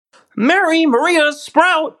Mary, Maria,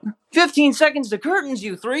 Sprout! 15 seconds to curtains,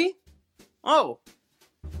 you three! Oh.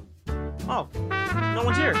 Oh. No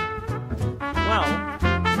one's here. Well,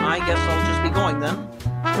 I guess I'll just be going then.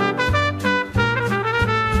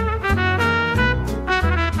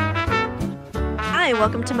 Hi,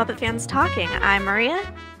 welcome to Muppet Fans Talking. I'm Maria.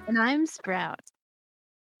 And I'm Sprout.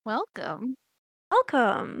 Welcome.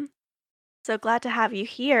 Welcome. So glad to have you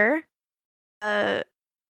here. This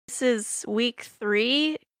is week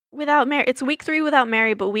 3 without Mary. It's week 3 without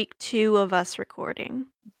Mary, but week 2 of us recording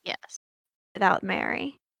Yes. without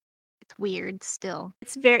Mary. It's weird still.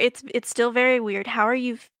 It's still very weird. How are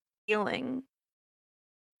you feeling?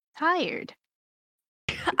 Tired.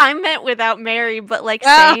 I meant without Mary, but like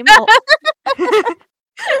same.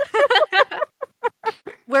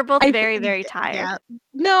 We're both very, very tired. Yeah.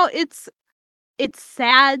 No, it's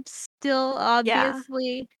sad still,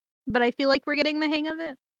 obviously, but I feel like we're getting the hang of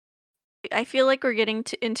it. I feel like we're getting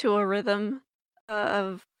into a rhythm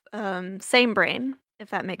of same brain,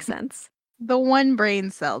 if that makes sense. The one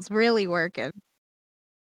brain cell's really working.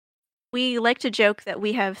 We like to joke that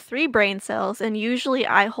we have 3 brain cells, and usually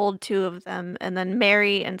I hold 2 of them, and then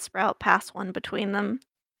Mary and Sprout pass one between them.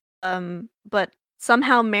 But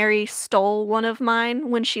somehow Mary stole one of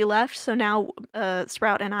mine when she left, so now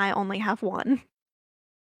Sprout and I only have one.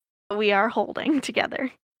 We are holding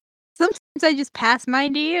together. Sometimes I just pass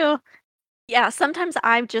mine to you. Yeah, sometimes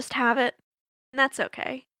I just have it, and that's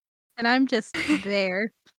okay. And I'm just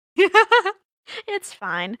there. It's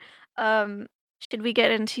fine. Should we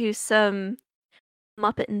get into some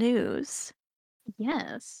Muppet news?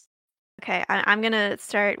 Yes. Okay, I'm gonna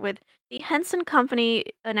start with the Henson Company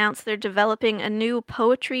announced they're developing a new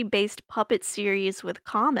poetry-based puppet series with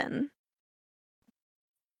Common.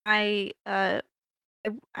 I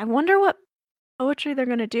wonder what poetry they're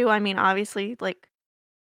gonna do. I mean, obviously, like,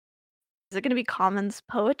 is it gonna be Common's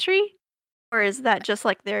poetry, or is that just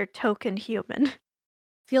like their token human?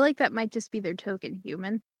 I feel like that might just be their token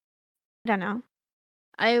human. I don't know.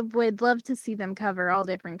 I would love to see them cover all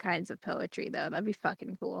different kinds of poetry, though. That'd be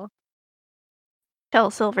fucking cool.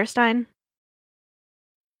 Shel Silverstein,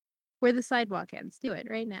 We're the sidewalk ends. Do it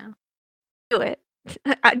right now. do it.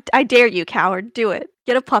 I dare you, coward. Do it.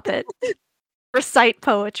 Get a puppet. Recite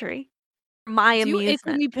poetry. My amusement.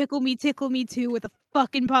 Ickle me, pickle me, tickle me too with a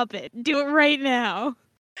fucking puppet. Do it right now.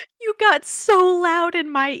 You got so loud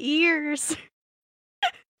in my ears.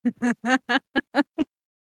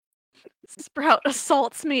 Sprout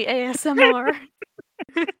assaults me ASMR.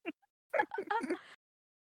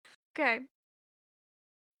 Okay.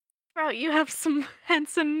 Sprout, you have some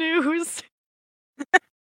Henson news.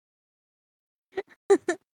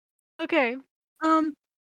 Okay.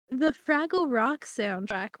 The Fraggle Rock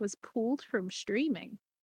soundtrack was pulled from streaming.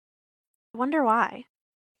 I wonder why.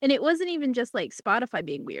 And it wasn't even just like Spotify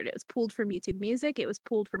being weird. It was pulled from YouTube Music, it was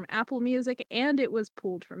pulled from Apple Music, and it was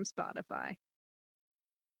pulled from Spotify.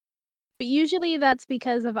 But usually that's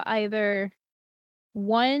because of either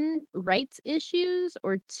 1, rights issues,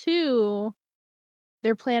 or 2,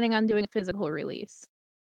 they're planning on doing a physical release.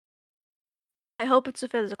 I hope it's a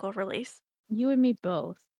physical release. You and me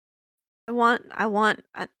both. Not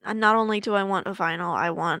only do I want a vinyl,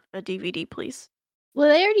 I want a DVD, please. Well,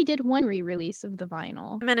 they already did one re-release of the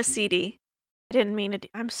vinyl. I meant a CD. I didn't mean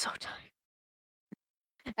I'm so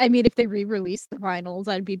tired. I mean, if they re-release the vinyls,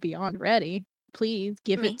 I'd be beyond ready. Please,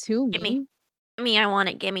 give it to me. Gimme, I want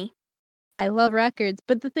it, gimme. I love records,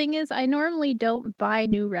 but the thing is, I normally don't buy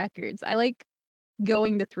new records. I like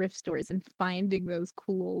going to thrift stores and finding those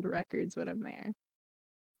cool old records when I'm there.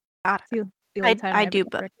 I do,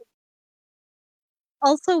 but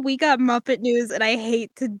also, we got Muppet news, and I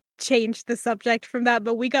hate to change the subject from that,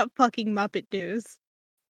 but we got fucking Muppet news.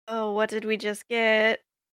 Oh, what did we just get?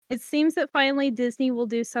 It seems that finally Disney will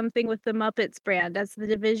do something with the Muppets brand, as the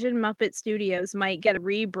division Muppet Studios might get a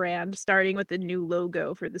rebrand, starting with a new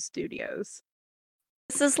logo for the studios.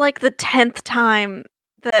 This is like the 10th time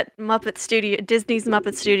that Disney's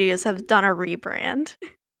Muppet Studios have done a rebrand.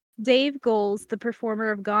 Dave Goelz, the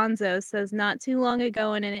performer of Gonzo, says not too long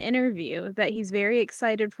ago in an interview that he's very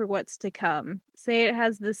excited for what's to come. Say it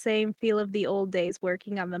has the same feel of the old days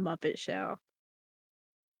working on the Muppet Show.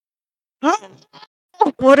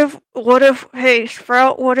 What if hey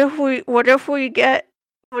Sprout, what if we get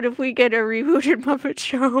a rebooted Muppet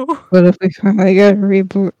Show? What if we finally get a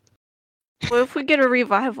reboot? What if we get a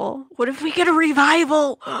revival? What if we get a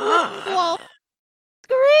revival? Whoa.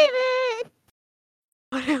 Screaming!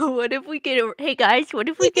 What if we get a hey guys, what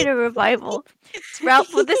if we get a revival?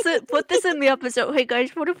 Sprout, put this in the episode. Hey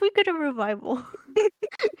guys, what if we get a revival?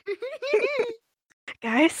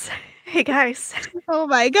 Guys? Hey guys. Oh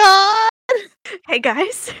my god! Hey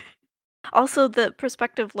guys. Also, the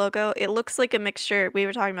perspective logo, it looks like a mixture. We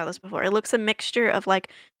were talking about this before. It looks a mixture of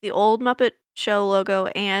like the old Muppet Show logo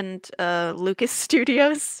and Lucas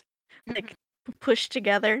Studios, like pushed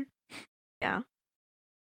together. Yeah,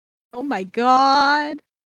 Oh my god.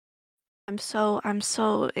 I'm so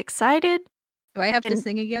excited. Do I have to And-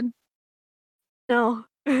 sing again? No,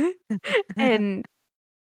 and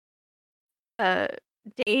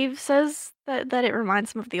Dave says that it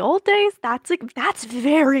reminds him of the old days. That's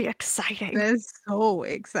very exciting. That's so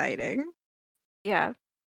exciting. Yeah.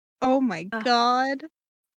 Oh my god.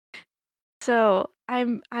 So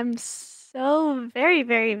I'm so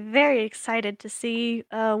very excited to see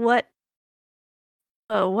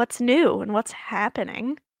what's new and what's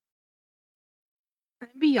happening. I'm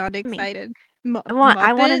beyond Me. excited. I want to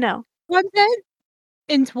Muppet know. content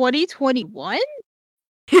in 2021?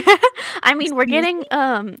 I mean, we're Excuse getting me?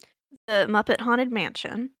 the Muppet Haunted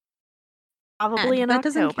Mansion probably in That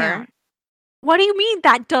doesn't October. count. What do you mean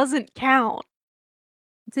that doesn't count?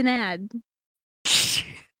 It's an ad.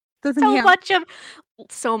 Doesn't So count. much of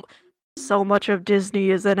so much of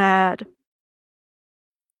Disney is an ad.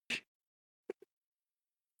 Do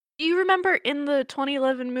you remember in the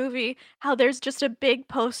 2011 movie how there's just a big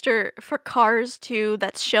poster for Cars 2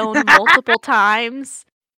 that's shown multiple times?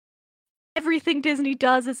 Everything Disney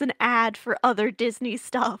does is an ad for other Disney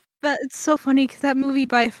stuff. That's so funny because that movie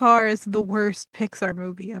by far is the worst Pixar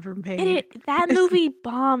movie ever made. That movie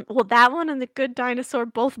bombed. Well, that one and The Good Dinosaur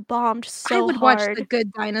both bombed so I would watch hard. The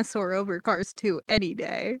Good Dinosaur over Cars 2 any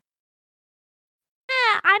day.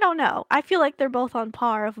 I don't know. I feel like they're both on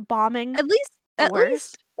par of bombing. At least,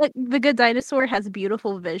 worst. like The Good Dinosaur has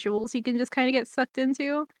beautiful visuals you can just kind of get sucked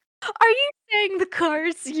into. Are you saying the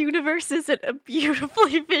Cars universe isn't a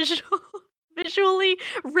beautifully visually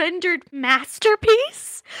rendered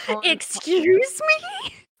masterpiece? Excuse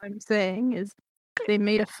me? What I'm saying is they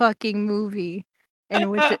made a fucking movie in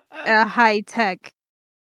which a high-tech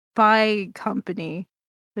spy company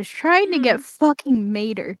was trying to get fucking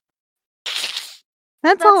Mater.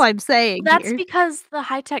 That's all I'm saying That's here. because the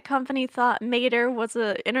high-tech company thought Mater was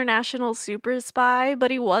an international super spy, but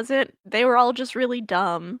he wasn't. They were all just really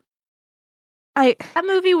dumb. That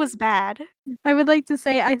movie was bad. I would like to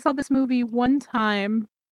say I saw this movie one time,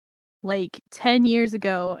 like 10 years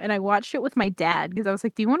ago, and I watched it with my dad because I was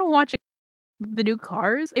like, "Do you want to watch the new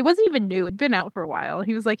Cars?" It wasn't even new; it'd been out for a while.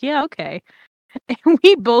 He was like, "Yeah, okay." And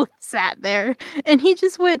we both sat there, and he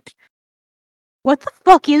just went, "What the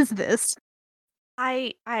fuck is this?"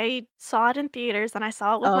 I saw it in theaters and I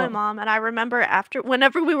saw it with my Oh. mom, and I remember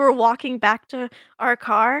whenever we were walking back to our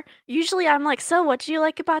car, usually I'm like, "So, what do you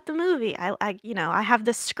like about the movie?" I have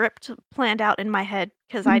this script planned out in my head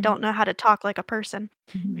because I don't know how to talk like a person.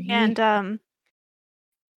 And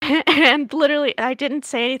and literally I didn't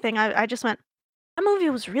say anything. I just went, "That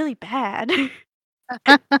movie was really bad."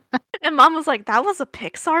 And mom was like, "That was a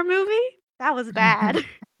Pixar movie? That was bad."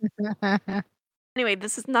 Anyway,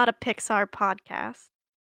 this is not a Pixar podcast.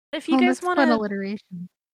 If you guys that's want fun to alliteration.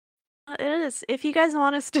 It is. If you guys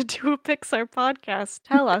want us to do a Pixar podcast,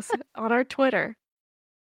 tell us on our Twitter.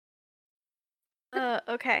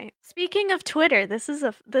 Okay. Speaking of Twitter, this is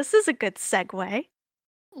a good segue.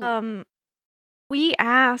 We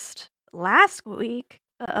asked last week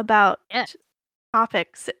about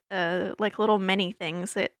topics, like little mini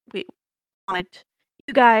things that we wanted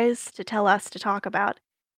you guys to tell us to talk about,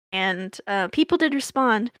 and people did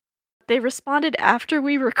respond. They responded after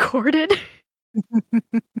we recorded.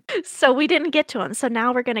 So we didn't get to them. So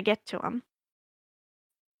now we're gonna get to them.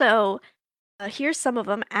 So here's some of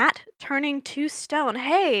them. At Turning to Stone.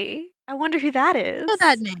 Hey, I wonder who that is. I know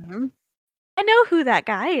that name. I know who that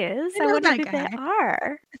guy is. I I know wonder that who guy. they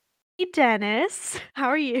are. Hey, Dennis. How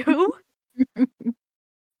are you?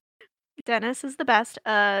 Dennis is the best.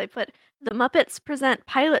 But the Muppets present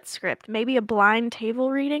pilot script. Maybe a blind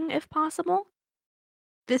table reading if possible.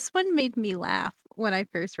 This one made me laugh when I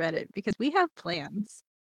first read it because we have plans.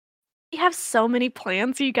 We have so many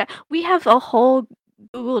plans, you guys. We have a whole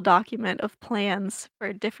Google document of plans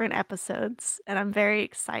for different episodes, and I'm very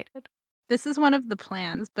excited. This is one of the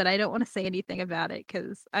plans, but I don't want to say anything about it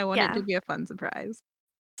because I want it to be a fun surprise.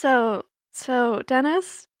 So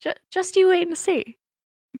Dennis, just you wait and see.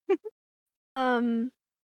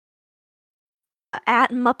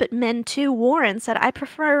 At Muppet Men 2, Warren said, "I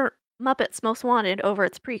prefer Muppets Most Wanted over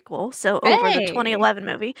its prequel, so over the 2011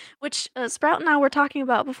 movie," which Sprout and I were talking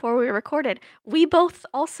about before we recorded. We both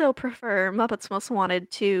also prefer Muppets Most Wanted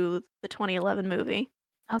to the 2011 movie.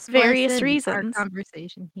 Various reasons. Our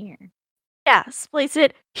conversation here. Yeah, splice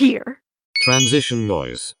it here. Transition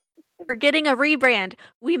noise. We're getting a rebrand.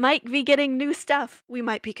 We might be getting new stuff. We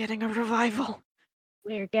might be getting a revival.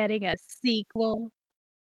 We're getting a sequel.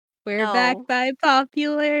 We're No. back by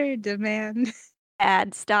popular demand.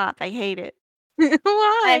 Ad, stop. I hate it.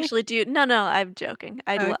 Why? I actually do. No, I'm joking.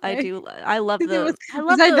 I Okay. do. I love 'Cause it the. was I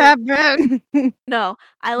was love I the. that bad? No,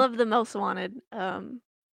 I love the Most Wanted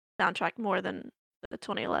soundtrack more than the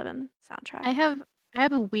 2011 soundtrack. I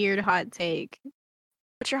have a weird hot take.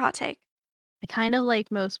 What's your hot take? I kind of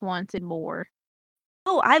like Most Wanted more.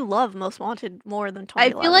 Oh, I love Most Wanted more than I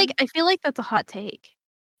 2011. feel like that's a hot take.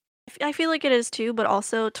 I feel like it is too, but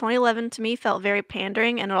also 2011 to me felt very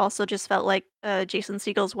pandering, and it also just felt like Jason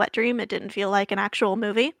Segel's wet dream. It didn't feel like an actual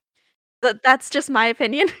movie. But that's just my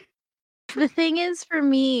opinion. The thing is, for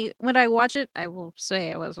me, when I watch it, I will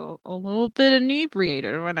say I was a little bit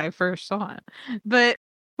inebriated when I first saw it. But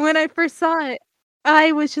when I first saw it,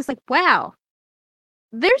 I was just like, wow,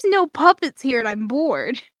 there's no puppets here and I'm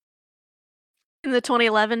bored. In the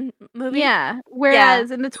 2011 movie? Yeah. Whereas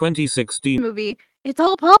in the 2016 movie, it's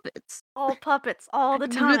all puppets. All puppets all the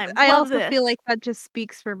But time. I Love also this. feel like that just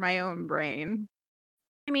speaks for my own brain.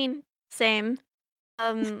 I mean, same.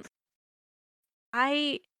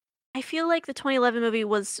 I feel like the 2011 movie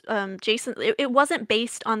was Jason. It wasn't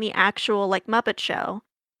based on the actual like Muppet Show,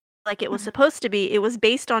 like it was supposed to be. It was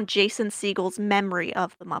based on Jason Segel's memory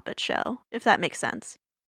of the Muppet Show, if that makes sense.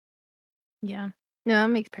 Yeah. No, that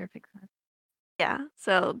makes perfect sense. Yeah,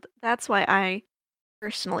 so that's why I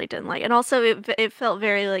personally didn't like. And also, it felt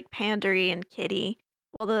very like pandery and kiddie,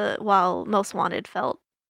 while Most Wanted felt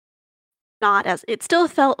not as. It still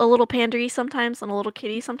felt a little pandery sometimes and a little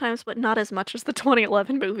kiddie sometimes, but not as much as the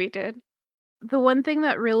 2011 movie did. The one thing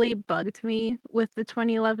that really bugged me with the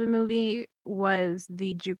 2011 movie was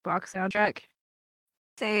the jukebox soundtrack.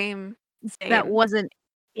 Same. That wasn't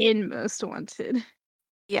in Most Wanted.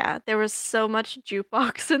 Yeah, there was so much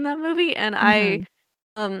jukebox in that movie, and I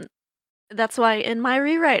that's why in my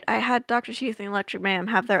rewrite I had Dr. Teeth and Electric Mayhem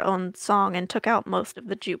have their own song and took out most of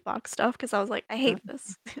the jukebox stuff because I was like, I hate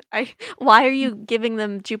this. Why are you giving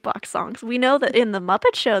them jukebox songs? We know that in the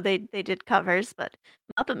Muppet Show they did covers, but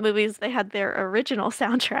Muppet movies they had their original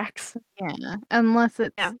soundtracks. Yeah, unless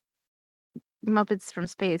it's Yeah. Muppets from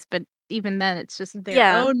Space, but even then it's just their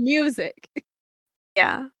Yeah. own music.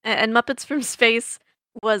 Yeah, and Muppets from Space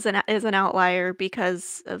is an outlier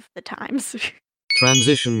because of the times.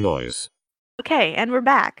 transition noise. Okay, and we're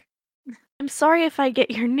back. I'm sorry if I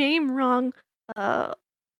get your name wrong.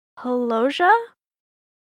 Holoja?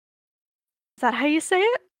 Is that how you say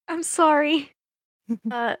it? I'm sorry.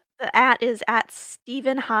 The @ is at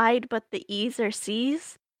Stephen Hyde, but the E's are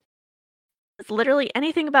C's. It's literally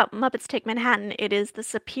anything about Muppets Take Manhattan. It is the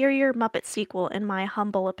superior Muppet sequel, in my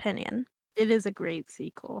humble opinion. It is a great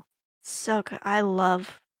sequel. So good. I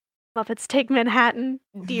love Muppets Take Manhattan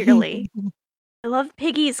dearly. I love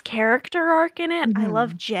Piggy's character arc in it. I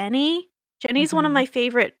love Jenny. Jenny's one of my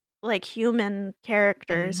favorite like human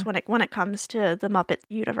characters when it comes to the Muppet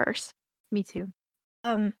universe. Me too.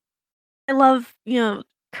 I love,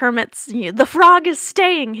 Kermit's the frog is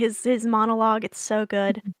staying his monologue. It's so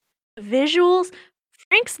good. The visuals,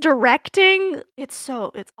 Frank's directing, it's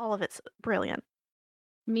all of it's brilliant.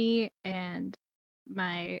 Me and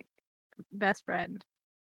my best friend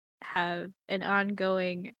have an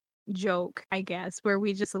ongoing joke, I guess, where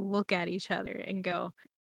we just look at each other and go,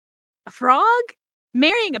 "A frog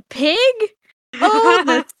marrying a pig? Oh,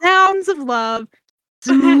 the sounds of love.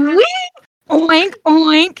 Sweet! Oink,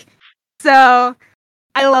 oink." So,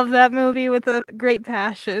 I love that movie with a great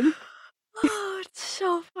passion. Oh, it's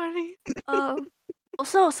so funny.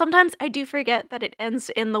 Also, sometimes I do forget that it ends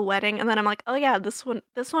in the wedding, and then I'm like, oh yeah, this one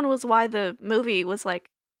was why the movie was like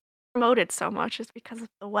promoted so much, is because of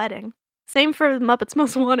the wedding. Same for Muppets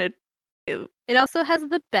Most Wanted. It also has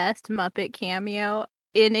the best Muppet cameo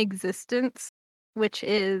in existence, which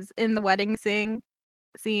is in the wedding scene,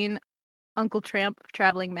 Uncle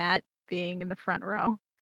Traveling Matt being in the front row.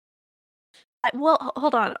 Well,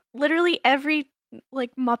 hold on. Literally every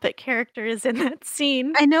like Muppet character is in that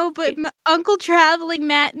scene. I know, but Uncle Traveling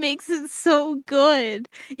Matt makes it so good.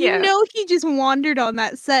 Yeah. You know, he just wandered on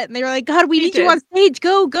that set, and they were like, "God, we He need you did. on stage.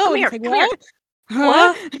 Go, go!" Come And here, he's like, come here.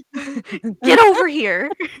 "What? What? Get over here.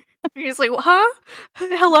 He's like, huh?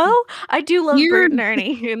 Hello? I do love You're- Bert and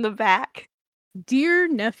Ernie in the back. Dear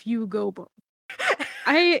nephew Gobo,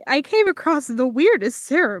 I came across the weirdest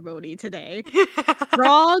ceremony today.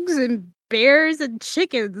 Frogs and bears and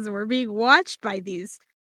chickens were being watched by these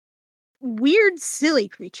weird, silly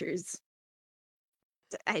creatures.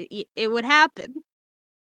 It would happen.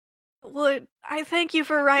 Would I thank you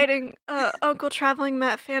for writing Uncle Traveling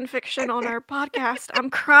Matt fanfiction on our podcast. I'm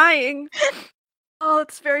crying. Oh,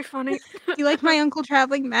 it's very funny. Do you like my Uncle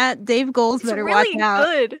Traveling Matt? Dave Goals It's better really watch out.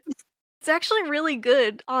 good. It's actually really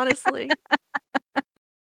good, honestly.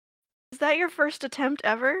 Is that your first attempt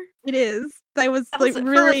ever? It is. I was That like was for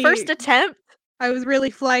really your first attempt? I was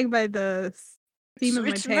really flying by the seam of my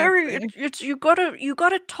It's pants very there. it's you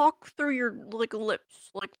gotta talk through your like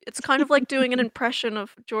lips. Like it's kind of like doing an impression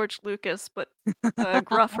of George Lucas, but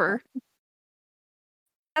gruffer.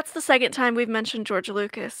 That's the second time we've mentioned George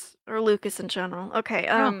Lucas or Lucas in general. Okay,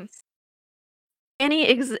 Gross.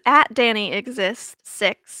 At Danny exists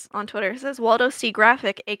 6 on Twitter says Waldo C.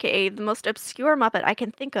 Graphic, aka the most obscure Muppet I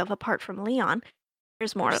can think of apart from Leon.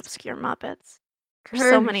 There's more Cursed. obscure Muppets. There's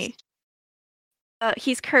so many.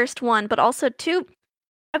 He's cursed 1, but also 2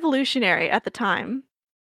 revolutionary at the time.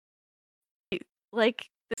 Like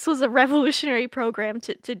this was a revolutionary program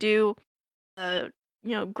to do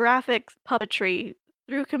graphics puppetry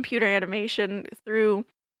through computer animation through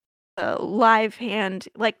live hand.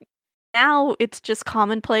 Like now it's just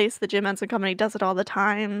commonplace. The Jim Henson Company does it all the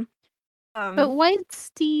time. But why did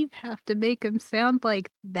Steve have to make him sound like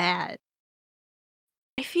that?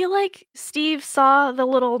 I feel like Steve saw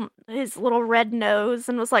his little red nose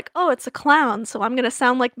and was like, "Oh, it's a clown, so I'm gonna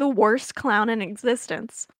sound like the worst clown in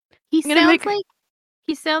existence." He I'm gonna sounds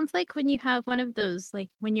make- like when you have one of those, like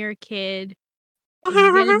when you're a kid and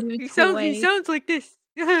you get a new toy. sounds like this.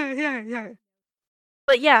 Yeah.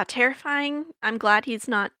 But yeah, terrifying. I'm glad he's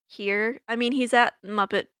not here. I mean, he's at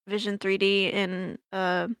Muppet Vision 3D in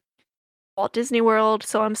Walt Disney World,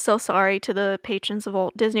 so I'm so sorry to the patrons of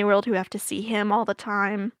Walt Disney World who have to see him all the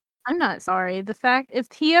time. I'm not sorry. The fact if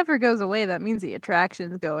he ever goes away, that means the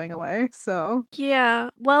attraction's going away. So Yeah,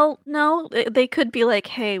 well, no, they could be like,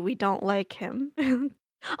 "Hey, we don't like him."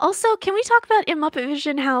 Also, can we talk about in Muppet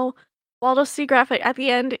Vision how Waldo C. Graphic at the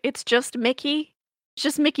end, it's just Mickey? It's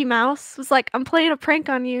just Mickey Mouse. It's like, "I'm playing a prank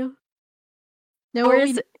on you." no, Or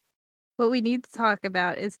is it what we need to talk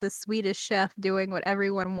about is the Swedish chef doing what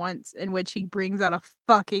everyone wants, in which he brings out a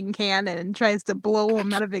fucking cannon and tries to blow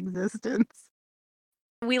him out of existence.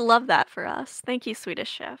 we love that for us. Thank you, Swedish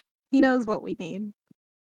Chef. He knows what we need.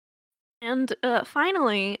 And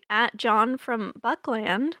finally, at John from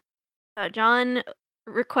Buckland, John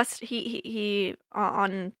he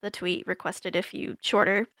on the tweet requested a few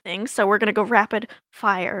shorter things, so we're gonna go rapid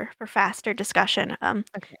fire for faster discussion.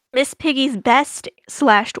 Okay. Miss Piggy's best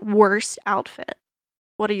 / worst outfit.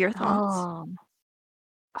 What are your thoughts?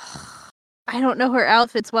 I don't know her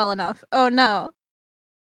outfits well enough. Oh no.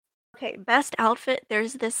 Okay, best outfit.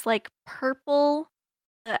 There's this like purple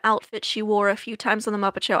outfit she wore a few times on the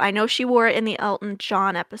Muppet Show. I know she wore it in the Elton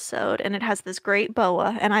John episode, and it has this great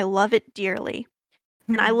boa, and I love it dearly.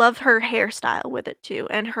 And I love her hairstyle with it too.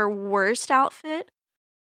 And her worst outfit,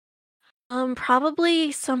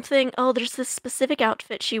 probably something. Oh, there's this specific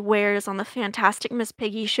outfit she wears on the Fantastic Miss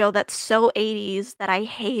Piggy show that's so 80s that I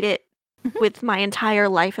hate it with my entire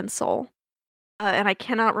life and soul. And I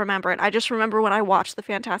cannot remember it. I just remember when I watched the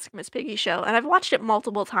Fantastic Miss Piggy show, and I've watched it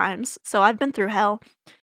multiple times, so I've been through hell.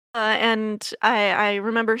 And I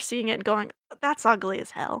remember seeing it and going, "That's ugly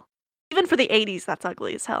as hell." Even for the 80s, that's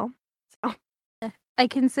ugly as hell. So. I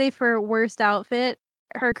can say for worst outfit,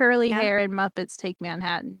 her curly Yeah. hair in Muppets Take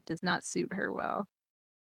Manhattan does not suit her well.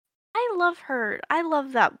 I love her. I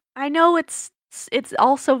love that. I know it's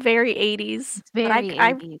also very 80s. It's very but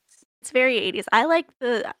 80s. it's very 80s. I like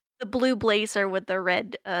the blue blazer with the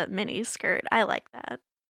red mini skirt. I like that.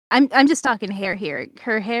 I'm just talking hair here.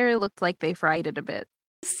 Her hair looked like they fried it a bit.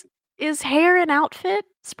 Is hair an outfit,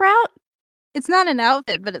 Sprout? It's not an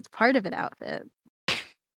outfit, but it's part of an outfit.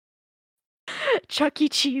 Chuck E.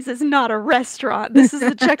 Cheese is not a restaurant. This is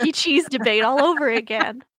the Chuck E. Cheese debate all over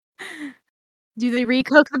again. Do they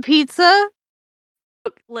recook the pizza?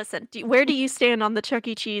 Listen, where do you stand on the Chuck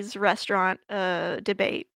E. Cheese restaurant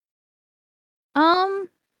debate?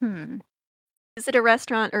 Is it a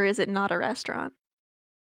restaurant or is it not a restaurant?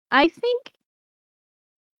 I think.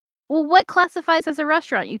 Well, what classifies as a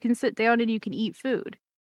restaurant? You can sit down and you can eat food,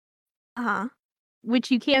 Uh-huh. which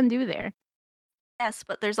you can do there. Yes,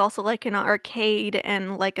 but there's also like an arcade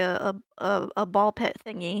and like a ball pit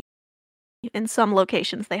thingy. In some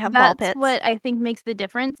locations, they have ball That's pits. what I think makes the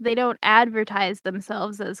difference. They don't advertise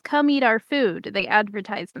themselves as "come eat our food." They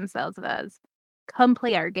advertise themselves as "come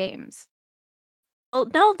play our games." Well,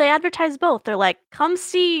 no, they advertise both. They're like, "Come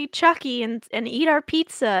see Chucky and eat our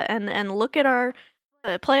pizza and look at our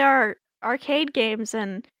play our arcade games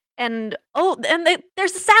and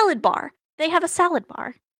there's a salad bar. They have a salad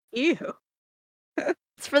bar. Ew.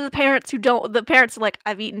 It's for the parents who don't. The parents are like,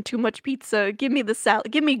 "I've eaten too much pizza. Give me the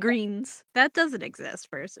salad. Give me greens." That doesn't exist,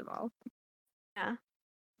 first of all. Yeah.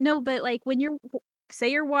 No, but like when say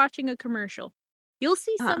you're watching a commercial You'll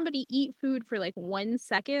see Uh-huh. somebody eat food for like 1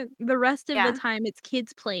 second. The rest of Yeah. the time, it's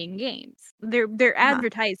kids playing games. They're Uh-huh.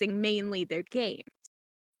 advertising mainly their game.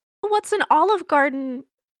 What's an Olive Garden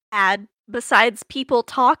ad besides people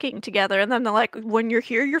talking together? And then they're like, when you're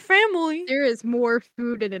here, your family. There is more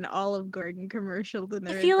food in an Olive Garden commercial than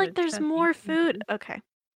I there is feel a like there's Chuck E. more Cheese. food. Okay.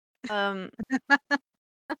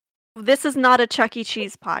 This is not a Chuck E.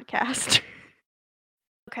 Cheese podcast.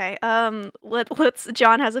 Okay. Let's.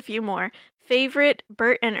 John has a few more. Favorite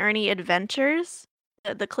Bert and Ernie adventures?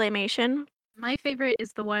 The claymation. My favorite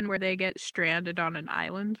is the one where they get stranded on an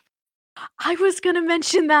island. I was gonna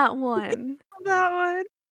mention that one. That one.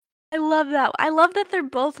 I love that. I love that they're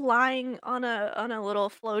both lying on a little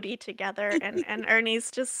floaty together, and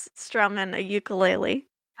Ernie's just strumming a ukulele.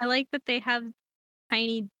 I like that they have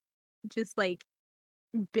tiny, just like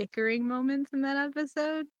bickering moments in that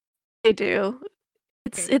episode. They do.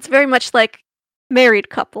 It's Okay. it's very much like married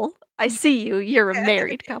couple. I see you. You're a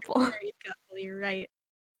married couple. Married couple, you're right.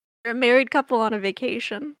 You're a married couple on a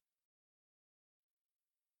vacation.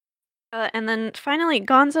 And then finally,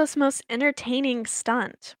 Gonzo's most entertaining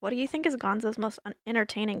stunt. What do you think is Gonzo's most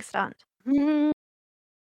entertaining stunt? I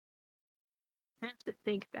have to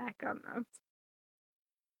think back on those.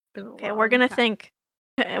 Been a Okay, we're long gonna time. think.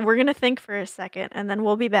 We're gonna think for a second, and then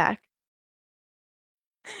we'll be back.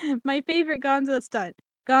 My favorite Gonzo stunt.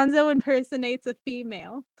 Gonzo impersonates a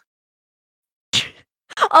female.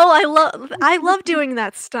 Oh, I love doing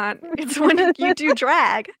that stunt. It's when you do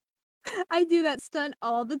drag. I do that stunt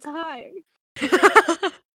all the time.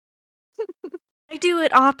 I do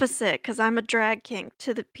it opposite because I'm a drag king.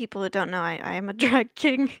 To the people who don't know, I am a drag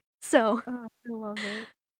king. So, Oh, I love it.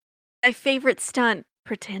 my favorite stunt,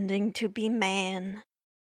 pretending to be man.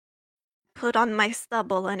 Put on my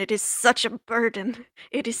stubble, and it is such a burden.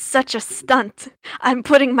 It is such a stunt. I'm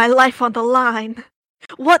putting my life on the line.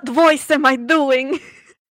 What voice am I doing?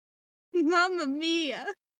 Mamma mia.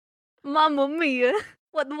 Mamma mia.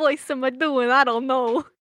 What voice am I doing? I don't know.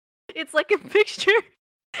 It's like a picture.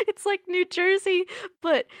 It's like New Jersey,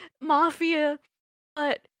 but mafia,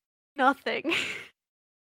 but nothing.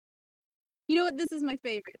 You know what? This is my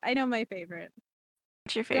favorite. I know my favorite.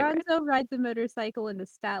 What's your favorite? Gonzo rides a motorcycle into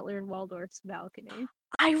Statler and Waldorf's balcony.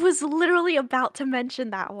 I was literally about to mention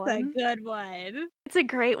that It's a one. good one. It's a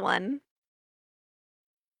great one.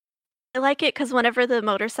 I like it because whenever the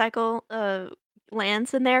motorcycle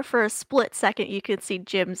lands in there for a split second, you could see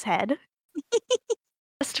Jim's head.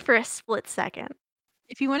 Just for a split second.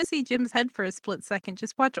 If you want to see Jim's head for a split second,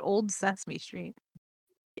 just watch Old Sesame Street.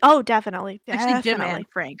 Oh, definitely. Actually, Jim Definitely. and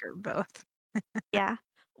Frank are both. Yeah.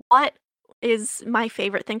 What is my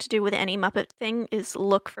favorite thing to do with any Muppet thing is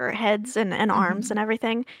look for heads and arms and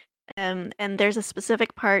everything. And there's a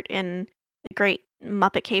specific part in the Great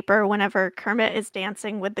Muppet Caper whenever Kermit is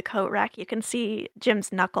dancing with the coat rack, you can see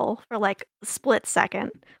Jim's knuckle for like a split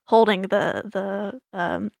second holding the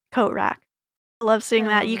coat rack. I love seeing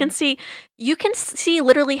that. You can see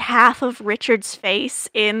literally half of Richard's face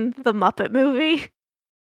in the Muppet movie.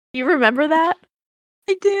 You remember that?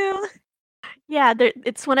 I do. Yeah,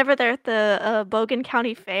 it's whenever they're at the Bogan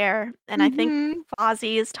County Fair, and I think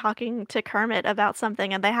Fozzie is talking to Kermit about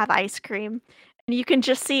something, and they have ice cream, and you can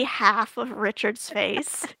just see half of Richard's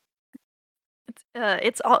face.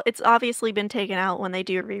 It's obviously been taken out when they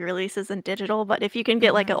do re-releases in digital, but if you can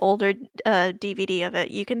get like an older DVD of it,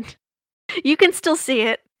 you can still see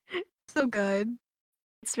it. So good.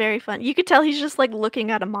 It's very fun. You could tell he's just like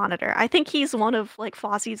looking at a monitor. I think he's one of like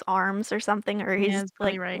Fozzie's arms or something, or he's that's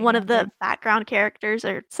probably like right, one yeah, of the background characters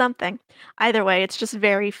or something. Either way, it's just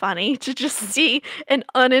very funny to just see an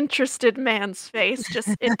uninterested man's face just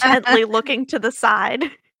intently looking to the side.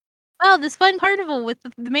 Well, this fun carnival with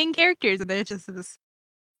the main characters, and they're just this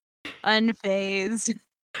unfazed.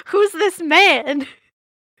 Who's this man?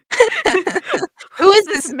 Who is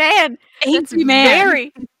this man? That's angry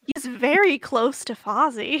man? He's very close to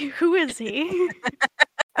Fozzie. Who is he?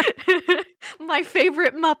 My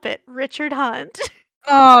favorite Muppet, Richard Hunt.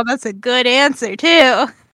 Oh, that's a good answer too.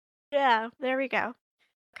 Yeah, there we go.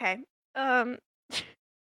 Okay.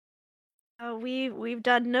 We've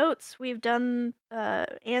done notes. We've done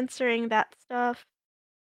answering that stuff.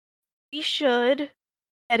 We should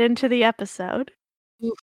get into the episode.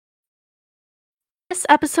 Oof. This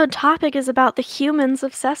episode topic is about the humans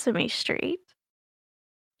of Sesame Street.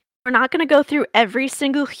 We're not going to go through every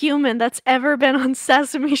single human that's ever been on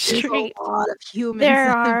Sesame Street. There's a lot of humans. There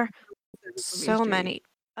are Sesame so Street. many.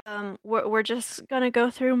 We're just going to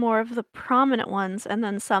go through more of the prominent ones and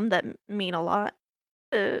then some that mean a lot.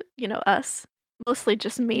 Us. Mostly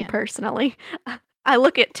just me personally. I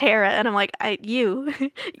look at Tara and I'm like, you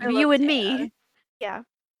love and me. Yeah.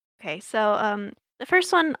 Okay, so The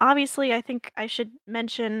first one, obviously, I think I should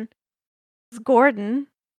mention is Gordon.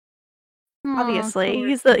 Aw, Obviously,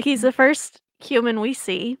 he's Gordon. the first human we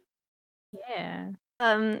see. Yeah.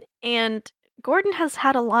 And Gordon has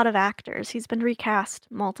had a lot of actors. He's been recast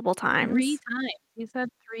multiple 3 times. times. He's had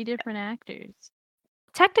 3 different actors.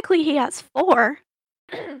 Technically, he has 4.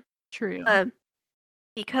 True. uh,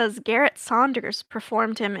 because Garrett Saunders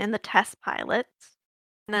performed him in the test pilots.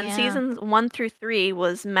 And then Yeah. seasons 1 through 3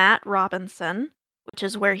 was Matt Robinson, which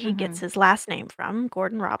is where he gets his last name from,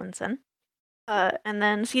 Gordon Robinson. And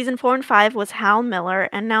then season 4 and 5 was Hal Miller,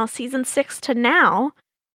 and now season 6 to now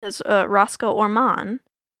is Roscoe Orman.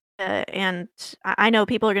 And I know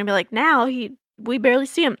people are gonna be like, now we barely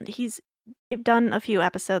see him. They've done a few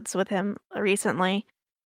episodes with him recently.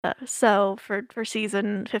 So for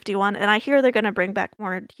season 51, and I hear they're gonna bring back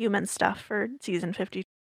more human stuff for season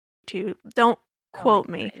 52. Don't So quote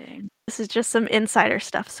me. exciting. This is just some insider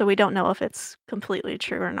stuff, so we don't know if it's completely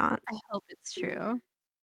true or not. I hope it's true.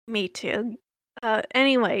 Me too.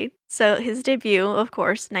 Anyway, so his debut, of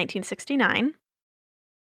course, 1969.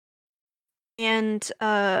 And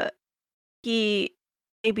he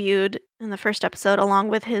debuted in the first episode along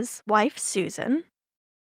with his wife, Susan,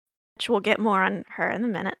 which we'll get more on her in a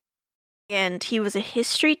minute. And he was a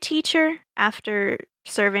history teacher after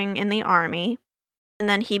serving in the army, and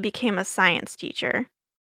then he became a science teacher.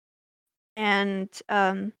 And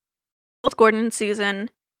both Gordon and Susan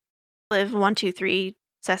live 123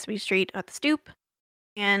 Sesame Street at the Stoop.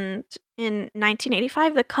 And in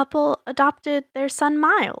 1985, the couple adopted their son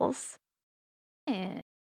Miles. Yeah.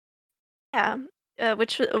 Yeah,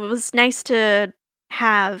 which was nice to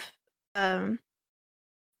have, um,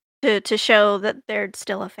 to show that they're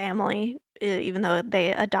still a family, even though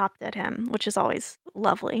they adopted him, which is always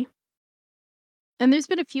lovely. And there's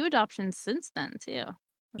been a few adoptions since then too,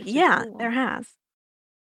 which is Yeah, cool. there has.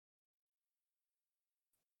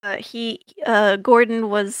 Gordon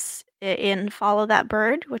was in Follow That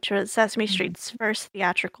Bird, which was Sesame Street's first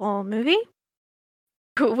theatrical movie,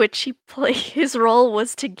 which his role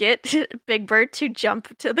was to get Big Bird to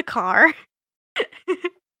jump to the car.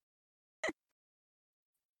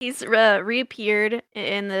 He's reappeared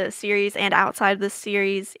in the series and outside the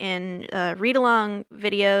series in read-along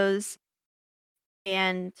videos,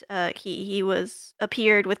 and he was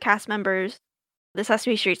appeared with cast members the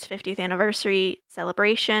Sesame Street's 50th anniversary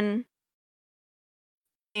celebration,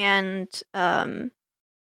 and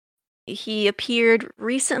he appeared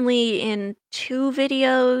recently in 2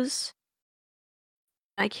 videos.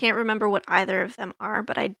 I can't remember what either of them are,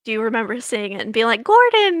 but I do remember seeing it and being like,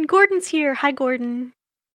 "Gordon! Gordon's here! Hi, Gordon!"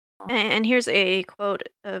 And here's a quote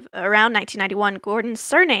of around 1991, Gordon's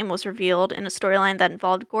surname was revealed in a storyline that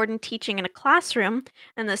involved Gordon teaching in a classroom,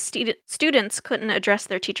 and the students couldn't address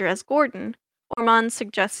their teacher as Gordon. Orman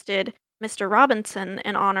suggested Mr. Robinson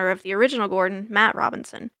in honor of the original Gordon, Matt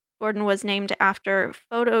Robinson. Gordon was named after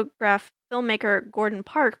photograph filmmaker Gordon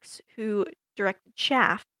Parks, who directed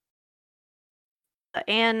Shaft.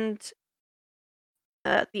 And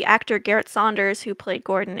the actor Garrett Saunders, who played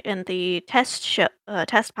Gordon in the test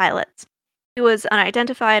pilots. He was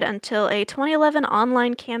unidentified until a 2011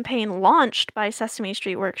 online campaign launched by Sesame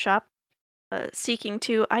Street Workshop, seeking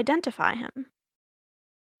to identify him.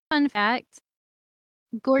 Fun fact,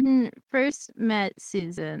 Gordon first met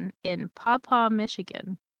Susan in Paw Paw,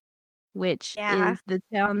 Michigan, which Yeah. is the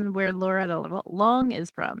town where Loretta Long is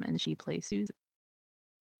from, and she plays Susan.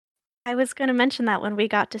 I was going to mention that when we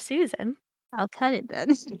got to Susan. I'll cut it then.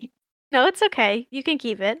 No, it's okay. You can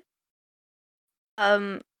keep it.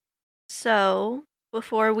 So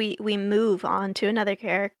before we move on to another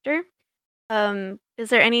character, is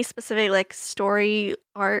there any specific like story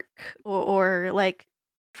arc or like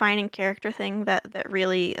defining character thing that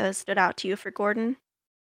really stood out to you for Gordon?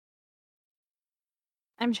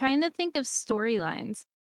 I'm trying to think of storylines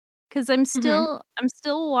because I'm still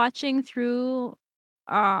watching through.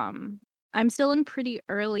 I'm still in pretty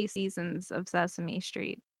early seasons of Sesame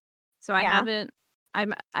Street, so I Yeah. haven't.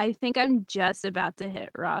 I think I'm just about to hit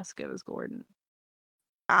Roscoe's Gordon.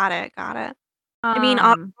 Got it. I mean,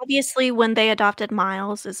 obviously, when they adopted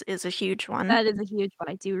Miles is a huge one. That is a huge one.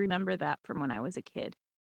 I do remember that from when I was a kid.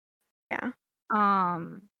 Yeah. I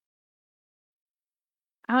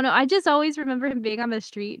don't know. I just always remember him being on the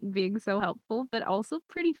street and being so helpful, but also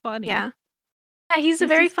pretty funny. Yeah. Yeah, he's a Just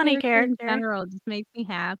very his funny In character. general, just makes me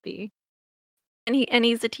happy. And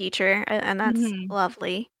he's a teacher, and that's Mhm.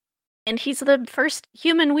 lovely. And he's the first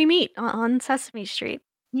human we meet on Sesame Street.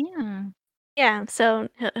 Yeah. Yeah, so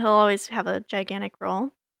he'll always have a gigantic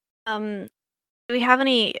role. Do we have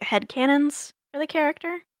any headcanons for the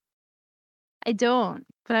character? I don't,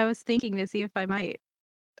 but I was thinking to see if I might.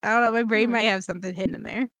 I don't know. My brain Hmm. might have something hidden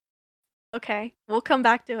there. Okay, we'll come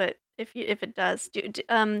back to it if it does.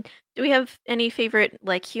 Do we have any favorite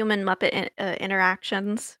like human Muppet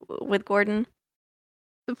interactions with Gordon?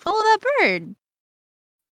 Follow that bird.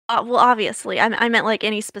 Well, obviously, I meant like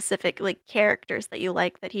any specific like characters that you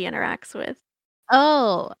like that he interacts with.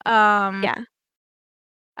 Oh, Yeah.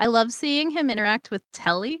 I love seeing him interact with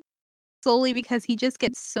Telly solely because he just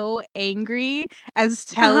gets so angry as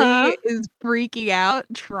Uh-huh. Telly is freaking out,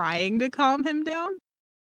 trying to calm him down.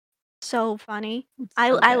 So funny. It's I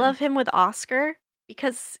so I good. love him with Oscar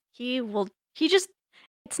because he just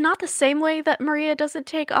it's not the same way that Maria doesn't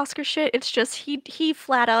take Oscar shit. It's just he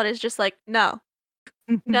flat out is just like, "No.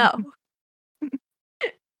 No."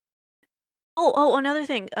 Oh, another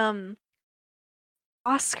thing.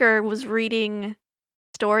 Oscar was reading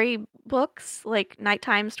storybooks, like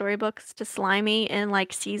nighttime storybooks to Slimy in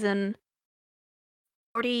like season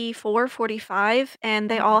 44, 45, and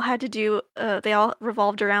they all had to do they all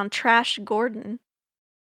revolved around Trash Gordon,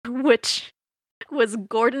 which was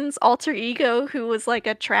Gordon's alter ego who was like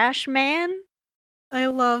a trash man. I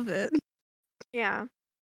love it. Yeah.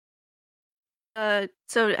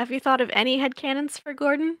 So have you thought of any headcanons for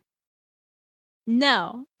Gordon?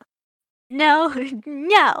 No. No,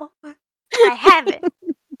 no, I haven't.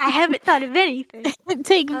 I haven't thought of anything.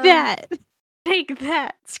 Take Um, that. Take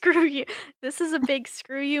that. Screw you. This is a big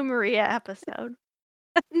screw you, Maria episode.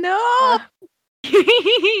 No. Uh,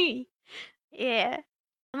 yeah.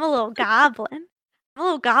 I'm a little goblin. I'm a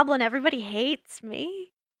little goblin. Everybody hates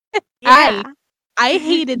me. Yeah. I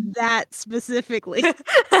hated that specifically.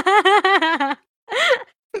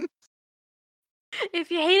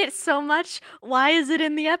 If you hate it so much, why is it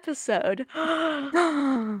in the episode?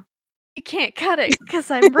 You can't cut it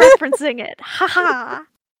because I'm referencing it. Haha.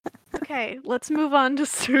 Okay, let's move on to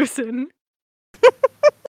Susan.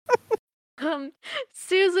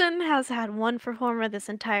 Susan has had one performer this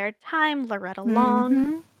entire time, Loretta Long.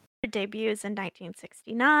 Mhm. Her debuts in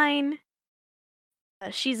 1969.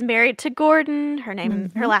 She's married to Gordon. Her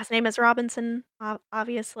Mhm. last name is Robinson,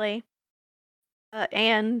 obviously.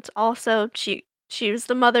 And also she was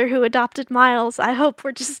the mother who adopted Miles. I hope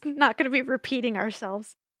we're just not going to be repeating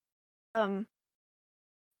ourselves. Um,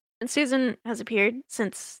 and Susan has appeared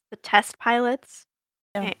since the test pilots.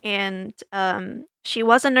 Yeah. And she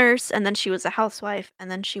was a nurse, and then she was a housewife,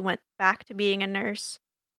 and then she went back to being a nurse.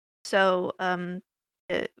 So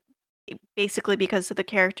it, basically, because the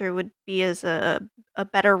character would be as a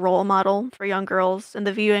better role model for young girls and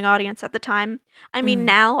the viewing audience at the time. I mean, Mm.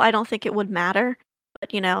 now I don't think it would matter,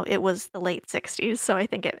 but it was the late 60s, so I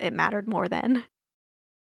think it mattered more then.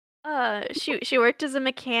 She worked as a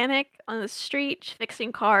mechanic on the street,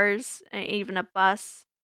 fixing cars, and even a bus.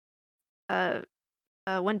 Uh,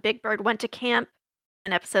 when Big Bird went to camp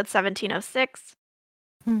in episode 1706.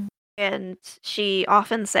 Hmm. And she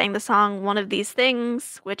often sang the song One of These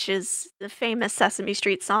Things, which is the famous Sesame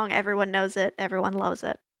Street song. Everyone knows it, everyone loves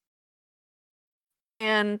it.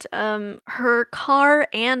 And her car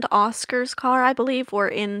and Oscar's car, I believe, were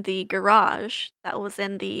in the garage that was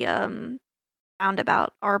in the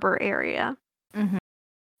roundabout Arbor area. Mhm.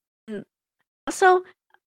 And also,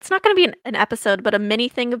 it's not going to be an episode, but a mini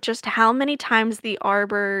thing of just how many times the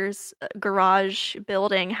Arbor's garage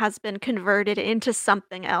building has been converted into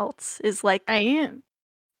something else is like I am.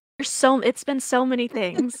 it's been so many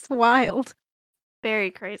things. It's wild. Very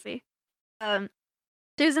crazy.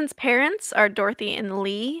 Susan's parents are Dorothy and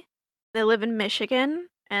Lee. They live in Michigan,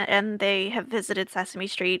 and they have visited Sesame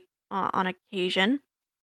Street on occasion.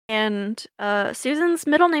 And Susan's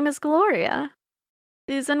middle name is Gloria.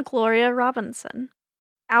 Susan Gloria Robinson.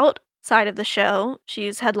 Outside of the show,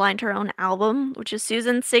 she's headlined her own album, which is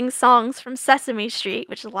Susan Sings Songs from Sesame Street,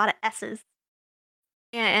 which is a lot of S's.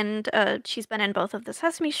 And she's been in both of the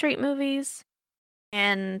Sesame Street movies,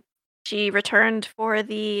 and she returned for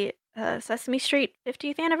the Sesame Street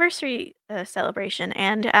 50th anniversary celebration.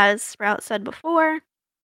 And as Sprout said before,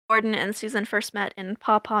 Gordon and Susan first met in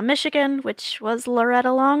Paw Paw, Michigan, which was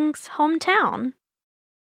Loretta Long's hometown.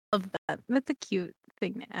 Love that. That's a cute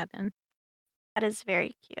thing to add in. That is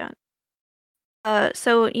very cute.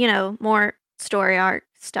 So, more story arc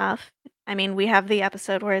stuff. I mean, we have the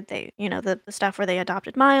episode where they, the stuff where they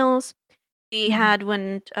adopted Miles. We Mhm. had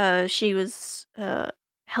when she was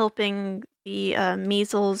helping the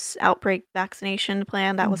measles outbreak vaccination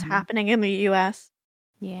plan that was Mhm. happening in the US.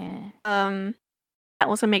 Yeah. That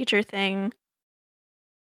was a major thing.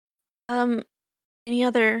 Any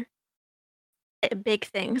other big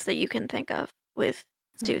things that you can think of with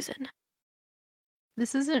Susan?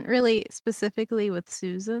 This isn't really specifically with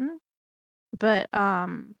Susan, but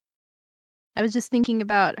I was just thinking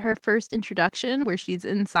about her first introduction where she's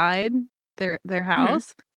inside their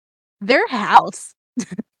house. Their house.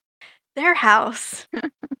 Their house.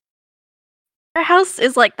 Their house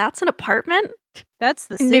is like, that's an apartment That's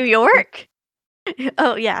the in New 60s. York?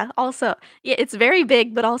 Oh, yeah. Also, yeah, it's very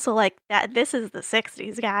big, but also like that. This is the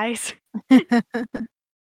 60s, guys.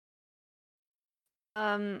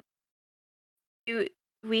 Do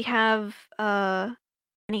we have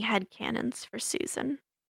any headcanons for Susan?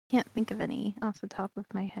 Can't think of any off the top of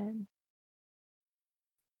my head.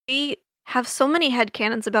 We have so many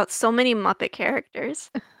headcanons about so many Muppet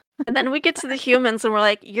characters. And then we get to the humans and we're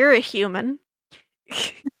like, you're a human.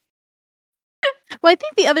 Well, I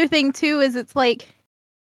think the other thing too is it's like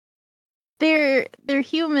they're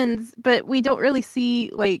humans, but we don't really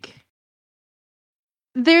see like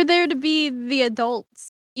they're there to be the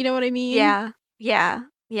adults. You know what I mean? Yeah.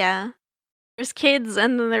 There's kids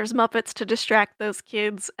and then there's Muppets to distract those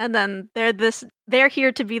kids, and then they're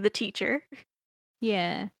here to be the teacher.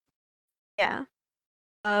 Yeah. Yeah.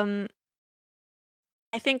 I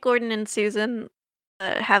think Gordon and Susan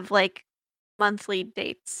have like monthly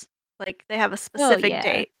dates. Like they have a specific yeah.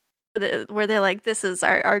 date where they're like, this is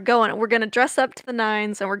our going. We're gonna dress up to the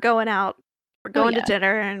nines and we're going out. We're going to yeah.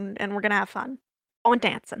 dinner and we're gonna have fun. Going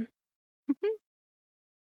dancing.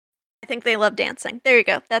 I think they love dancing. There you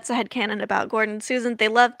go. That's a headcanon about Gordon and Susan. They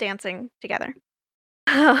love dancing together.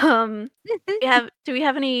 Do we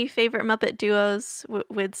have any favorite Muppet duos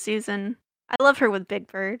with Susan? I love her with Big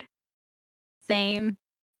Bird. Same.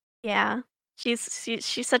 Yeah, she's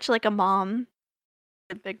such like a mom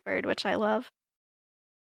with Big Bird, which I love.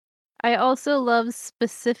 I also love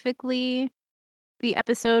specifically the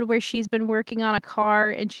episode where she's been working on a car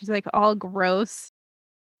and she's like all gross.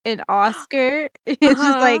 And Oscar is just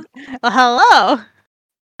like, hello.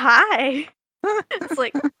 Hi. It's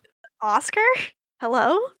like, Oscar?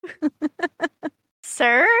 Hello?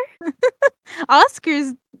 Sir?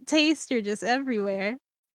 Oscar's tastes are just everywhere.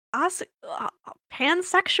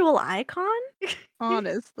 Pansexual icon?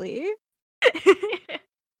 Honestly.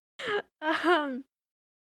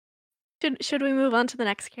 Should we move on to the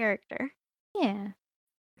next character? Yeah.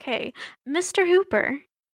 Okay, Mr. Hooper.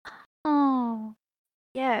 Oh.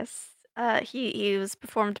 Yes. He was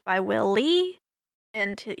performed by Will Lee,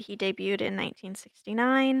 and he debuted in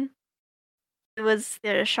 1969. He was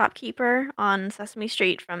the shopkeeper on Sesame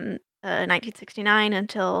Street from 1969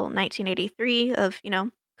 until 1983 of,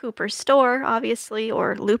 Cooper's store, obviously,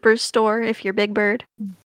 or Looper's store if you're Big Bird.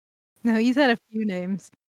 No, he's had a few names.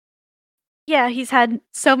 Yeah, he's had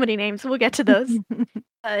so many names. We'll get to those.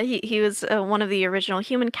 He was one of the original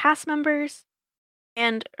human cast members.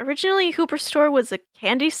 And originally, Hooper's store was a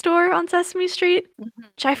candy store on Sesame Street,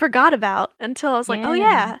 which I forgot about until I was like, oh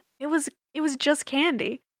yeah, it was just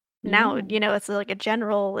candy. Now, it's like a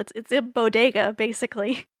general, it's a bodega,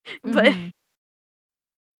 basically. But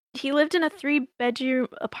he lived in a 3-bedroom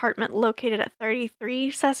apartment located at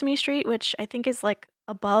 33 Sesame Street, which I think is like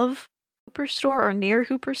above Hooper's store or near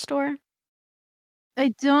Hooper's store.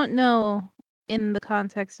 I don't know in the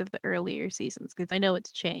context of the earlier seasons, because I know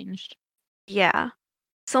it's changed. Yeah.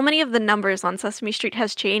 So many of the numbers on Sesame Street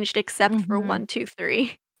has changed except for 1, 2,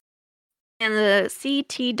 3. And the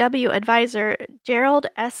CTW advisor, Gerald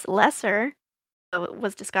S. Lesser,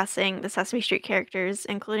 was discussing the Sesame Street characters,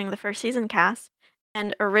 including the first season cast,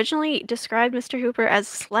 and originally described Mr. Hooper as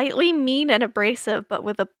slightly mean and abrasive, but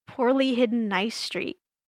with a poorly hidden nice streak.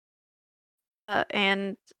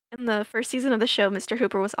 And in the first season of the show, Mr.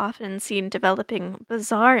 Hooper was often seen developing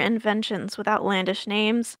bizarre inventions with outlandish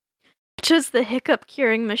names, such as the hiccup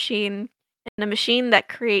curing machine, and a machine that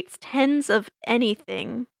creates tens of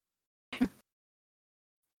anything.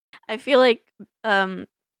 I feel like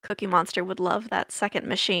Cookie Monster would love that second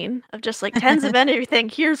machine of just like tens of anything.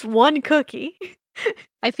 Here's one cookie.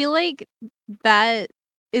 I feel like that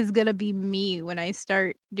is gonna be me when I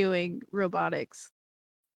start doing robotics.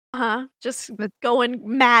 Just going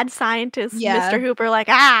mad scientist, Yeah. Mr. Hooper, like,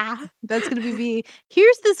 That's gonna be me.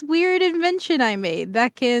 Here's this weird invention I made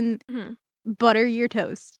that can butter your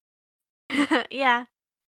toast. Yeah.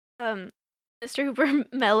 Mr. Hooper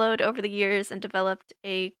mellowed over the years and developed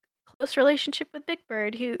a close relationship with Big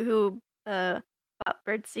Bird, who bought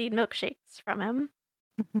birdseed milkshakes from him.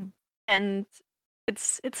 And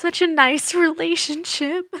it's such a nice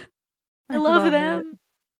relationship. I love them.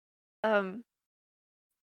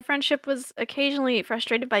 Friendship was occasionally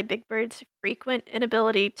frustrated by Big Bird's frequent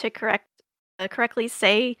inability to correctly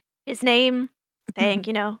say his name, saying,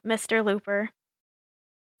 Mr. Looper.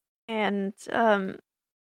 And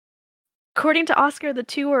according to Oscar, the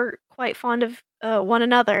two are quite fond of one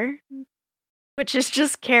another, which is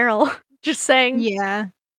just Carol just saying, Yeah.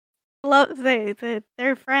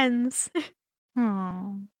 They're friends.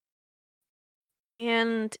 Aw.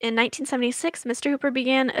 And in 1976, Mr. Hooper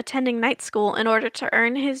began attending night school in order to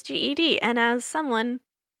earn his GED. And as someone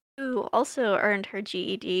who also earned her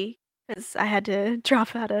GED, because I had to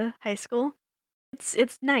drop out of high school,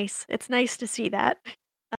 it's nice. It's nice to see that.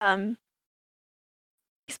 Um,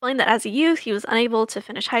 he explained that as a youth, he was unable to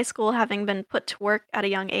finish high school, having been put to work at a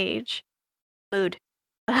young age. Mood.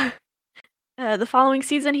 The following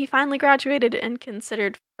season, he finally graduated and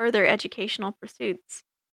considered further educational pursuits.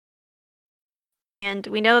 And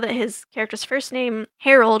we know that his character's first name,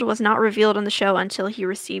 Harold, was not revealed on the show until he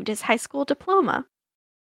received his high school diploma.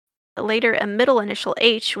 But later, a middle initial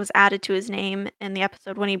H was added to his name in the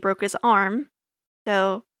episode when he broke his arm.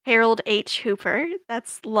 So, Harold H. Hooper.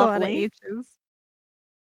 That's lovely. H's.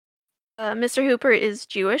 Mr. Hooper is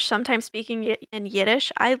Jewish, sometimes speaking in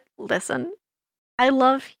Yiddish. I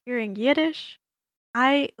love hearing Yiddish.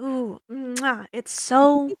 It's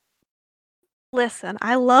so. Listen,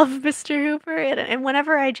 I love Mr. Hooper, and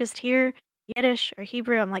whenever I just hear Yiddish or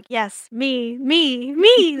Hebrew, I'm like, yes, me,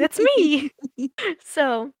 that's me.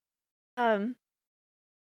 So, um,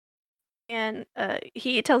 and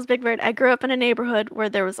he tells Big Bird, I grew up in a neighborhood where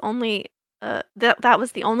there was only that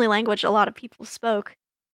was the only language a lot of people spoke.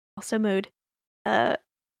 Also, mood. And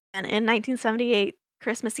in 1978,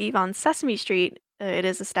 Christmas Eve on Sesame Street, it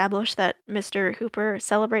is established that Mr. Hooper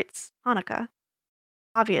celebrates Hanukkah.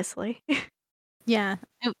 Obviously. Yeah,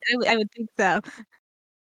 I would think so.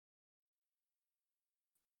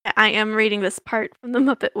 I am reading this part from the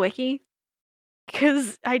Muppet Wiki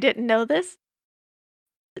because I didn't know this.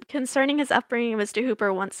 Concerning his upbringing, Mr.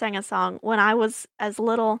 Hooper once sang a song, When I Was as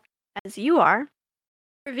Little as You Are,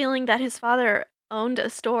 revealing that his father owned a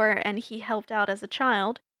store and he helped out as a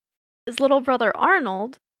child. His little brother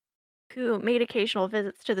Arnold, who made occasional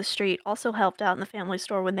visits to the street, also helped out in the family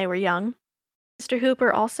store when they were young. Mr.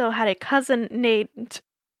 Hooper also had a cousin named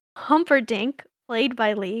Humperdinck, played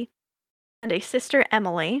by Lee, and a sister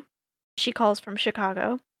Emily. She calls from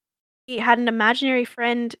Chicago. He had an imaginary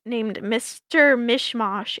friend named Mr.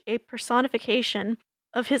 Mishmash, a personification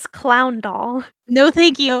of his clown doll. No,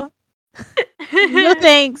 thank you. No,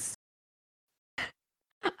 thanks.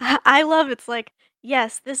 I love it's like,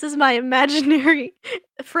 yes, this is my imaginary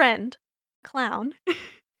friend, clown.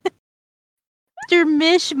 Mr.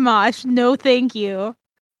 Mishmash, no, thank you.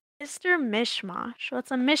 Mr. Mishmash.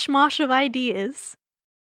 What's a mishmash of ideas?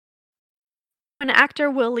 When actor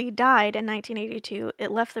Will Lee died in 1982,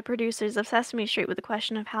 it left the producers of Sesame Street with the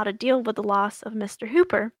question of how to deal with the loss of Mr.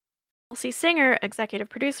 Hooper. Elsie Singer, executive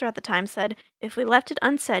producer at the time, said, if we left it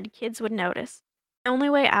unsaid, kids would notice. The only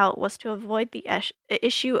way out was to avoid the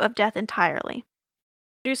issue of death entirely.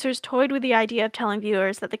 Producers toyed with the idea of telling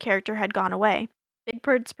viewers that the character had gone away. Big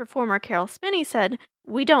Bird's performer Carol Spinney said,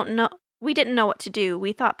 we didn't know what to do.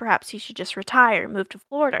 We thought perhaps he should just retire, move to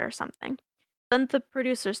Florida or something. Then the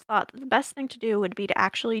producers thought that the best thing to do would be to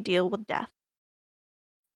actually deal with death.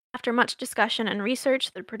 After much discussion and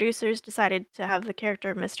research, the producers decided to have the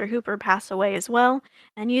character of Mr. Hooper pass away as well,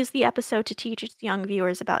 and use the episode to teach its young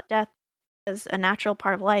viewers about death as a natural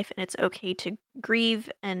part of life, and it's okay to grieve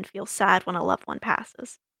and feel sad when a loved one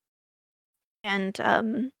passes. And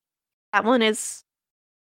that one is,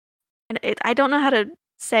 I don't know how to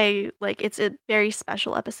say, like, it's a very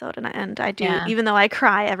special episode, and I do, Yeah. even though I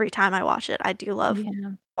cry every time I watch it, I do love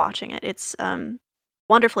Yeah. watching it. It's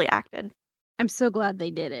wonderfully acted. I'm so glad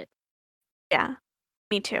they did it. Yeah,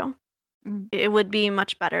 me too. Mm. It would be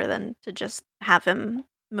much better than to just have him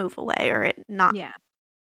move away or it not Yeah.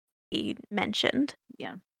 be mentioned.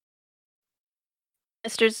 Yeah.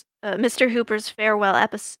 Mr. Hooper's farewell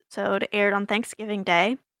episode aired on Thanksgiving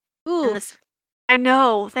Day. Ooh. I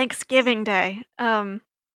know, Thanksgiving Day.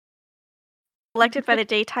 Elected by the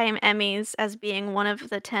Daytime Emmys as being one of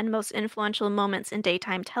the 10 most influential moments in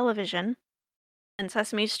daytime television. And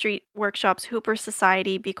Sesame Street Workshop's Hooper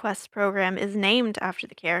Society Bequest program is named after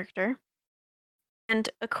the character. And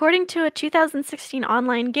according to a 2016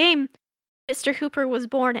 online game, Mr. Hooper was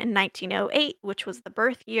born in 1908, which was the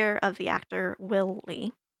birth year of the actor Will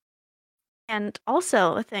Lee. And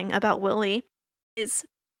also a thing about Will Lee is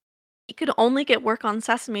he could only get work on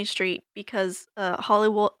Sesame Street because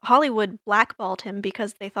Hollywood blackballed him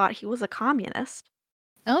because they thought he was a communist.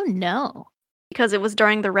 Oh no. Because it was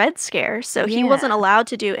during the Red Scare, so he wasn't allowed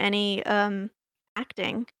to do any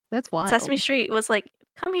acting. That's wild. Sesame Street was like,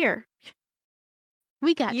 "Come here,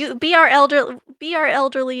 We got you be our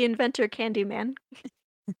elderly inventor, Candyman."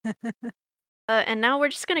 And now we're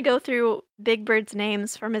just gonna go through Big Bird's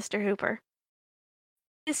names for Mr. Hooper.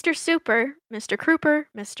 Mr. Super, Mr. Crooper,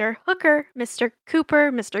 Mr. Hooker, Mr. Cooper,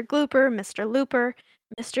 Mr. Glooper, Mr. Looper,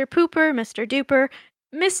 Mr. Pooper, Mr. Duper,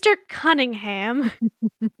 Mr. Cunningham,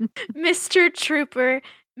 Mr. Trooper,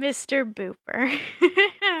 Mr. Booper.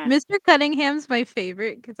 Mr. Cunningham's my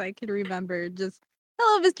favorite because I can remember just,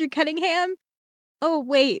 hello, Mr. Cunningham. Oh,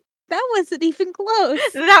 wait, that wasn't even close.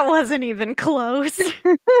 That wasn't even close.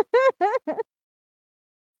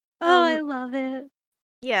 Oh, I love it.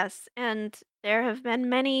 Yes, and there have been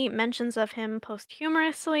many mentions of him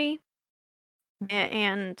posthumously,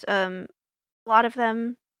 and a lot of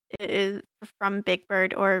them is from Big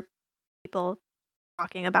Bird or people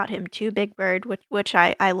talking about him to Big Bird, which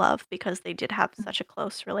I love because they did have such a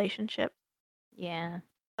close relationship. Yeah.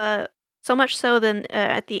 So much so then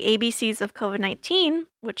at the ABCs of COVID-19,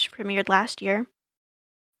 which premiered last year,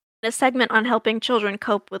 in a segment on helping children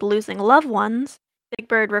cope with losing loved ones, Big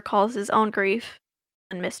Bird recalls his own grief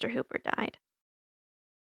when Mr. Hooper died.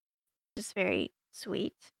 It's very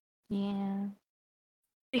sweet. Yeah.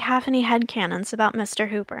 Do you have any headcanons about Mr.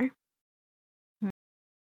 Hooper?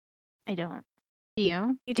 I don't. Do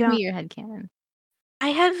you? You Give don't? me your headcanon. I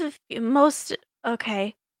have a few,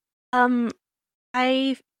 okay.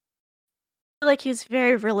 I feel like he was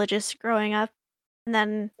very religious growing up, and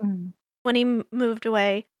then when he moved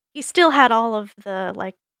away, he still had all of the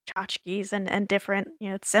like tchotchkes and different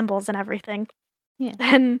symbols and everything. Yeah.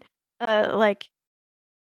 And like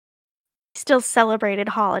he still celebrated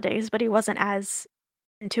holidays, but he wasn't as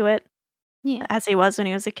into it Yeah. as he was when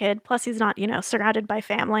he was a kid. Plus, he's not surrounded by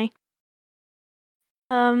family.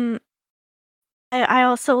 I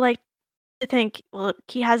also like to think, well,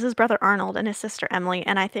 he has his brother Arnold and his sister Emily,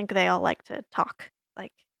 and I think they all like to talk.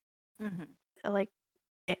 Like, like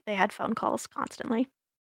they had phone calls constantly.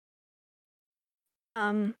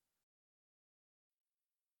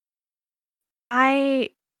 I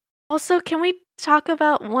also, can we talk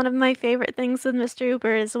about one of my favorite things with Mr.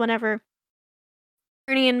 Hooper is whenever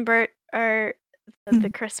Ernie and Bert are the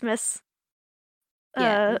Christmas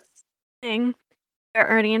Yes. thing, where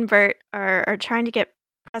Ernie and Bert are trying to get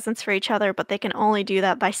presents for each other, but they can only do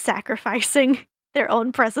that by sacrificing their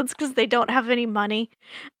own presents because they don't have any money.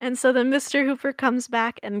 And so then Mr. Hooper comes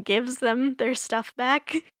back and gives them their stuff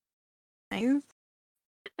back. Nice.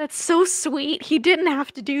 That's so sweet. He didn't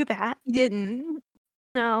have to do that. He didn't.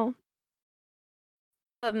 No.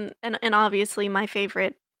 And obviously my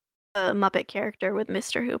favorite Muppet character with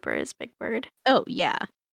Mr. Hooper is Big Bird. Oh, yeah.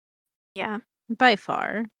 Yeah, By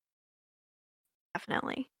far.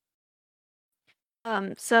 definitely.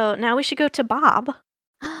 So now we should go to Bob.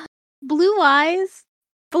 Blue Eyes.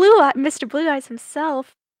 Mr. Blue Eyes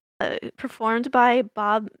himself, performed by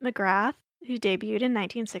Bob McGrath, who debuted in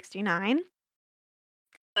 1969.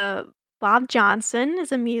 Bob Johnson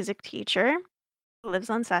is a music teacher who lives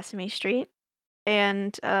on Sesame Street.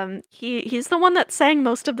 And he's the one that sang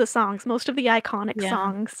most of the songs, most of the iconic Yeah.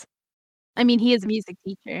 songs. I mean, he is a music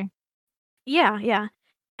teacher. Yeah.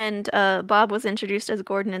 And Bob was introduced as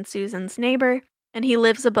Gordon and Susan's neighbor, and he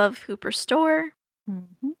lives above Hooper's store.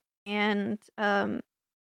 And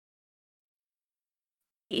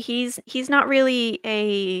he's not really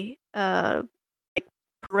a like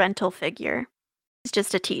parental figure. He's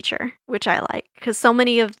just a teacher, which I like because so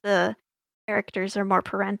many of the characters are more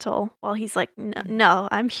parental, while he's like, no,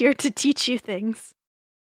 I'm here to teach you things.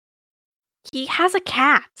 He has a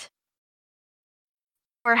cat.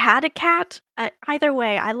 Or had a cat. Either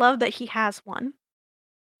way, I love that he has one.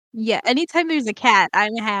 Yeah, anytime there's a cat,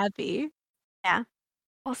 I'm happy. Yeah.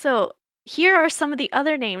 Also, here are some of the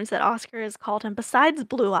other names that Oscar has called him. Besides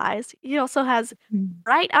Blue Eyes, he also has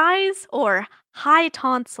Bright Eyes or High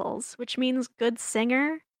Tonsils, which means good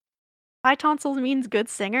singer. High Tonsils means good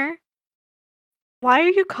singer. Why are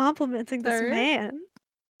you complimenting this Sir? man?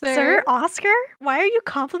 Sir? Oscar? Why are you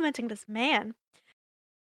complimenting this man?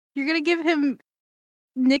 You're gonna give him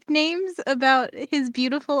nicknames about his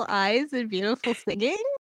beautiful eyes and beautiful singing?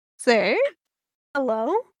 Sir?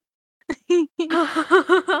 Hello?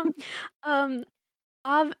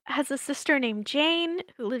 Bob has a sister named Jane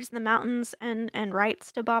who lives in the mountains and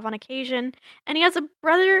writes to Bob on occasion. And he has a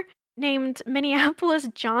brother named Minneapolis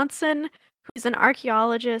Johnson, who's an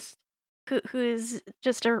archaeologist who's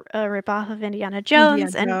just a ripoff of Indiana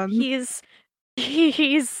Jones. Indiana And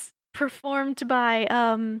he's performed by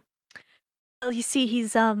well, you see,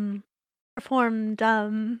 he's performed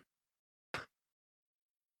I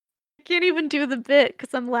can't even do the bit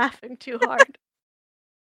because I'm laughing too hard.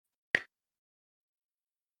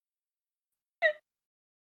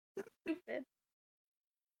 Stupid.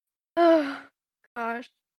 Oh gosh.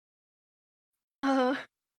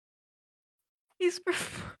 He's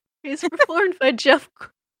performed by Jeff.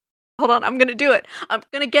 Hold on, I'm gonna do it. I'm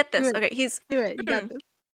gonna get this. Do it. Okay, he's Do it. You got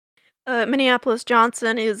this. Minneapolis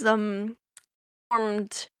Johnson is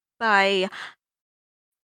performed by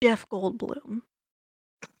Jeff Goldblum.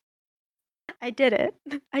 I did it.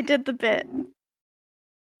 I did the bit.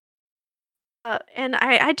 And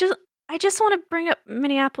I just want to bring up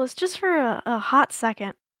Minneapolis just for a hot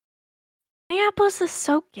second. Minneapolis is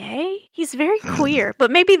so gay. He's very queer,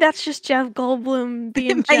 but maybe that's just Jeff Goldblum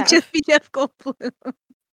being It might Jeff. just be Jeff Goldblum.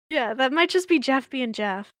 Yeah, that might just be Jeff being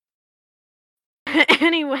Jeff.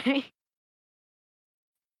 Anyway,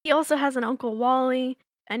 he also has an Uncle Wally,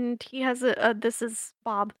 and he has this is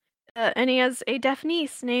Bob, and he has a deaf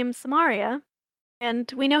niece named Samaria,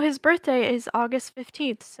 and we know his birthday is August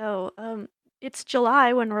 15th, so it's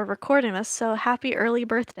July when we're recording this, so happy early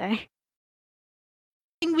birthday.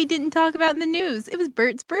 Thing we didn't talk about in the news. It was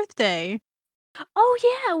Bert's birthday. Oh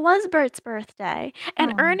yeah, it was Bert's birthday.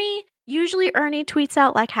 And Oh. usually Ernie tweets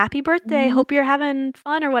out like happy birthday, Mhm. hope you're having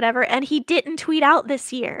fun or whatever, and he didn't tweet out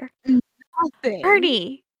this year. Nothing.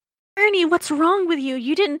 Ernie, what's wrong with you?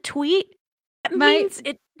 You didn't tweet?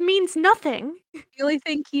 It means nothing. The only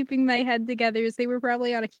thing keeping my head together is they were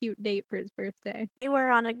probably on a cute date for his birthday. They were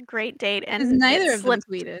on a great date and Because it neither of them slipped.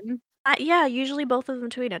 tweeted. Yeah, usually both of them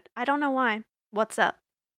tweeted. I don't know why. What's up?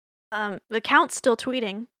 The Count's still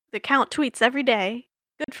tweeting. The Count tweets every day.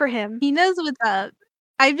 Good for him. He knows what's up.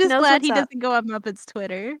 I'm just knows glad what's he up. doesn't go on Muppets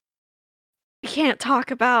Twitter. We can't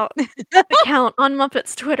talk about the Count on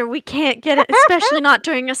Muppets Twitter. We can't get it, especially not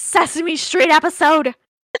during a Sesame Street episode.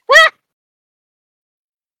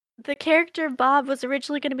 The character Bob was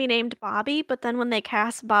originally going to be named Bobby, but then when they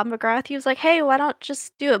cast Bob McGrath, he was like, hey, why don't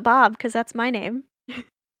just do it Bob, because that's my name.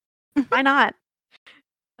 Why not?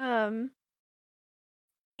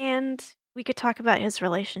 And we could talk about his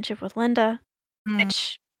relationship with Linda,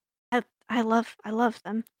 which I love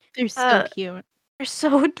them. They're so cute. They're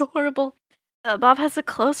so adorable. Bob has a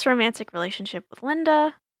close romantic relationship with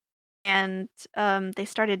Linda, and they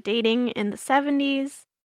started dating in the 70s.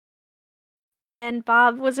 And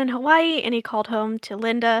Bob was in Hawaii, and he called home to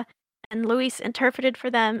Linda, and Luis interpreted for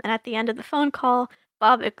them. And at the end of the phone call,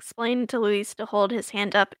 Bob explained to Luis to hold his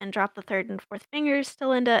hand up and drop the third and fourth fingers to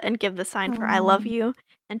Linda and give the sign for I love you.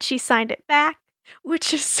 And she signed it back,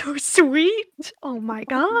 which is so sweet. Oh my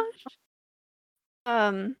gosh.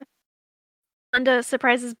 Linda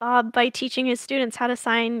surprises Bob by teaching his students how to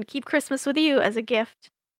sign Keep Christmas With You as a gift.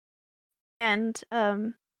 And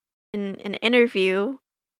in an interview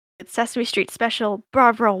with Sesame Street special,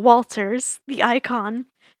 Barbara Walters, the icon,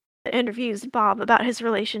 interviews Bob about his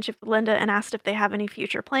relationship with Linda and asked if they have any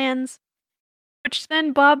future plans. Which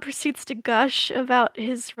then Bob proceeds to gush about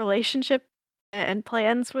his relationship and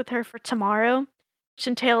plans with her for tomorrow, which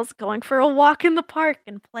entails going for a walk in the park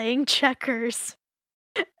and playing checkers.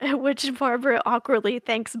 Which Barbara awkwardly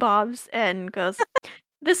thanks Bob's and goes,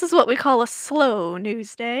 this is what we call a slow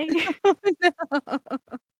news day.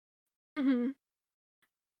 Mhm.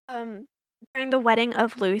 During the wedding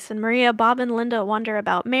of Luis and Maria, Bob and Linda wonder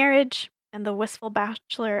about marriage, and the wistful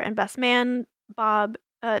bachelor and best man, Bob,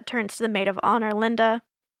 turns to the maid of honor, Linda,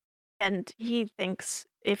 and he thinks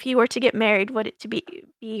if he were to get married, would it to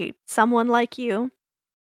be someone like you?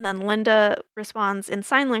 And then Linda responds in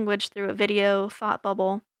sign language through a video thought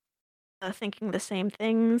bubble, thinking the same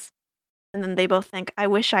things, and then they both think, I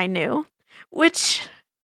wish I knew, which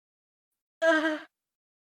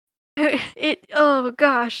oh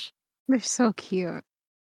gosh. They're so cute.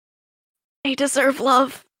 They deserve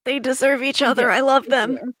love. They deserve each other. I love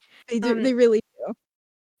them. They do. They really do.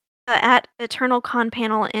 At Eternal Con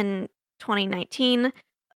panel in 2019,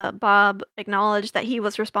 Bob acknowledged that he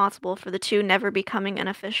was responsible for the two never becoming an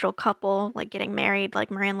official couple, like getting married,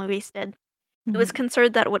 like Maria and Luis did. He was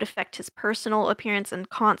concerned that it would affect his personal appearance in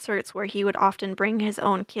concerts where he would often bring his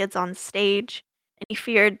own kids on stage, and he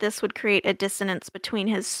feared this would create a dissonance between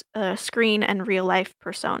his screen and real life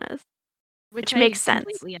personas. Which makes sense.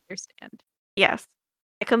 I completely understand. Yes,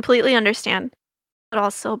 I completely understand. But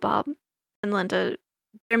also Bob and Linda,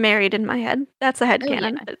 they're married in my head. That's a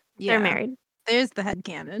headcanon. yeah. They're married. There's the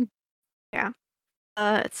headcanon. Yeah.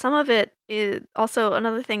 Some of it is also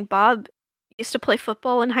another thing. Bob used to play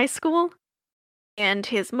football in high school, and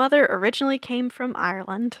his mother originally came from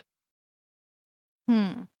Ireland.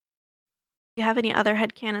 Hmm. You have any other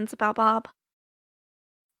headcanons about Bob?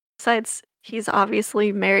 Besides, he's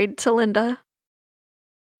obviously married to Linda.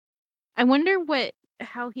 I wonder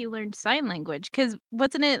how he learned sign language, because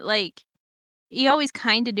wasn't it like he always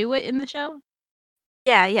kind of do it in the show?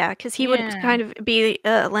 Yeah, because he would Yeah. kind of be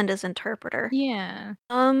Linda's interpreter. Yeah.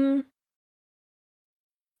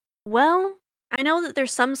 Well, I know that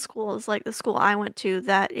there's some schools, like the school I went to,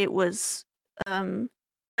 that it was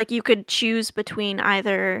like you could choose between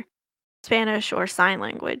either Spanish or sign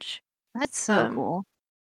language. That's so Um, cool.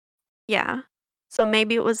 Yeah. So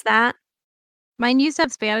maybe it was that. Mine used to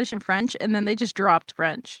have Spanish and French, and then they just dropped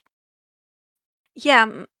French.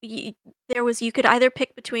 Yeah, you could either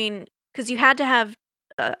pick between, because you had to have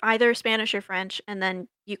either Spanish or French, and then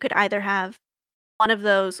you could either have one of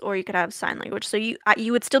those or you could have sign language. So you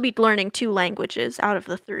would still be learning 2 languages out of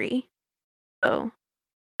the 3. So,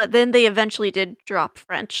 but then they eventually did drop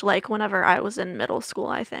French, like whenever I was in middle school,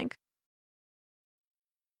 I think.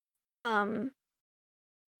 Um,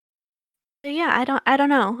 yeah, I don't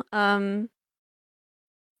know.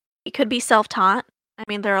 It could be self-taught. I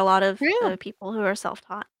mean, there are a lot of Yeah. people who are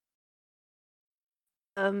self-taught.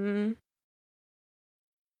 Um,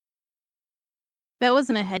 That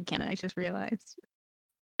wasn't a headcanon, I just realized.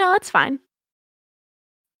 no, that's fine.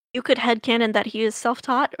 You could headcanon that he is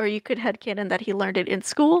self-taught, or you could headcanon that he learned it in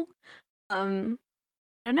school. I don't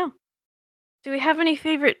know. Do we have any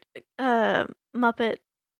favorite Muppet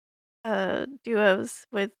duos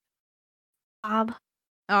with Bob,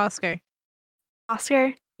 Oscar.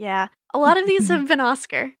 Oscar? Yeah, a lot of these have been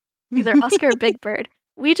Oscar, either Oscar or Big Bird.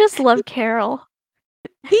 We just love Carol.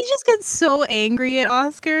 He just gets so angry at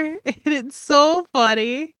Oscar, and it's so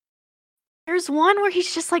funny. There's one where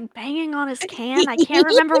he's just like banging on his can. I can't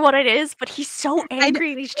remember what it is, but he's so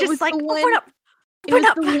angry and he's It was just like, the open one- up, It was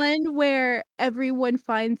open up. the one where everyone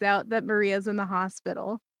finds out that Maria's in the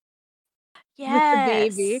hospital with the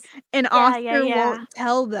baby, Yes. and Yeah, Oscar yeah, yeah. won't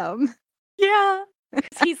tell them. Yeah.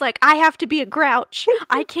 'Cause he's like, I have to be a grouch.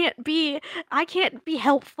 I can't be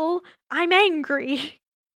helpful. I'm angry.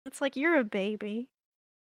 It's like, you're a baby.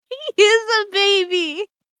 He is a baby.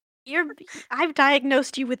 I've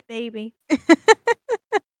diagnosed you with baby.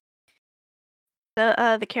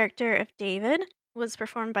 The character of David was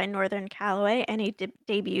performed by Northern Calloway, and he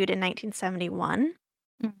debuted in 1971.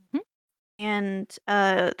 Mhm. And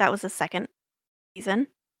that was the second season,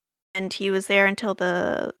 and he was there until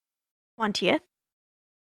the 20th.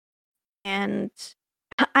 And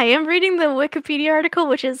I am reading the Wikipedia article,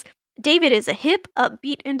 which is David is a hip,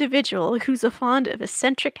 upbeat individual who's fond of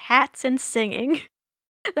eccentric hats and singing.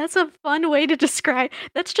 That's a fun way to describe.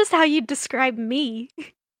 That's just how you describe me.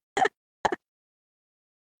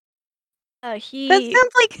 That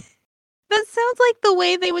sounds like the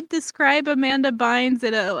way they would describe Amanda Bynes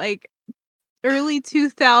in a like early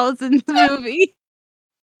 2000s movie.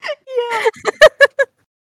 Yeah.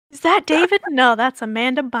 Is that David? No, that's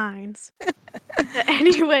Amanda Bynes.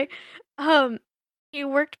 Anyway, he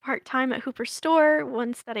worked part-time at Hooper's store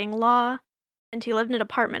when studying law, and he lived in an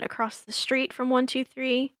apartment across the street from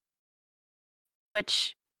 123,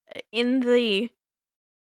 which in the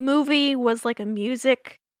movie was like a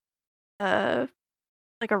music, like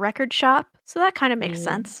a record shop, so that kind of makes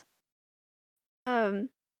sense. For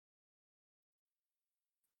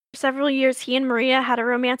several years, he and Maria had a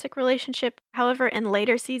romantic relationship. However, in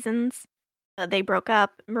later seasons, they broke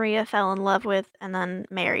up. Maria fell in love with and then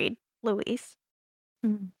married Luis.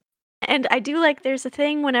 Mm. And I do like there's a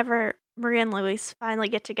thing whenever Maria and Luis finally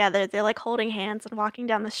get together, they're like holding hands and walking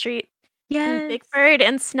down the street. And Big Bird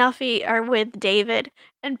and Snuffy are with David,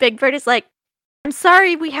 and Big Bird is like, I'm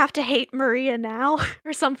sorry we have to hate Maria now,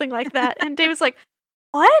 or something like that. And David's like,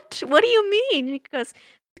 what? What do you mean? He goes,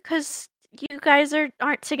 because you guys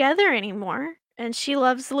aren't together anymore, and she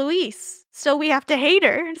loves Luis, so we have to hate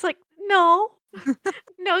her. And it's like, no,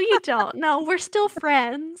 no, you don't. No, we're still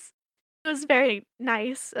friends. It was very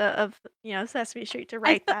nice of Sesame Street to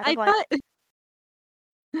write that. I Of like, thought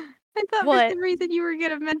for What? some reason you were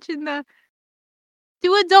gonna mention the.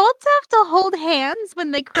 Do adults have to hold hands when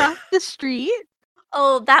they cross the street?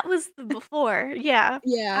 oh, that was the before. Yeah,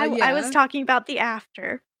 Yeah, I was talking about the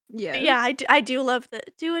after. yeah. Yeah, I do love the.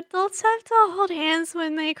 Do adults have to hold hands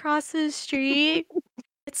when they cross the street?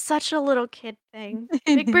 It's such a little kid thing.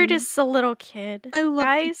 Big Bird is a little kid. I love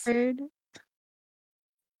Guys, Big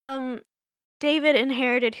Bird. David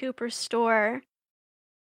inherited Hooper's store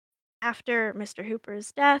after Mr.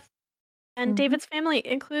 Hooper's death, and Mhm. David's family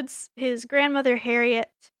includes his grandmother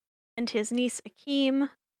Harriet and his niece Akeem.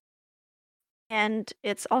 And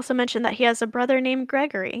it's also mentioned that he has a brother named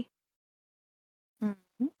Gregory. Mhm.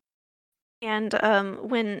 And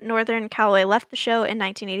when Northern Calloway left the show in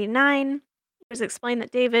 1989, it was explained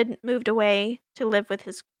that David moved away to live with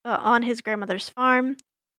on his grandmother's farm,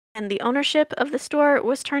 and the ownership of the store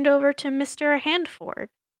was turned over to Mr. Handford,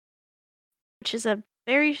 which is a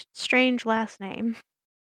very strange last name.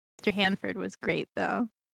 Mr. Hanford was great though.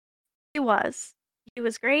 He was. He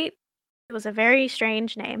was great. It was a very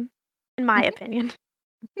strange name, in my opinion.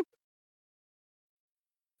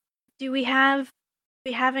 Do we have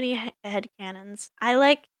any headcanons? I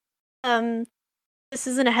like this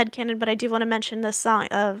isn't a headcanon, but I do want to mention this song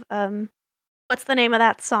of what's the name of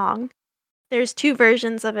that song? there's two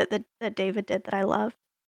versions of it that David did that I love.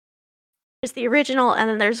 There's the original, and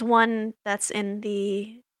then there's one that's in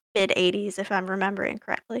the mid '80s, if I'm remembering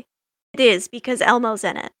correctly. It is because Elmo's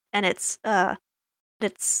in it, and it's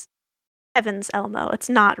Evan's Elmo. It's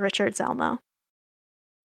not Richard's Elmo.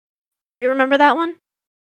 You remember that one?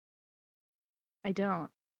 I don't.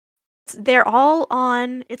 They're all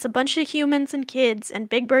on. It's a bunch of humans and kids, and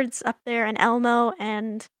Big Bird's up there, and Elmo,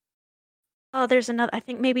 and oh, there's another. I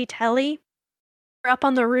think maybe Telly. They're up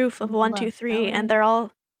on the roof of One, Two, Love Three, and Telly. they're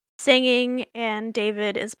all singing, and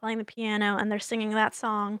David is playing the piano, and they're singing that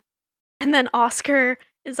song. And then Oscar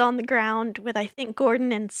is on the ground with, I think,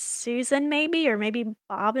 Gordon and Susan, maybe, or maybe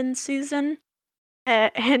Bob and Susan.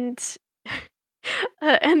 And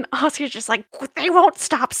and Oscar's just like, they won't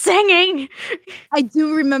stop singing. I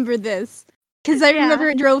do remember this because I Yeah. remember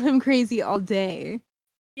it drove him crazy all day.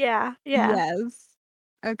 Yeah. Yes.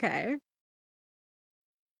 Okay.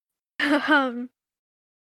 Um,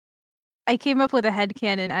 I came up with a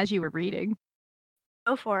headcanon as you were reading.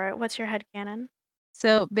 Go for it. What's your headcanon?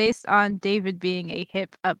 So, based on David being a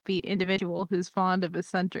hip, upbeat individual who's fond of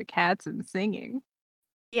eccentric hats and singing,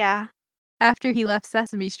 Yeah. after he left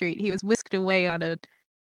Sesame Street, he was whisked away on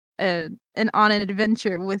an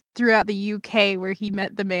adventure throughout the UK where he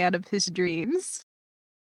met the man of his dreams.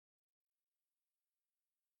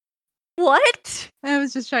 What? I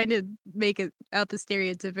was just trying to make it out the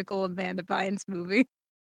stereotypical Amanda Bynes movie.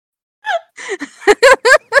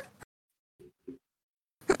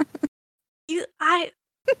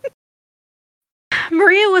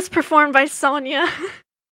 Maria was performed by Sonia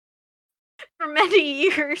for many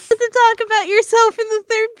years. To talk about yourself in the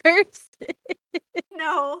third person.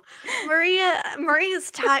 No,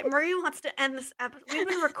 Maria's time. Maria wants to end this episode. We've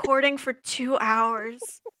been recording for 2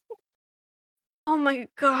 hours. Oh my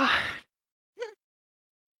god.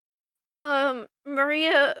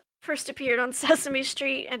 Maria first appeared on Sesame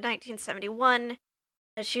Street in 1971.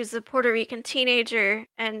 She was a Puerto Rican teenager,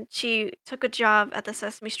 and she took a job at the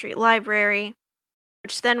Sesame Street Library,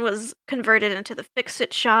 which then was converted into the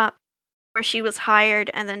Fix-It shop, where she was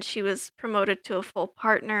hired, and then she was promoted to a full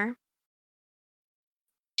partner.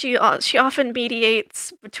 She often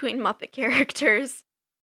mediates between Muppet characters.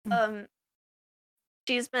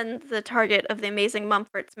 She's been the target of the Amazing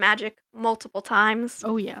Mumfort's magic multiple times,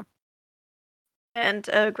 Oh yeah. and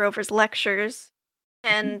Grover's lectures,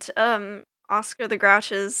 and Oscar the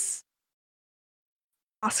Grouch's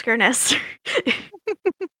Oscarness.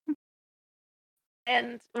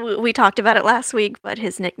 And we talked about it last week, but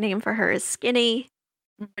his nickname for her is Skinny,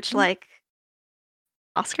 which, like,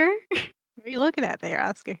 Oscar? What are you looking at there,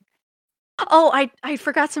 Oscar? Oh, I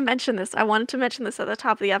forgot to mention this. I wanted to mention this at the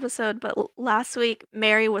top of the episode, but last week,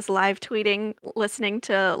 Mary was live tweeting, listening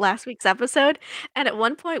to last week's episode, and at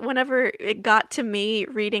one point, whenever it got to me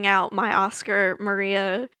reading out my Oscar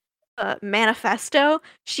Maria manifesto,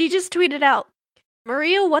 she just tweeted out,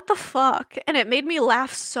 "Maria, what the fuck?" And it made me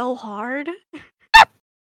laugh so hard.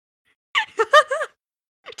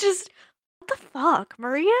 Just, what the fuck,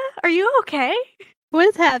 Maria? Are you okay? What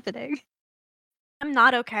is happening? I'm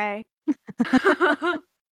not okay.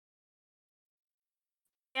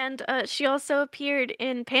 And she also appeared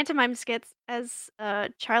in pantomime skits as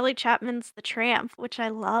Charlie Chapman's The Tramp, which I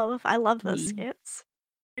love. I love those skits.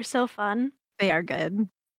 They're so fun. They are good.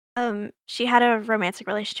 She had a romantic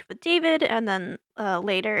relationship with David, and then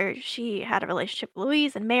later she had a relationship with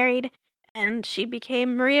Louise and married, and she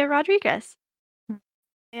became Maria Rodriguez.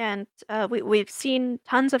 And we've seen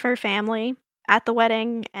tons of her family at the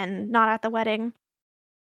wedding and not at the wedding.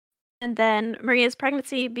 And then Maria's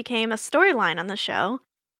pregnancy became a storyline on the show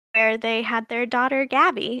where they had their daughter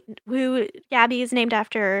Gabby, who Gabby is named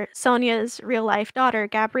after Sonia's real life daughter,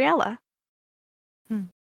 Gabriella.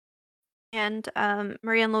 And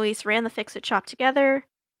Maria and Luis ran the Fix-It shop together,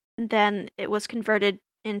 and then it was converted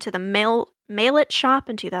into the Mail-It shop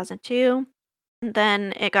in 2002, and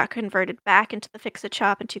then it got converted back into the Fix-It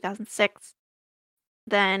shop in 2006.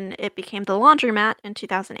 Then it became the Laundromat in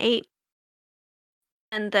 2008.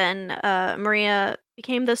 And then Maria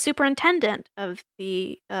became the superintendent of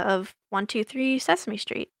the of 123 Sesame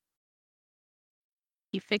Street.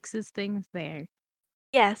 He fixes things there.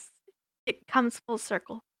 Yes, it comes full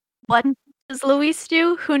circle. What does Luis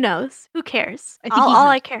do? Who knows? Who cares? I think he All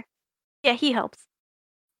I helps. care. Yeah, he helps.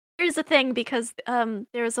 Here's the thing, because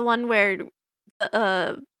there was the one where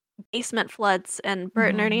the basement floods and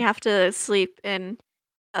Bert and Ernie have to sleep in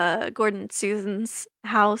Gordon and Susan's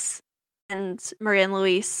house, and Maria and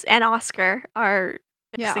Luis and Oscar are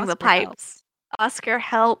fixing the Oscar pipes. helps. Oscar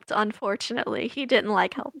helped, unfortunately. He didn't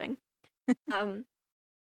like helping.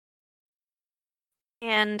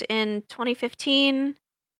 And in 2015,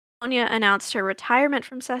 Sonia announced her retirement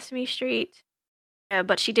from Sesame Street,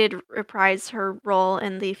 but she did reprise her role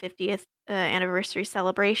in the 50th anniversary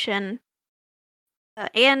celebration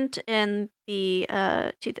and in the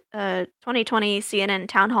 2020 CNN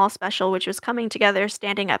Town Hall special, which was coming together,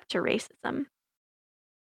 standing up to racism.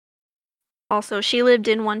 Also, she lived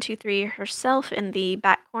in 123 herself in the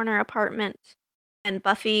back corner apartment, and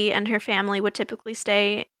Buffy and her family would typically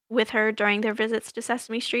stay with her during their visits to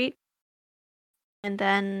Sesame Street. And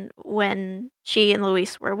then when she and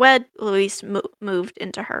Luis were wed, Luis moved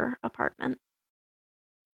into her apartment.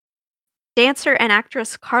 Dancer and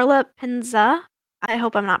actress Carla Pinza, I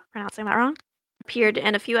hope I'm not pronouncing that wrong, appeared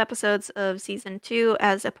in a few episodes of season 2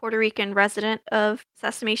 as a Puerto Rican resident of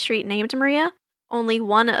Sesame Street named Maria. Only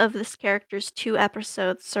one of this character's 2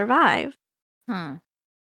 episodes survive. Huh.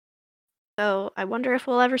 So I wonder if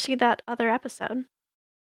we'll ever see that other episode.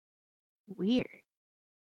 Weird.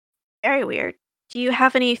 Very weird. Do you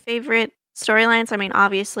have any favorite storylines? I mean,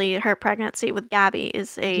 obviously, her pregnancy with Gabby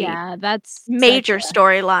is a Yeah, that's major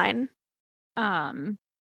storyline.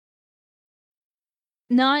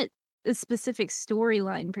 Not a specific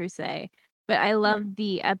storyline per se, but I love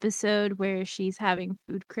the episode where she's having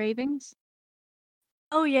food cravings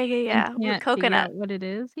Oh, yeah, yeah, and yeah. can't With figure coconut. out what it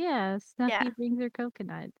is. Yeah, Snuffy Yeah. brings her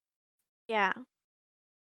coconut. Yeah.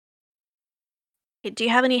 Okay, do you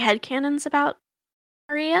have any headcanons about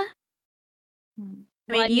Maria? Hmm.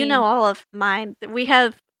 I Well, mean, you know all of mine. We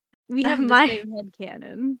have we have the my same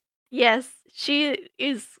headcanon. yes, she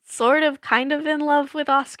is sort of kind of in love with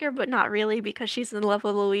Oscar, but not really because she's in love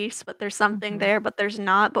with Luis, but there's something Mhm. there, but there's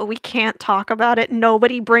not, but we can't talk about it.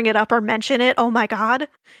 Nobody bring it up or mention it. Oh my god.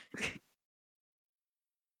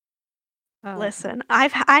 Listen, I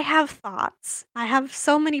have thoughts. I have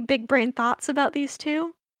so many big brain thoughts about these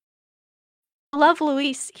two. I love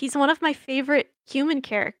Luis. He's one of my favorite human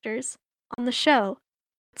characters on the show.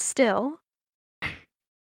 Still.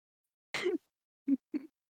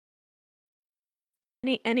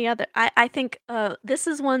 Any other I think this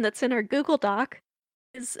is one that's in our Google Doc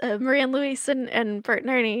is Maria and Luis and Bert and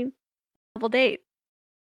Ernie double date.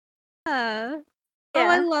 Oh, I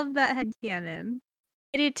Yeah, love that headcanon.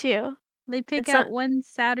 I do too. They pick It's out on, one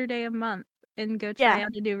Saturday a month and go try yeah,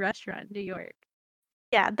 out a new restaurant in New York.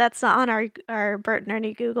 yeah, that's on our Bert and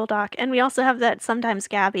Ernie Google Doc, and we also have that sometimes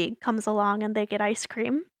Gabby comes along and they get ice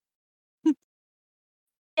cream.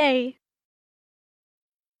 Yay!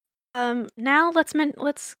 Now let's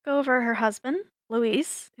go over her husband,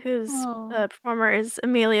 Luis, whose Oh. performer is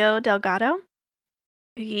Emilio Delgado.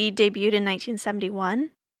 He debuted in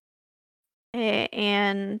 1971.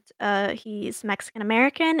 And he's Mexican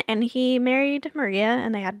American, and he married Maria,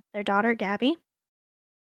 and they had their daughter Gabby.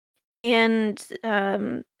 And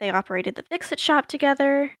they operated the Fix-It shop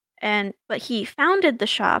together. But he founded the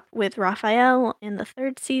shop with Raphael in the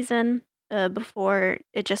 3rd season. Before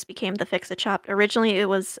it just became the Fix-It shop. Originally, it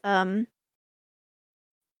was R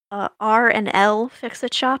and L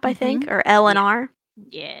Fix-It shop, I think, or L and R.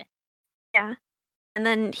 Yeah. Yeah. And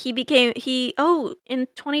then in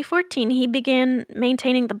 2014, he began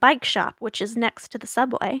maintaining the bike shop, which is next to the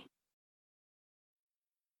subway.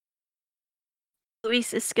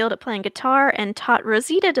 Luis is skilled at playing guitar and taught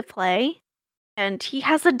Rosita to play, and he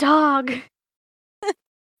has a dog.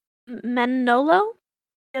 Manolo?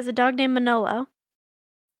 He has a dog named Manolo.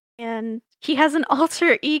 And he has an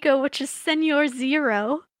alter ego, which is Senor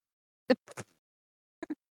Zero.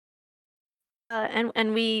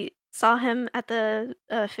 And we saw him at the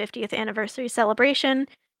 50th anniversary celebration.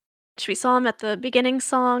 We saw him at the beginning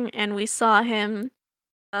song, and we saw him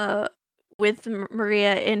with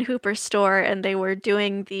Maria in Hooper's store, and they were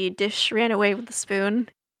doing the dish ran away with the spoon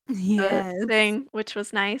thing, which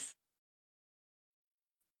was nice.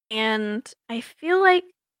 And I feel like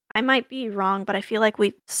I might be wrong, but I feel like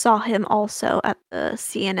we saw him also at the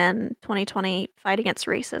CNN 2020 Fight Against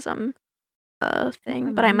Racism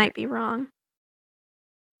thing, but I might be wrong.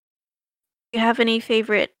 Do you have any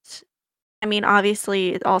favorite? I mean,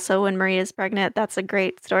 obviously, also when Maria's pregnant, that's a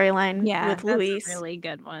great storyline with Luis. That's a really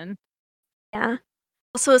good one. Yeah.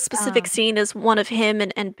 Also, a specific scene is one of him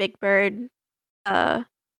and Big Bird.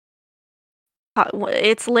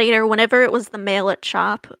 It's later, whenever it was the mail at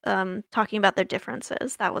shop, talking about their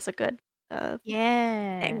differences. That was a good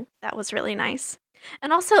thing. That was really nice.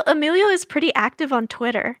 And also, Emilio is pretty active on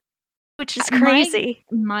Twitter, which is crazy.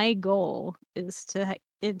 My goal is to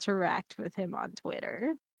interact with him on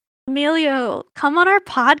Twitter. Emilio, come on our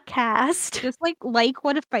podcast. Just like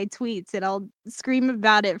one of my tweets and I'll scream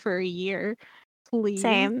about it for a year. Please.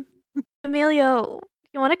 Same. Emilio,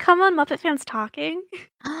 you want to come on Muppet Fans Talking?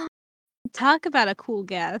 Talk about a cool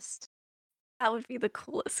guest. That would be the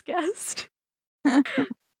coolest guest.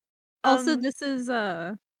 Also, Um, this is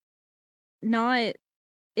not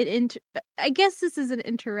an I guess this is an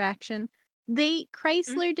interaction.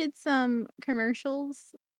 Chrysler did some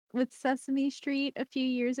commercials with Sesame Street a few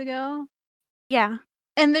years ago, yeah.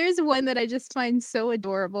 and there's one that I just find so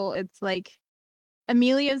adorable. It's like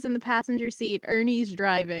Amelia's in the passenger seat, Ernie's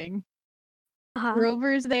driving, Uh-huh.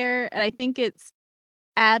 Grover's there, and I think it's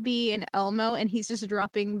Abby and Elmo, and he's just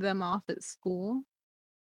dropping them off at school.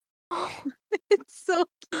 It's so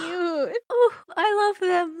cute. Oh, I love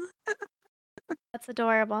them. That's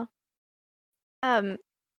adorable. Have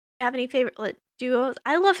any favorite duos?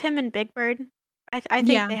 I love him and Big Bird. I think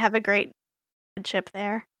Yeah. they have a great friendship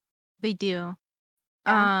there. They do.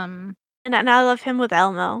 Yeah. Um, And I love him with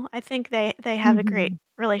Elmo. I think they have a great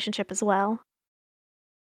relationship as well.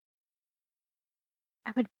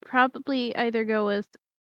 I would probably either go with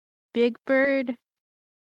Big Bird,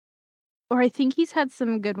 or I think he's had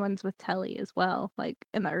some good ones with Telly as well, like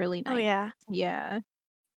in the early Oh 90s. yeah, Yeah,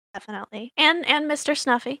 definitely. And Mr.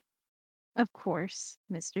 Snuffy. of course,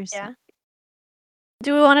 Mr. Yeah. Snuff.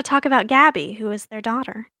 Do we want to talk about Gabby, who is their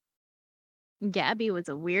daughter? Gabby was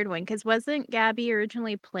a weird one because wasn't Gabby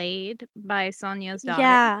originally played by Sonia's daughter?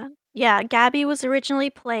 Yeah. Yeah, Gabby was originally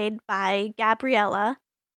played by Gabriella,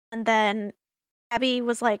 and then Gabby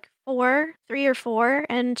was like 3 or 4,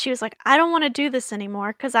 and she was like, "I don't want to do this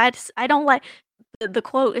anymore because I don't like." The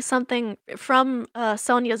quote is something from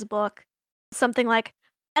Sonia's book, something like,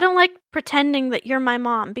 "I don't like pretending that you're my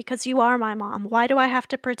mom because you are my mom. Why do I have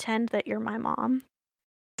to pretend that you're my mom?"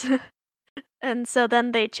 And so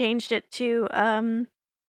then they changed it to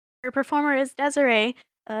her performer is Desiree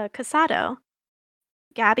Casado.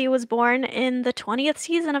 Gabby was born in the 20th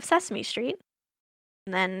season of Sesame Street.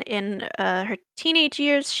 And then in her teenage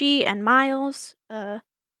years, she and Miles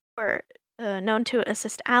were known to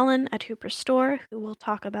assist Alan at Hooper's store, who we'll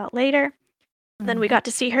talk about later. Then we got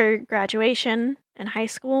to see her graduation in high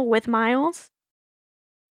school with Miles.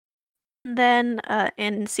 Then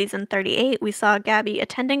in season 38, we saw Gabby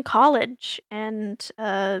attending college and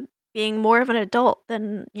being more of an adult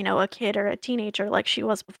than, a kid or a teenager like she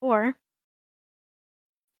was before.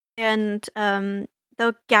 And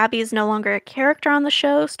though Gabby is no longer a character on the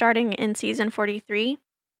show, starting in season 43,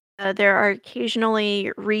 there are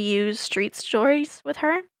occasionally reused street stories with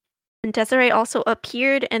her. And Desiree also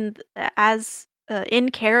appeared in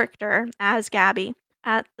character as Gabby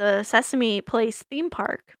at the Sesame Place theme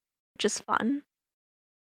park, which is fun.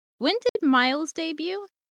 When did Miles debut?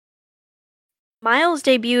 Miles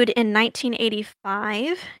debuted in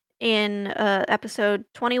 1985 in episode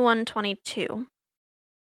 2122.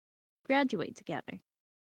 Graduate together.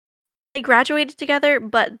 They graduated together,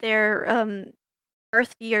 but their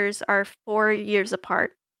birth years are 4 years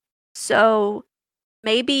apart. So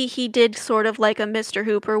maybe he did sort of like a Mr.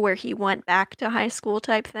 Hooper where he went back to high school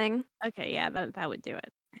type thing. Okay, yeah, that would do it.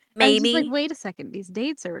 I was just Maybe. like, wait a second, these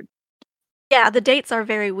dates are Yeah, the dates are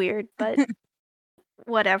very weird, but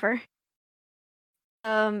whatever.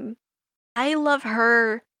 I love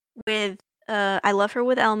her with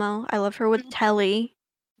Elmo. I love her with Telly.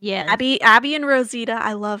 yeah. Abby and Rosita.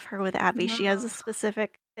 I love her with Abby. She has a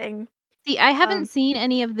specific thing. See, I haven't seen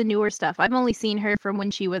any of the newer stuff. I've only seen her from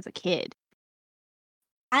when she was a kid.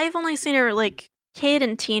 I've only seen her like kid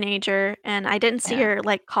and teenager, and I didn't see her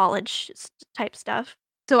like college type stuff.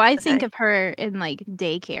 So I Okay. think of her in like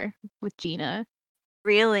daycare with Gina.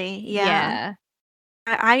 Really? Yeah.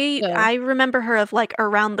 I remember her of like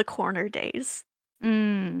around the corner days.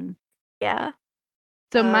 Mm. Yeah.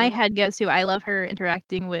 So my head goes to I love her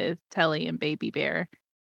interacting with Telly and Baby Bear.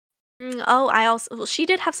 Oh, she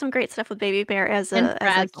did have some great stuff with Baby Bear as a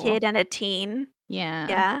Frazzle. kid and a teen.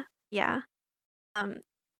 Yeah. Yeah.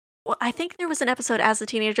 Well, I think there was an episode as a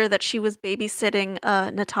teenager that she was babysitting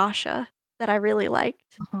Natasha that I really liked.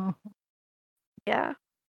 Yeah.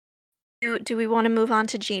 Do we want to move on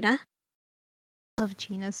to Gina? I love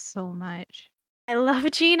Gina so much. I love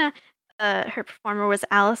Gina. Her performer was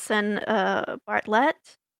Allison Bartlett.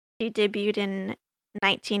 She debuted in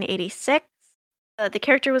 1986. The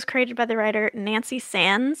character was created by the writer Nancy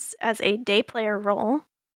Sands as a day player role.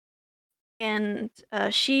 And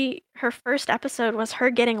her first episode was her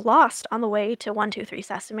getting lost on the way to 123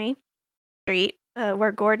 Sesame Street,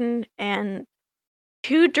 where Gordon and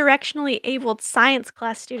 2 directionally abled science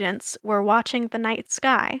class students were watching the night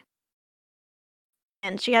sky.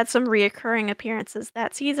 And she had some reoccurring appearances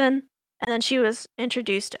that season, and then she was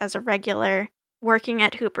introduced as a regular working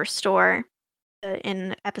at Hooper's store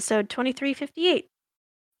in episode 2358.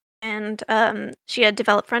 And she had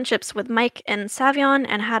developed friendships with Mike and Savion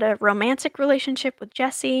and had a romantic relationship with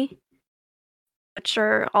Jessie, which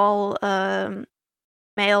are all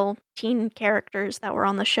male teen characters that were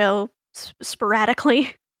on the show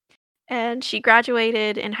sporadically. And she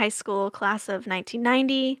graduated in high school class of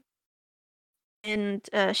 1990,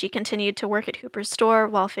 and she continued to work at Hooper's store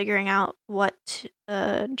while figuring out what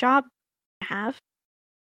job to have.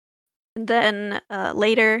 And then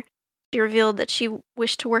later, she revealed that she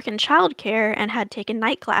wished to work in childcare and had taken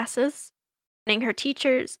night classes, earning her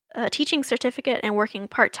teaching certificate and working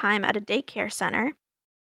part-time at a daycare center.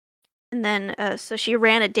 And then, so she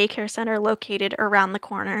ran a daycare center located around the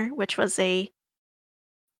corner, which was a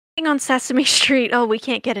thing on Sesame Street. Oh, we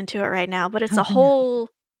can't get into it right now, but it's a whole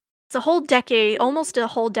decade, almost a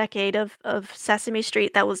whole decade of Sesame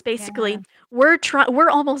Street that was basically we're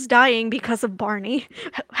almost dying because of Barney.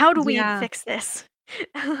 How do we fix this?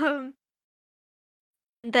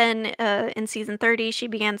 Then in season 30, she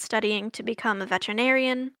began studying to become a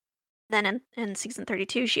veterinarian. Then in season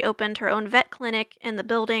 32, she opened her own vet clinic in the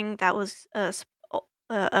building that was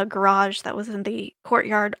a garage that was in the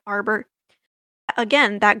courtyard arbor.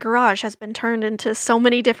 Again, that garage has been turned into so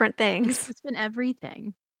many different things. It's been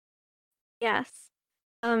everything. Yes.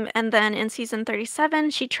 And then in season 37,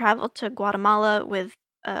 she traveled to Guatemala with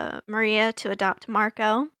Maria to adopt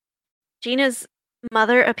Marco. Gina's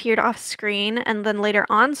mother appeared off screen and then later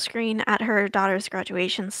on screen at her daughter's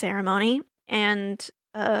graduation ceremony. And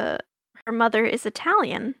her mother is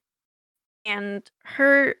Italian. And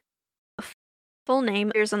her full name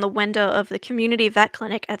appears on the window of the community vet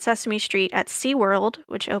clinic at Sesame Street at SeaWorld,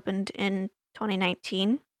 which opened in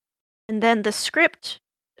 2019. And then the script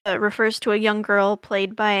refers to a young girl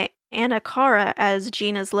played by Anna Cara as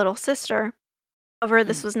Gina's little sister. However,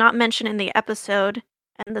 this was not mentioned in the episode,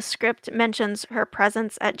 and the script mentions her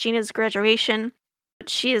presence at Gina's graduation, but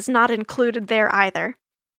she is not included there either.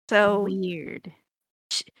 So weird.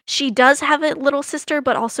 She does have a little sister,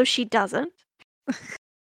 but also she doesn't.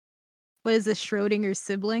 What is a Schrodinger's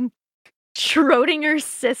sibling? Schrodinger's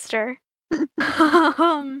sister.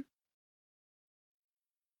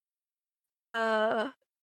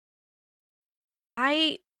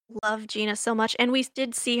 I love Gina so much, and we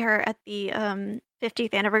did see her at the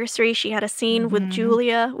 50th anniversary. She had a scene with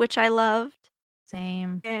Julia, which I loved.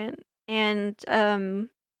 Same. And I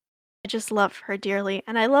just love her dearly,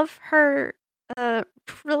 and I love her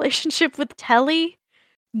relationship with Telly.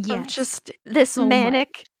 Yes. Just this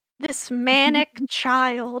manic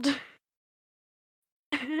child.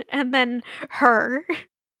 And then her.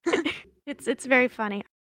 It's very funny.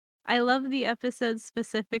 I love the episode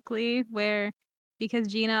specifically where, because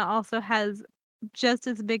Gina also has just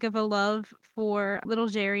as big of a love for little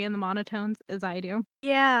Jerry and the Monotones as I do.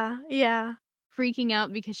 Yeah. Freaking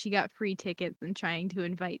out because she got free tickets and trying to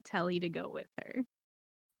invite Telly to go with her.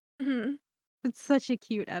 Mm-hmm. It's such a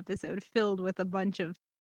cute episode filled with a bunch of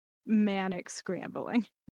manic scrambling.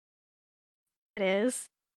 It is.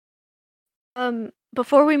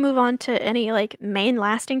 Before we move on to any main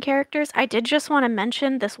lasting characters, I did just want to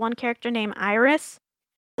mention this one character named Iris,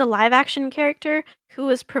 the live action character who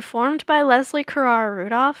was performed by Leslie Carrara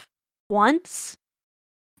Rudolph once.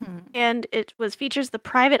 And it features the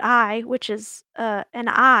Private Eye, which is an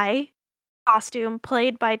eye costume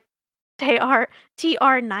played by T.R.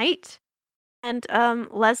 Knight. And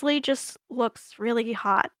Leslie just looks really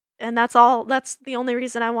hot. And that's the only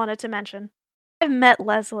reason I wanted to mention. I've met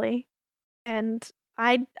Leslie, and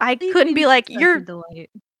I couldn't be like, you're a delight.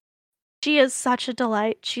 She is such a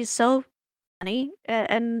delight. She's so funny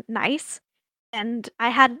and nice. And I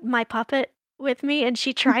had my puppet with me, and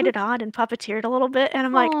she tried it on and puppeteered a little bit, and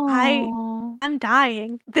I'm like, I'm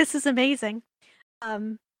dying. This is amazing.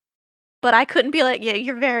 But I couldn't be like, yeah,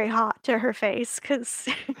 you're very hot to her face, because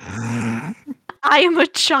I am a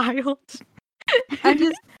child.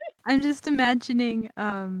 I'm just imagining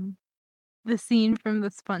the scene from the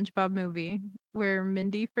SpongeBob movie where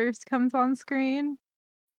Mindy first comes on screen,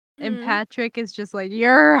 and Patrick is just like,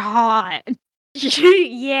 "You're hot."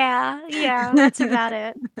 Yeah, that's about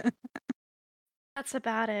it. That's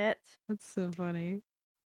about it. That's so funny.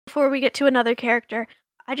 Before we get to another character,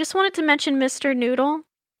 I just wanted to mention Mr. Noodle,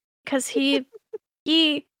 because he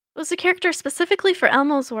was a character specifically for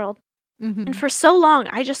Elmo's World. And for so long,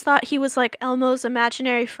 I just thought he was like Elmo's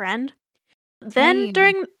imaginary friend. Then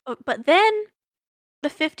the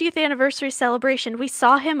 50th anniversary celebration, we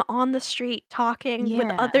saw him on the street talking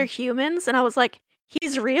with other humans, and I was like,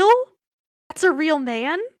 he's real? That's a real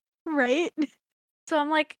man? Right? So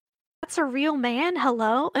I'm like, that's a real man?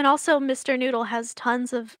 Hello? And also, Mr. Noodle has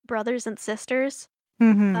tons of brothers and sisters.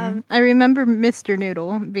 I remember Mr.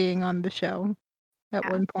 Noodle being on the show at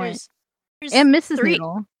one point. There's and Mrs.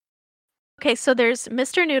 Noodle. Okay, so there's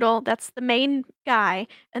Mr. Noodle, that's the main guy,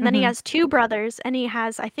 and then he Mhm. has 2 brothers, and he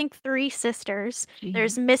has, I think, 3 sisters.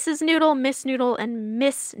 There's Mrs. Noodle, Miss Noodle, and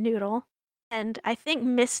Miss Noodle. And I think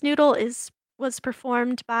Miss Noodle was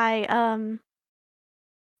performed by, I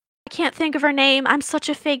can't think of her name. I'm such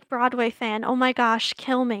a fake Broadway fan. Oh my gosh,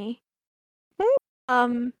 kill me.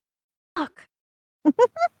 Um, fuck.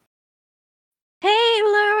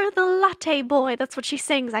 Taylor the Latte Boy. That's what she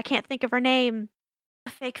sings. I can't think of her name. A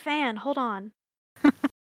fake fan. Hold on. I'm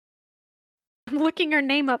looking her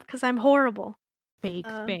name up because I'm horrible. Fake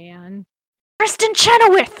fan. Kristen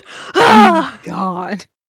Chenoweth! Oh God.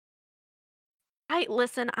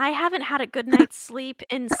 Listen, I haven't had a good night's sleep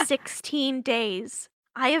in 16 days.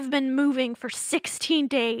 I have been moving for 16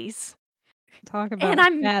 days. Talk about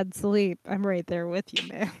I'm- bad sleep. I'm right there with you,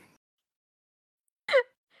 man.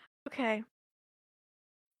 Okay.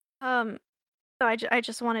 So I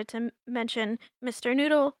just wanted to mention Mr.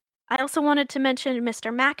 Noodle. I also wanted to mention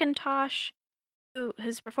Mr. Macintosh,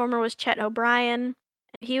 whose performer was Chet O'Brien.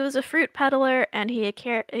 He was a fruit peddler, and he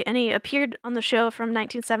appeared on the show from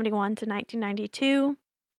 1971 to 1992.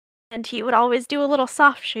 And he would always do a little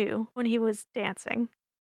soft shoe when he was dancing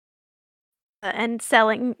and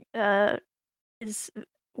selling his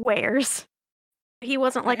wares. He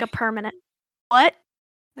wasn't like a Okay. permanent. What?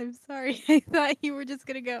 I'm sorry. I thought you were just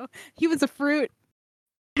gonna go. He was a fruit.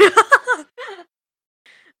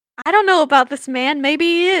 I don't know about this man. Maybe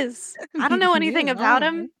he is. I don't know Maybe he anything is, about I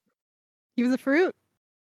him. don't know. He was a fruit.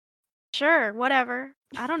 Sure, whatever.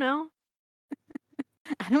 I don't know.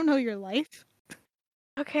 I don't know your life.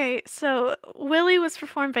 Okay, so Willie was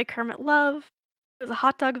performed by Kermit Love. He was a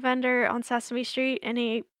hot dog vendor on Sesame Street, and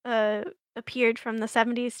he appeared from the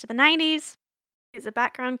 70s to the 90s. He's a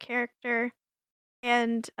background character,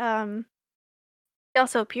 and he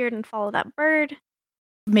also appeared in Follow That Bird.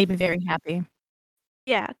 Made me very happy.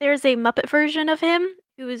 Yeah, there's a Muppet version of him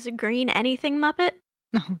who is a green anything Muppet,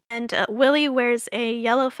 and Willie wears a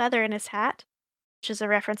yellow feather in his hat, which is a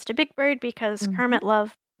reference to Big Bird because Mhm. Kermit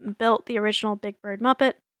Love built the original Big Bird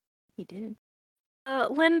Muppet. He did.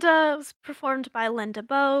 Linda was performed by Linda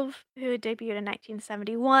Bove, who debuted in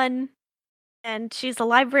 1971. And she's a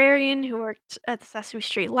librarian who worked at the Sesame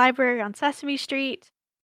Street Library on Sesame Street.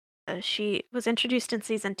 She was introduced in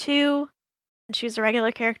season 2, and she was a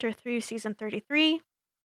regular character through season 33. She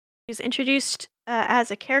was introduced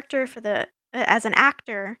as a character as an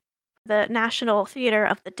actor for the National Theater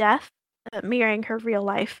of the Deaf, mirroring her real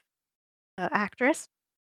life actress.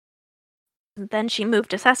 And then she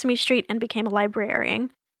moved to Sesame Street and became a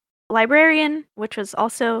librarian. Which was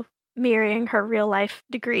also mirroring her real life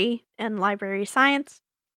degree in library science.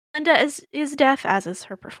 Linda is deaf, as is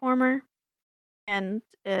her performer. And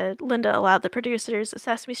Linda allowed the producers of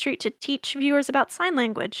Sesame Street to teach viewers about sign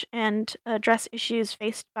language and address issues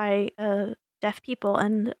faced by deaf people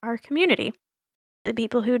in our community. The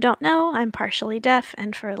people who don't know, I'm partially deaf,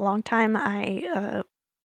 and for a long time I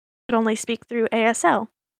could only speak through ASL.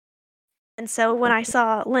 And so when I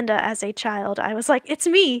saw Linda as a child, I was like, it's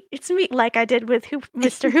me, like I did with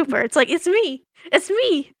Mr. Hooper. It's like, it's me.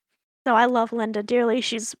 So I love Linda dearly.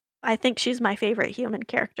 I think she's my favorite human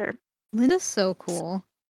character. Linda's so cool.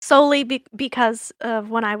 Solely because of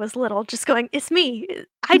when I was little, just going, it's me.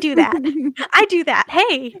 I do that. I do that.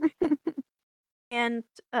 Hey. And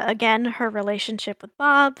again, her relationship with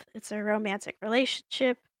Bob, it's a romantic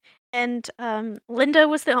relationship. And Linda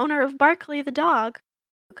was the owner of Barkley the dog,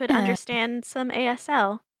 who could understand some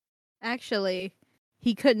ASL. Actually,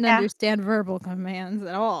 he couldn't Yeah. understand verbal commands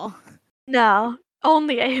at all. No,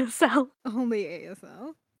 only ASL. Only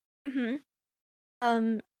ASL.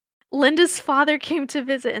 Linda's father came to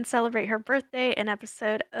visit and celebrate her birthday in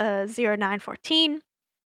episode 0914.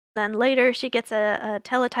 Then later, she gets a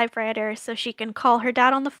teletypewriter so she can call her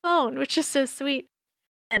dad on the phone, which is so sweet.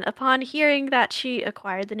 And upon hearing that she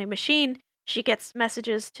acquired the new machine, she gets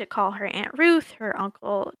messages to call her Aunt Ruth, her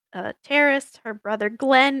uncle Terrace, her brother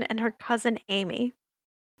Glenn, and her cousin Amy.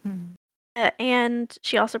 And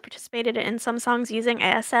she also participated in some songs using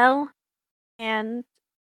ASL. And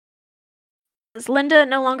as Linda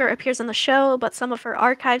no longer appears on the show, but some of her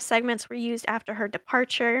archive segments were used after her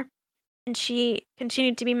departure. And she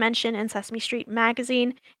continued to be mentioned in Sesame Street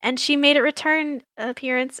magazine, and she made a return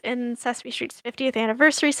appearance in Sesame Street's 50th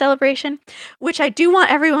anniversary celebration, which I do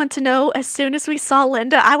want everyone to know. As soon as we saw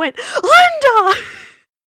Linda, I went, Linda!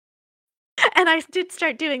 And I did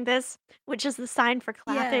start doing this, which is the sign for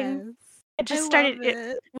clapping. Yes. It just I started, love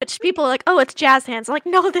it. which people are like, oh, it's jazz hands. I'm like,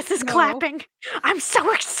 no, this is No. clapping. I'm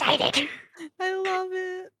so excited. I love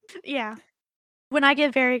it. Yeah. when I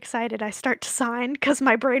get very excited, I start to sign because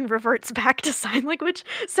my brain reverts back to sign language.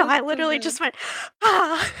 So That's I so literally good. just went,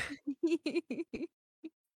 ah.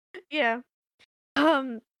 Yeah.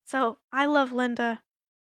 So I love Linda.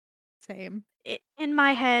 Same. In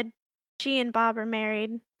my head, she and Bob are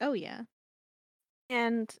married, Oh yeah.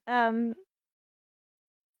 and I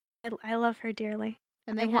love her dearly.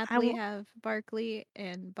 And I they want, happily have Barkley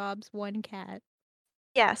and Bob's one cat.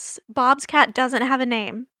 yes, Bob's cat doesn't have a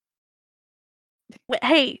name.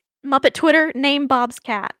 Hey, Muppet Twitter, name Bob's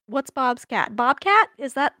cat. What's Bob's cat? Bobcat?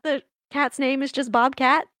 Is that the cat's name? Is just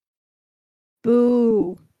Bobcat?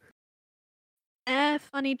 Boo.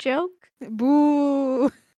 Funny joke.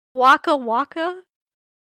 Boo. Waka Waka.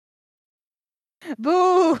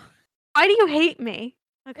 Boo. Why do you hate me?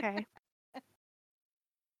 Okay.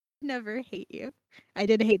 Never hate you. I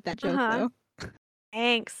did hate that joke Uh-huh. though.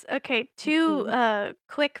 Thanks. Okay, two Boo.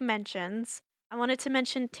 quick mentions. I wanted to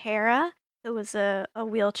mention Tara, who was a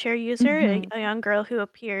wheelchair user, a young girl who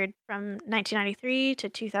appeared from 1993 to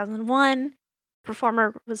 2001.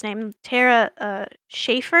 Performer was named Tara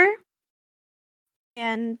Schaefer,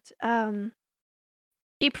 and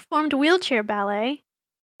she performed wheelchair ballet.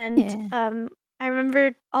 And Yeah. I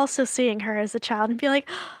remember also seeing her as a child and be like,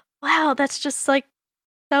 "Wow, that's just like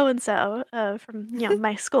so and so from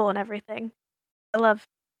my school and everything." I love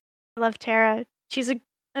Tara. She's a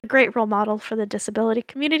great role model for the disability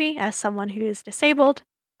community as someone who is disabled.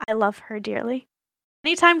 I love her dearly.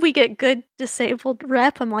 Anytime we get good disabled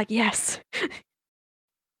rep, I'm like, yes.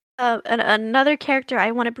 Another character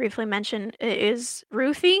I want to briefly mention is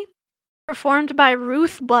Ruthie, performed by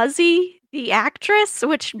Ruth Buzzy, the actress,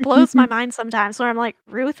 which blows my mind sometimes. Where I'm like,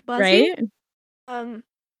 Ruth Buzzy. Right? Um,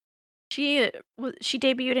 she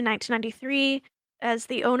debuted in 1993 as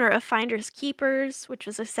the owner of Finders Keepers, which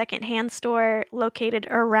was a secondhand store located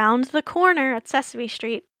around the corner at Sesame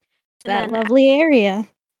Street. And That then, lovely area.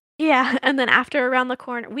 yeah, and then after Around the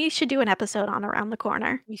Corner, we should do an episode on Around the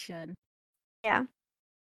Corner. We should. Yeah.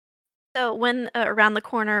 So when Around the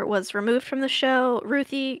Corner was removed from the show,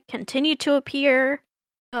 Ruthie continued to appear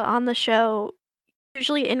on the show,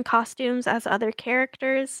 usually in costumes as other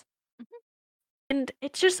characters. And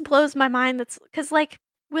it just blows my mind that's because, like,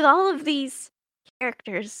 with all of these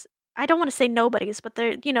characters, I don't wanna say nobodies, but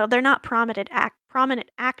they're not prominent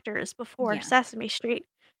actors before Yeah. Sesame Street.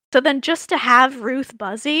 So then just to have Ruth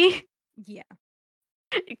Buzzy, Yeah.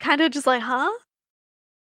 kinda just like, "Huh?"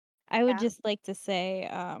 I would Yeah. just like to say,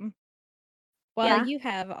 while Yeah. you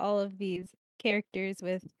have all of these characters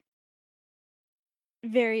with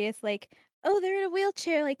various like, oh, they're in a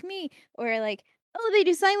wheelchair like me, or like, oh, they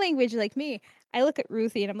do sign language like me. I look at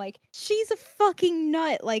Ruthie and I'm like, she's a fucking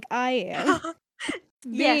nut like I am.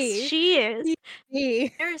 Yes, Me. she is.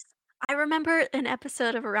 Me. I remember an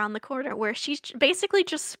episode of Around the Corner where she's basically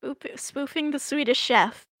just spoofing the Swedish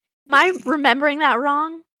Chef. Am I remembering that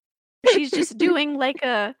wrong? She's just doing like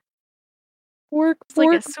a Work, it's like a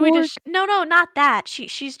work, work. Swedish No, not that.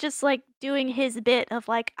 She's just like doing his bit of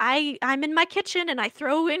like I'm in my kitchen and I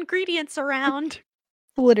throw ingredients around.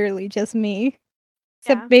 Literally just me. Yeah.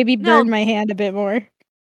 Except maybe No, burn my hand a bit more.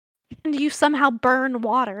 and you somehow burn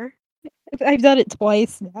water. I've done it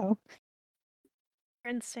twice now.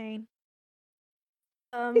 You're insane.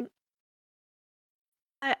 Um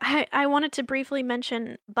I wanted to briefly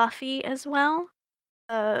mention Buffy as well.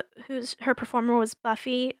 Whose her performer was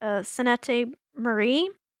Buffy Sinette Marie.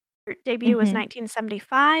 Her debut was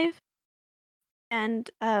 1975, and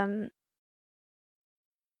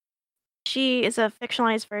she is a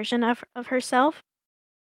fictionalized version of herself.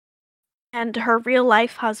 And her real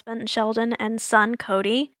life husband Sheldon and son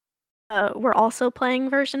Cody were also playing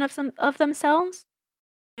version of themselves.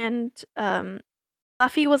 And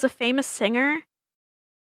Buffy was a famous singer,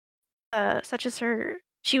 such as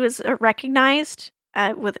she was recognized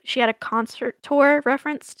she had a concert tour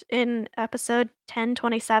referenced in episode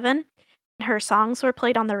 1027. Her songs were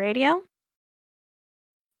played on the radio.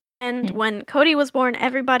 And when Cody was born,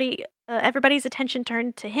 everybody's attention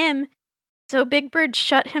turned to him. So Big Bird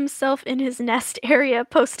shut himself in his nest area,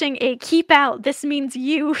 posting a "Keep out, this means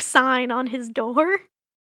you" sign on his door.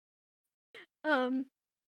 Um,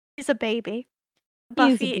 he's a baby.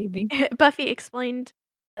 He's a baby. Buffy explained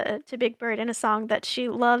to Big Bird in a song that she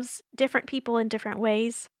loves different people in different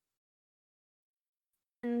ways.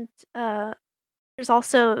 And there's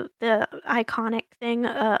also the iconic thing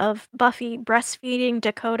of Buffy breastfeeding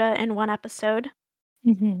Dakota in one episode.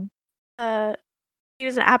 She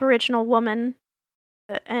was an Aboriginal woman,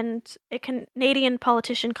 and a Canadian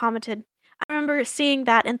politician commented, "I remember seeing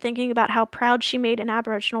that and thinking about how proud she made an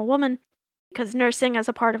Aboriginal woman because nursing is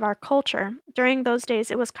a part of our culture. During those days,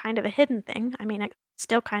 it was kind of a hidden thing. I mean, it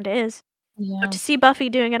still kind of is. So to see Buffy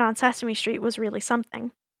doing it on Sesame Street was really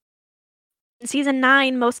something. In season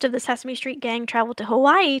 9, most of the Sesame Street gang traveled to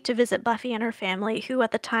Hawaii to visit Buffy and her family, who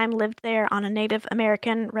at the time lived there on a Native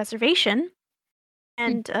American reservation.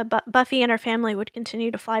 And Buffy and her family would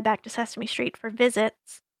continue to fly back to Sesame Street for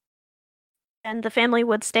visits. And the family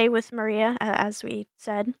would stay with Maria, as we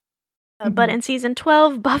said. But in season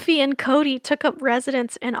 12, Buffy and Cody took up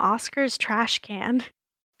residence in Oscar's trash can,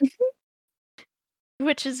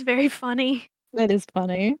 which is very funny. That is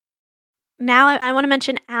funny. Now I want to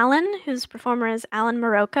mention Alan, whose performer is Alan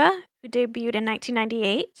Moroka, who debuted in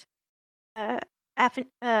 1998.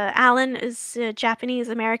 Alan is a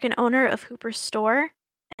Japanese-American owner of Hooper's store,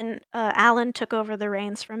 and Alan took over the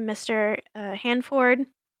reins from Mr. Hanford in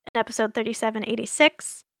episode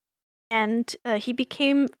 3786, and he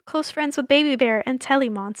became close friends with Baby Bear and Telly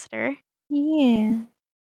Monster. Yeah.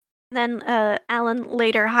 Then Alan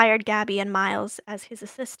later hired Gabby and Miles as his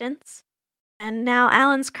assistants. And now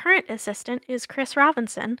Alan's current assistant is Chris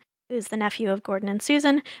Robinson, who's the nephew of Gordon and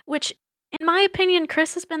Susan, which, in my opinion,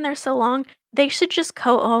 Chris has been there so long, they should just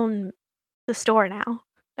co-own the store now.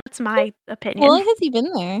 That's my opinion. How long has he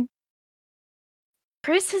been there?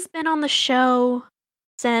 Chris has been on the show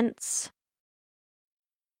since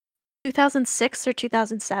 2006 or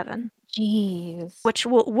 2007. Jeez. Which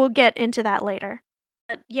we'll get into that later.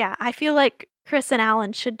 But yeah, I feel like Chris and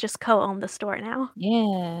Alan should just co-own the store now.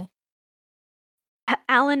 Yeah.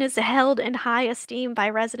 Alan is held in high esteem by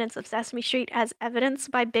residents of Sesame Street, as evidenced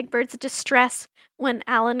by Big Bird's distress when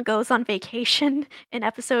Alan goes on vacation in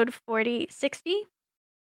episode 4060.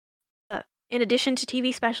 In addition to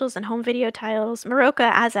TV specials and home video titles,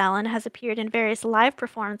 Moroka as Alan has appeared in various live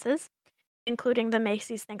performances, including the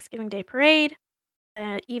Macy's Thanksgiving Day Parade,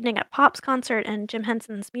 Evening at Pop's concert, and Jim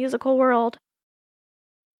Henson's Musical World.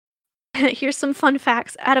 Here's some fun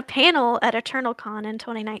facts. At a panel at EternalCon in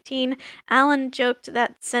 2019, Alan joked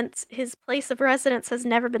that since his place of residence has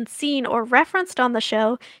never been seen or referenced on the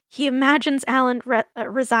show, he imagines Alan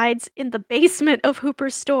resides in the basement of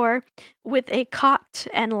Hooper's store with a cot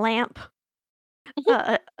and lamp.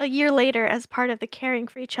 A year later, as part of the Caring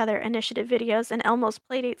for Each Other initiative videos and Elmo's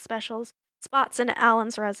Playdate specials, spots in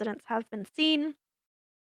Alan's residence have been seen.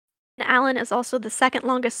 And Alan is also the second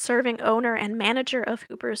longest serving owner and manager of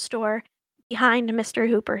Hooper's store, behind Mr.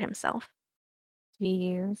 Hooper himself.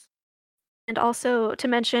 Jeez. And also to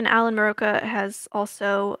mention, Alan Moroka has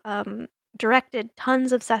also directed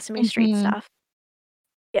tons of Sesame Street stuff.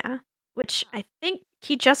 Yeah, which I think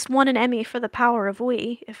he just won an Emmy for The Power of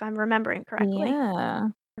We, if I'm remembering correctly. Yeah.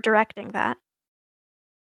 Directing that.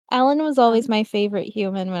 Alan was always my favorite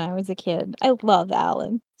human when I was a kid. I love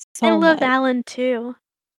Alan so I loved much. Alan too.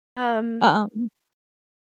 I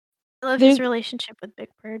love his relationship with Big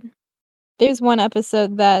Bird. There's one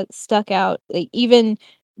episode that stuck out, like, even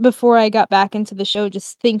before I got back into the show,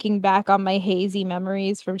 just thinking back on my hazy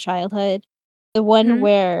memories from childhood. The one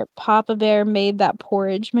where Papa Bear made that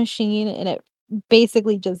porridge machine and it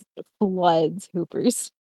basically just floods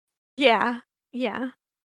Hoopers. Yeah, yeah.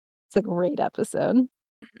 It's a great episode.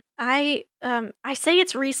 I say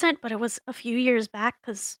it's recent, but it was a few years back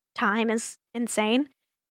because time is insane.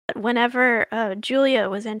 But whenever Julia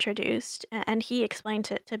was introduced and he explained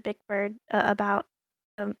to Big Bird about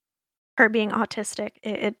her being autistic,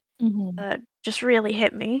 it just really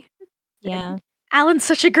hit me. Yeah. Alan's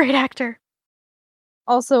such a great actor.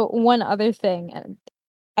 Also, one other thing, and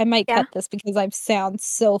I might cut this because I sound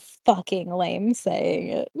so fucking lame saying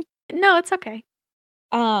it. No, it's okay.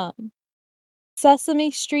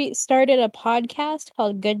 Sesame Street started a podcast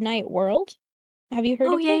called Goodnight World. Have you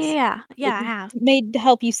heard of this? Yeah, I have. Made to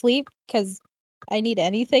help you sleep because I need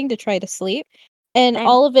anything to try to sleep. And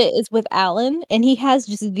all of it is with Alan, and he has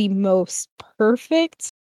just the most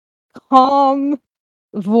perfect, calm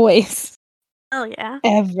voice. Oh yeah.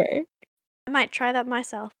 Ever. I might try that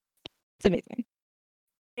myself. It's amazing.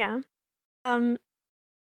 Yeah.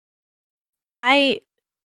 I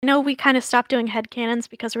know we kind of stopped doing headcanons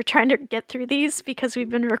because we're trying to get through these because we've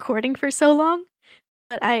been recording for so long.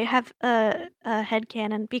 But I have a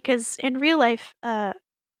headcanon because in real life,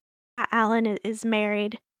 Alan is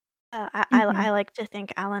married. I like to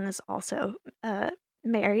think Alan is also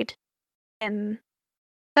married in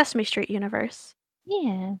Sesame Street universe.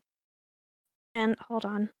 Yeah. And hold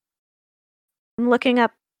on. I'm looking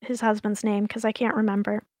up his husband's name because I can't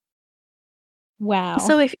remember. Wow.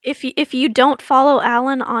 So if you don't follow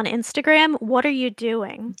Alan on Instagram, what are you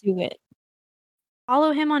doing? Do it.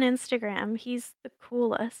 Follow him on Instagram. He's the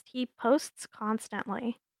coolest. He posts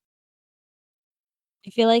constantly.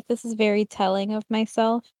 I feel like this is very telling of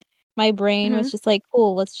myself. My brain was just like,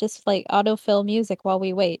 cool, let's just like autofill music while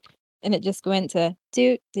we wait. and it just went to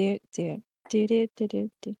do do do do do do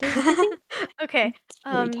do do do. Okay. It's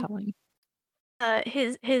really telling.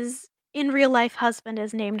 His in real life husband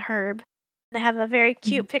is named Herb. They have a very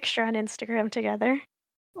cute picture on Instagram together.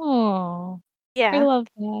 Oh, I Yeah. love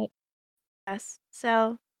that. Yes.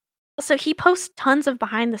 So he posts tons of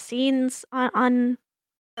behind the scenes on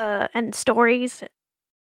and stories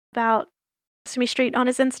about Sesame Street on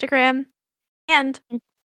his Instagram. And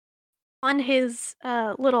on his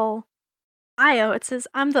little bio, it says,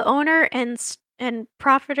 "I'm the owner and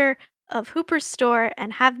profiter of Hooper's Store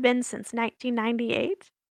and have been since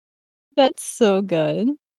 1998." That's so good.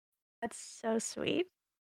 That's so sweet.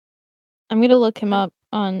 I'm gonna look him Um, up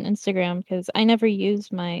on Instagram because I never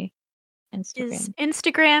use my His Instagram.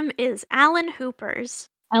 Instagram is Alan Hoopers.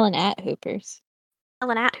 Alan at Hoopers.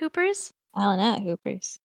 Alan at Hoopers? Alan at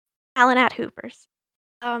Hoopers. Alan at Hoopers.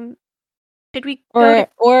 Should we go to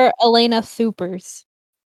Or Elena Supers.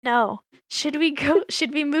 No. Should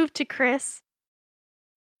we move to Chris?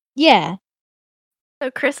 Yeah. So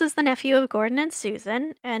Chris is the nephew of Gordon and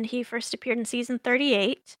Susan, and he first appeared in season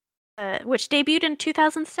 38, which debuted in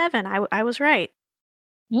 2007. I was right.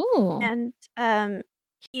 Ooh. And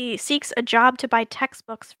he seeks a job to buy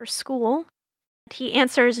textbooks for school. He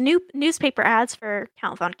answers newspaper ads for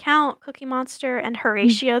Count Von Count, Cookie Monster, and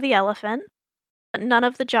Horatio the Elephant. But none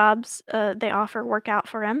of the jobs they offer work out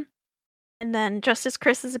for him. And then, just as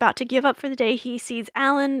Chris is about to give up for the day, he sees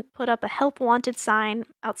Alan put up a help wanted sign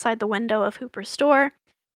outside the window of Hooper's store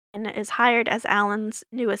and is hired as Alan's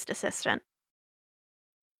newest assistant.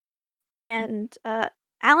 And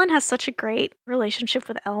Alan has such a great relationship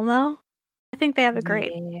with Elmo. I think they have a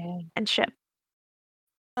great friendship.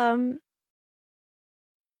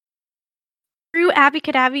 Through Abby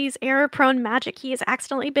Cadabby's error-prone magic, he has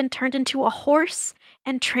accidentally been turned into a horse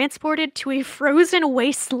and transported to a frozen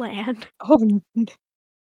wasteland. Oh,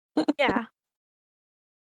 Yeah.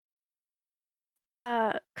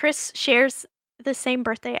 Chris shares the same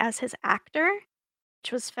birthday as his actor,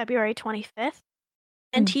 which was February 25th.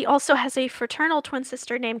 And he also has a fraternal twin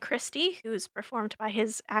sister named Christy, who's performed by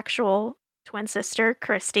his actual twin sister,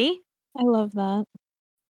 Christy. I love that.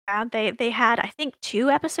 Yeah, they had, I think, 2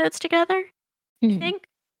 episodes together. I think.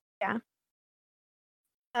 Yeah.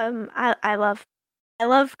 I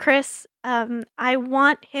love Chris. I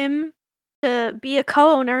want him to be a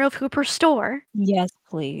co-owner of Hooper's Store. Yes,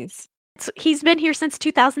 please. He's been here since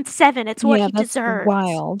 2007. It's what he that's deserves.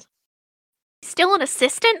 wild. Still an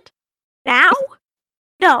assistant? Now?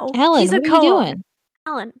 No. Alan, he's a what are you co-owner.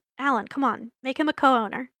 doing? Alan, come on. Make him a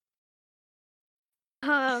co-owner.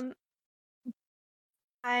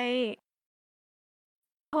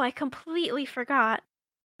 I completely forgot to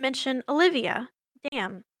mention Olivia.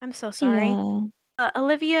 Damn, I'm so sorry. Yeah.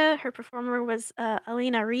 Olivia, her performer was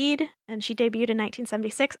Alina Reed, and she debuted in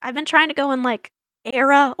 1976. I've been trying to go in like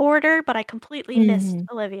era order, but I completely missed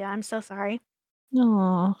Olivia. I'm so sorry.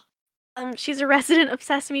 Aw. She's a resident of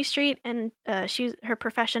Sesame Street, and her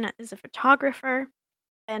profession is a photographer,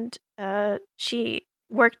 and she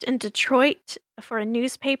worked in Detroit for a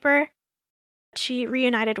newspaper. She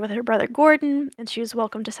reunited with her brother Gordon, and she was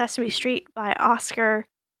welcomed to Sesame Street by Oscar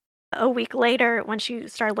a week later when she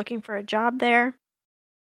started looking for a job there.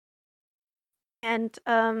 And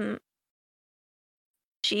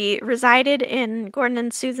she resided in Gordon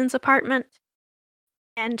and Susan's apartment.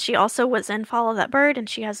 And she also was in Follow That Bird, and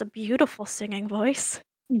she has a beautiful singing voice.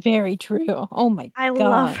 Very true. Oh my god. I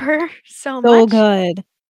love her so much. So good.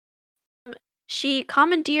 She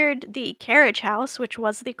commandeered the carriage house, which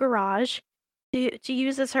was the garage, to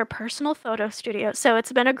use as her personal photo studio. So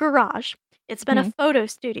it's been a garage. It's been a photo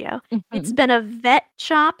studio. It's been a vet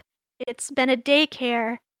shop. It's been a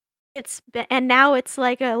daycare. And now it's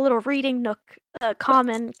like a little reading nook,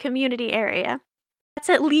 common community area. That's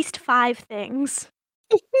at least 5 things.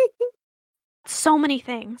 So many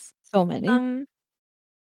things. So many. Some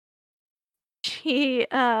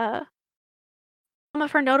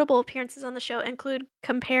of her notable appearances on the show include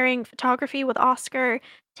comparing photography with Oscar,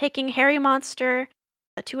 taking Harry Monster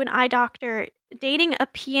to an eye doctor, dating a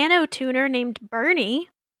piano tuner named Bernie,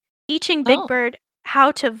 teaching Big Bird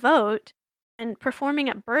how to vote, and performing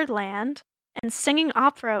at Birdland, and singing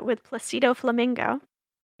opera with Placido Flamingo,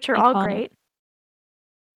 which are all great.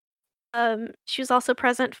 She was also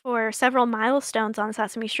present for several milestones on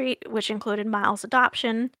Sesame Street, which included Miles'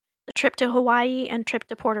 adoption, the trip to Hawaii, and trip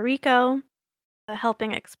to Puerto Rico,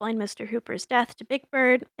 helping explain Mr. Hooper's death to Big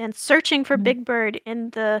Bird, and searching for Big Bird in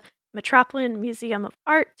the Metropolitan Museum of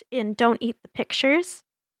Art in Don't Eat the Pictures.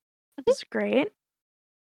 That was great.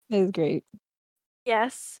 It was great.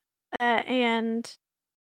 Yes. And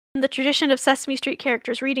In the tradition of Sesame Street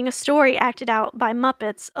characters reading a story acted out by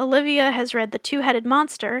Muppets, Olivia has read The Two-Headed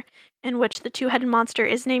Monster, in which the two-headed monster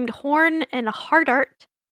is named Horn and Hardart,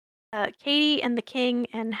 Katie and the King,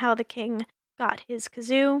 and How the King Got His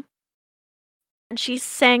Kazoo. And she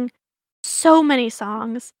sang so many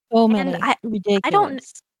songs. So And many. I Ridiculous. don't.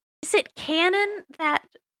 Is it canon that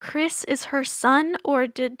Chris is her son, or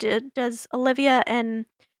does Olivia and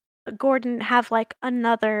Gordon have like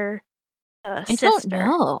another I sister? don't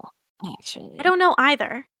know, actually. I don't know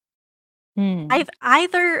either. Hmm.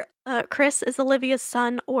 Either Chris is Olivia's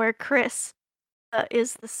son, or Chris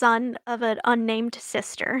is the son of an unnamed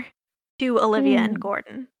sister to Olivia and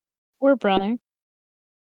Gordon. Or brother.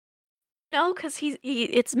 No, because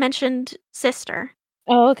it's mentioned sister.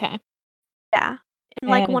 Oh, okay. Yeah, in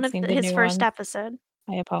I like haven't one of seen the his new first ones. episode.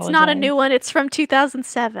 I apologize. It's not a new one. It's from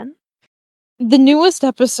 2007. The newest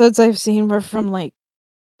episodes I've seen were from like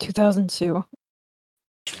 2002.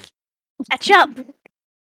 Catch up.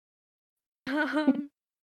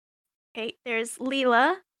 Okay, there's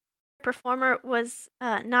Leela. Performer was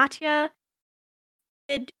Natya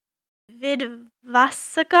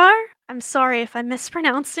Vidvasakar. I'm sorry if I'm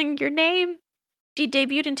mispronouncing your name. She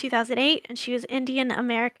debuted in 2008, and she was an Indian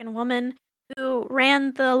American woman who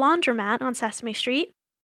ran the laundromat on Sesame Street.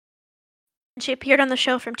 And she appeared on the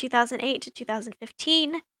show from 2008 to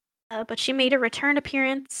 2015, but she made a return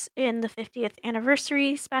appearance in the 50th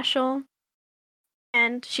anniversary special.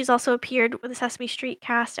 And she's also appeared with the Sesame Street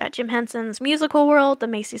cast at Jim Henson's Musical World, the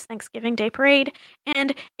Macy's Thanksgiving Day Parade,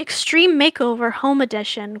 and Extreme Makeover Home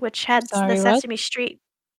Edition, which had Sorry, the what? Sesame Street.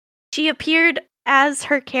 She appeared as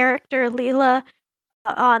her character Leela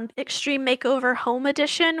on Extreme Makeover Home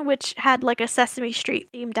Edition, which had like a Sesame Street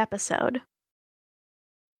themed episode.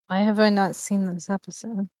 Why have I not seen this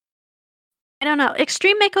episode? I don't know.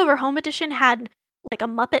 Extreme Makeover Home Edition had like a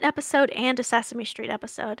Muppet episode and a Sesame Street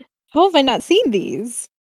episode. How have I not seen these?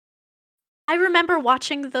 I remember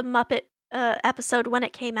watching the Muppet episode when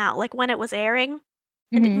it came out, like when it was airing,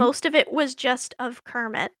 and Mhm. most of it was just of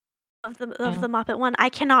Kermit, of the Muppet one. I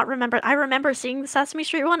cannot remember. I remember seeing the Sesame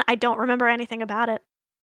Street one. I don't remember anything about it.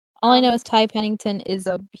 All I know is Ty Pennington is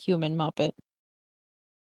a human Muppet.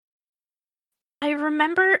 I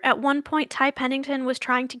remember at one point Ty Pennington was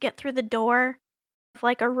trying to get through the door of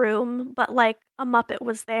like a room, but like a Muppet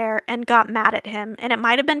was there and got mad at him. And it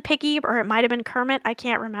might have been Piggy or it might have been Kermit. I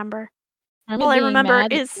can't remember. Kermit All I being remember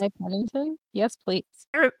mad at is Ty Pennington? Yes, please.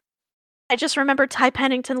 I just remember Ty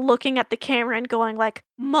Pennington looking at the camera and going like,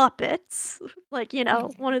 Muppets. Like, you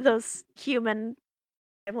know, one of those human,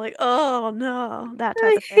 I'm like, oh no, that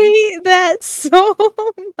type I of thing. hate that so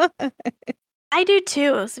much. I do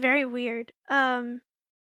too. It's very weird.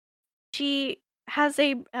 She has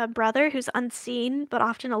a brother who's unseen but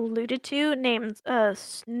often alluded to, named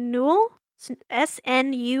Snuil,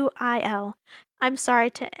 Snuil. I'm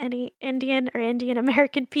sorry to any Indian or Indian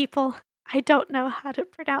American people. I don't know how to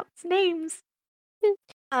pronounce names.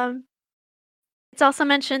 It's also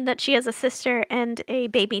mentioned that she has a sister and a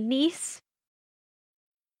baby niece.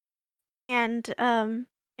 And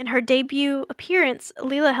in her debut appearance,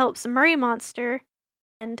 Leela helps Murray Monster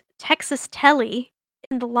and Texas Telly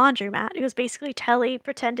in the laundromat. It was basically Telly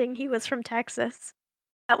pretending he was from Texas.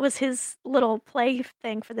 That was his little play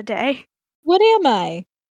thing for the day. What am I?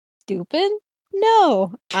 Stupid?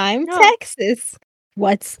 No, I'm No. Texas.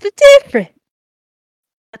 What's the difference?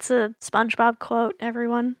 That's a SpongeBob quote,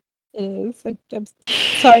 everyone. It is. I'm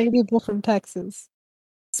sorry to people from Texas.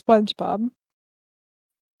 SpongeBob.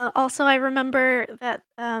 Also, I remember that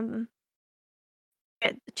 3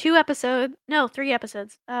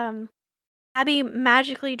 episodes. Abby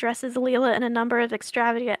magically dresses Leela in a number of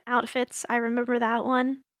extravagant outfits. I remember that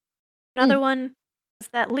one. Another one is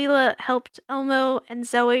that Leela helped Elmo and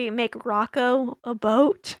Zoe make Rocco a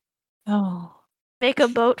boat. Oh, Make a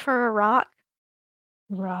boat for a rock.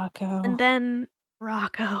 Rocco. And then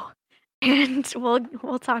Rocco. And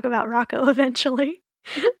we'll talk about Rocco eventually.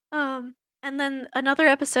 And then another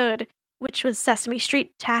episode, which was Sesame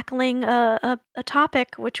Street tackling a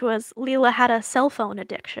topic, which was Leela had a cell phone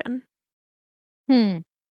addiction.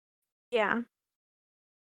 Yeah.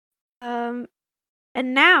 And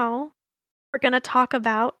now we're gonna talk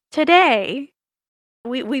about today.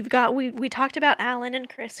 We talked about Alan and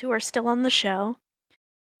Chris, who are still on the show,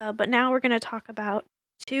 but now we're gonna talk about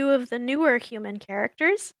 2 of the newer human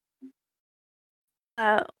characters.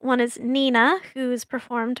 One is Nina, who's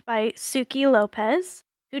performed by Suki Lopez,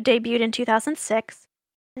 who debuted in 2006.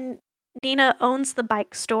 And Nina owns the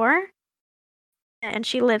bike store, and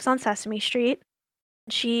she lives on Sesame Street.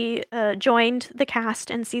 She joined the cast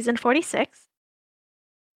in season 46.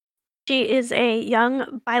 She is a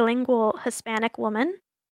young bilingual Hispanic woman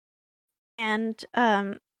And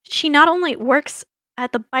she not only works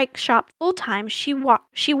at the bike shop full time, she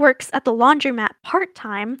works at the laundromat part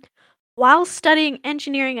time while studying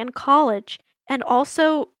engineering in college. And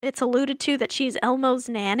also, it's alluded to that she's Elmo's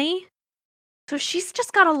nanny. So she's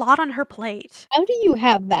just got a lot on her plate. How do you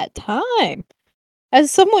have that time? As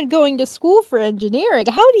someone going to school for engineering,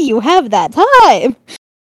 how do you have that time?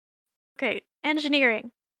 Okay,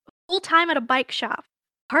 engineering. Full time at a bike shop,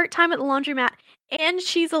 part time at the laundromat, and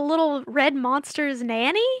she's a little red monster's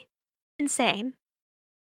nanny? Insane.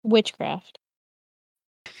 Witchcraft.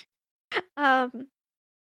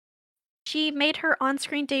 She made her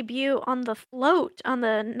on-screen debut on the float on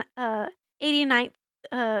the 89th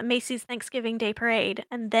Macy's Thanksgiving Day Parade,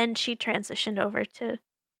 and then she transitioned over to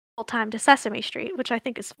full-time to Sesame Street, which I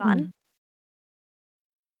think is fun.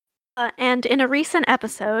 And in a recent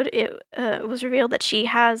episode, it was revealed that she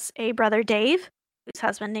has a brother, Dave, whose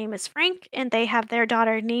husband name is Frank, and they have their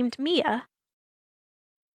daughter named Mia.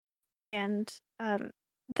 And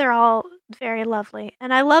they're all very lovely.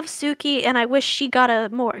 And I love Suki, and I wish she got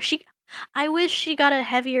I wish she got a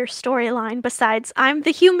heavier storyline besides I'm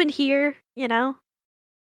the human here, you know?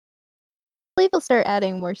 I believe they'll start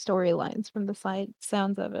adding more storylines from the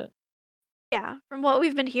sounds of it. Yeah, from what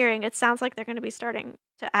we've been hearing, it sounds like they're going to be starting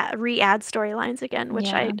to re-add storylines again, which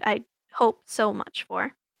Yeah. I hope so much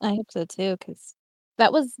for. I hope so too, because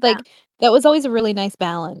that was that was always a really nice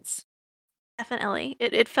balance. Definitely.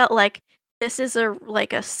 It felt like this is a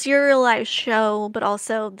serialized show, but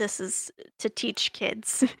also this is to teach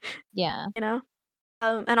kids, Yeah. you know?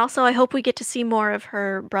 And also I hope we get to see more of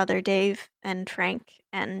her brother Dave and Frank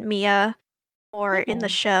and Mia or in the Yeah.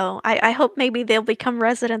 show. I hope maybe they'll become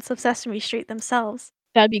residents of Sesame Street themselves.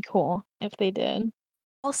 That'd be cool if they did.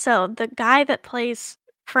 Also, the guy that plays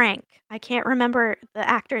Frank, I can't remember the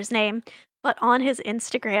actor's name, but on his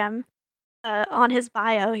Instagram, on his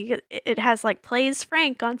bio, it has like plays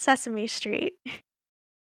Frank on Sesame Street.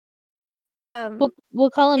 We'll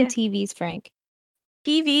call him yeah. TV's Frank.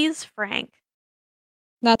 TV's Frank.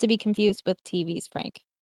 Not to be confused with TV's Frank.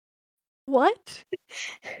 What?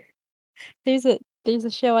 There's a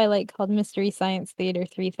show I like called Mystery Science Theater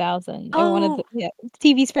 3000. And one of Oh,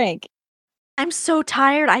 TV's Frank. I'm so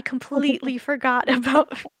tired. I completely forgot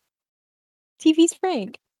about TV's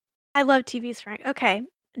Frank. I love TV's Frank. Okay,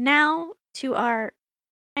 now to our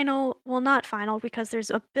final, well, not final because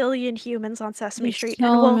there's a billion humans on Sesame There's Street,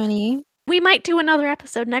 so and many. we might do another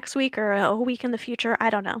episode next week or a week in the future. I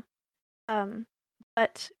don't know.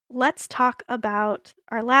 But let's talk about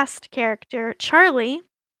our last character, Charlie,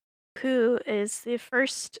 who is the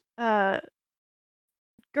first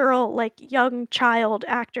girl, like young child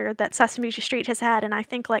actor that Sesame Street has had in I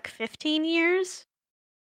think like 15 years.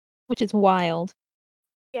 Which is wild.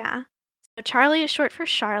 Yeah. So Charlie is short for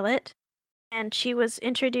Charlotte, and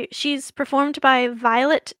she's performed by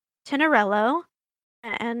Violet Tenerello,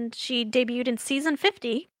 and she debuted in season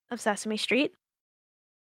 50 of Sesame Street.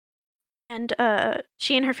 And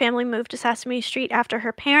she and her family moved to Sesame Street after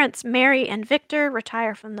her parents, Mary and Victor,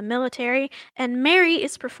 retire from the military. And Mary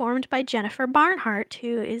is performed by Jennifer Barnhart,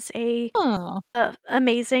 who is a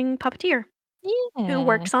amazing puppeteer who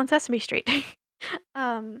works on Sesame Street.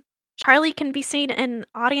 Charlie can be seen in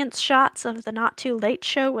audience shots of the Not Too Late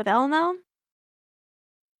Show with Elmo.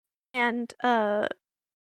 And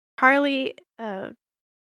Charlie,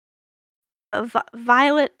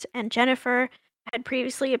 Violet, and Jennifer had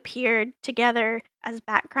previously appeared together as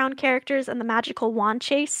background characters in the Magical Wand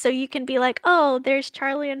Chase, so you can be like, "Oh, there's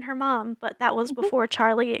Charlie and her mom," but that was before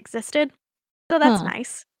Charlie existed. So that's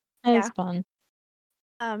nice. That is fun.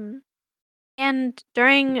 And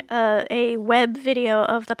during a web video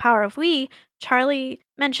of The Power of We, Charlie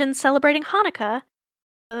mentioned celebrating Hanukkah.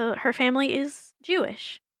 Her family is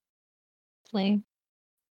Jewish. Play.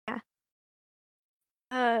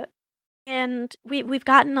 Yeah. And we've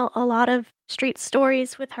gotten a lot of street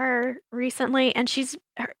stories with her recently, and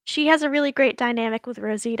she has a really great dynamic with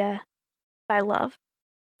Rosita. I love.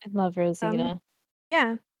 I love Rosita.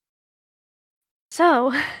 Yeah.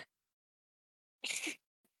 So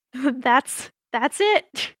that's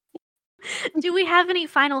it. Do we have any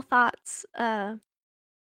final thoughts for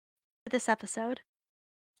this episode?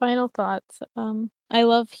 Final thoughts. I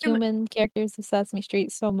love human characters of Sesame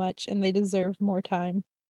Street so much, and they deserve more time.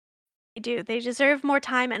 They do. They deserve more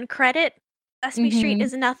time and credit. Sesame Street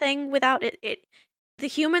is nothing without it. The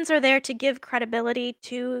humans are there to give credibility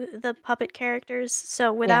to the puppet characters.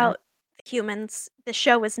 So without the humans, the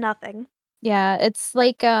show is nothing. Yeah, it's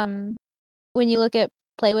like when you look at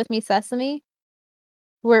Play With Me Sesame,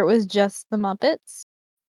 where it was just the Muppets.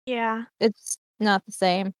 Yeah. It's not the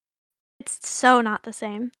same. It's so not the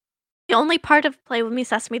same. The only part of Play With Me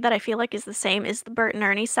Sesame that I feel like is the same is the Bert and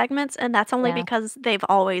Ernie segments, and that's only Yeah. because they've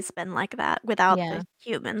always been like that without Yeah. the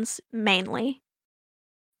humans, mainly.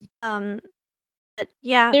 Um, but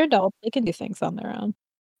yeah, They're adults. They can do things on their own.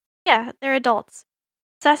 yeah, they're adults.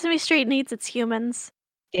 Sesame Street needs its humans,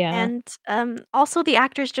 Yeah. and also the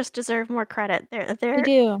actors just deserve more credit. They They're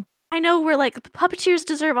do. I know we're like, "The puppeteers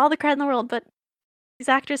deserve all the credit in the world," but these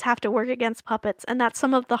actors have to work against puppets, and that's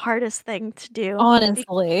some of the hardest thing to do,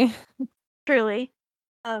 Honestly. truly.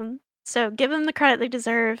 So give them the credit they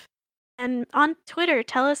deserve. And on Twitter,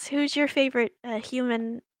 tell us who's your favorite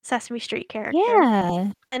human Sesame Street character.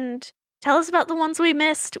 Yeah. And tell us about the ones we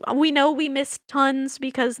missed. We know we missed tons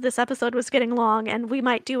because this episode was getting long, and we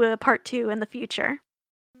might do a part 2 in the future.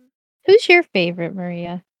 Who's your favorite,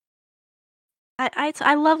 Maria?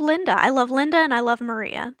 I love Linda. I love Linda and I love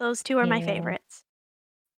Maria. Those two are my Yeah. favorites.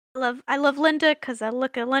 I love Linda because I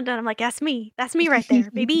look at Linda and I'm like, that's me. That's me right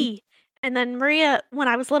there, baby. And then Maria, when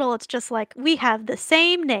I was little, it's just like we have the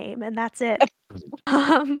same name and that's it.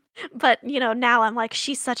 But now I'm like,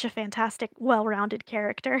 she's such a fantastic, well-rounded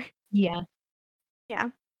character. Yeah. Yeah.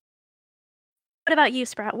 What about you,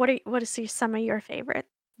 Sprout? What is some of your favorite?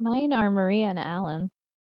 Mine are Maria and Alan.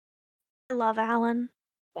 I love Alan.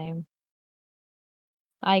 Same.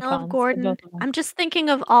 I love Icons. Gordon. Both of them. I'm just thinking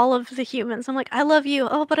of all of the humans. I'm like, I love you.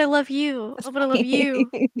 Oh, but I love you. Oh, but I love you.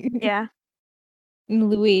 Yeah.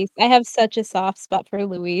 Luis. I have such a soft spot for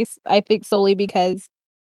Luis. I think solely because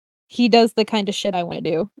he does the kind of shit I want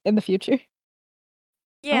to do in the future. I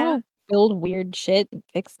Yeah. want to build weird shit and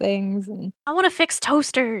fix things, and I want to fix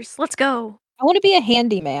toasters. Let's go. I want to be a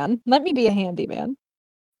handyman. Let me be a handyman.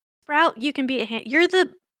 Sprout, you can be you're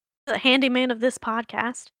the handyman of this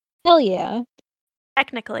podcast, Hell yeah.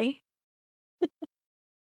 technically.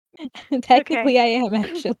 Technically, I am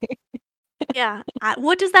actually. Yeah.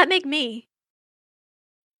 What does that make me?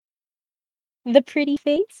 The pretty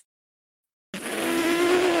face?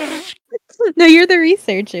 No, you're the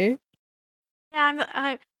researcher.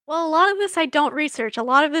 Yeah, well, a lot of this I don't research. A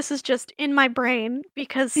lot of this is just in my brain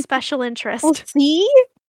because special Well, interest. see?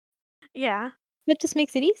 Yeah. That just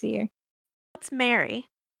makes it easier. What's Mary?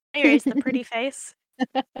 Mary's the pretty face.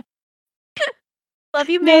 Love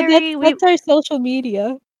you, No, Mary. that's our social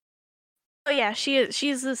media. Oh yeah,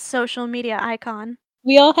 she's a social media icon.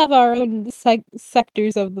 We all have our own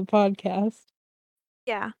sectors of the podcast.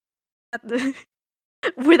 Yeah.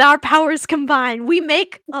 With our powers combined, we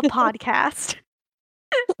make a podcast.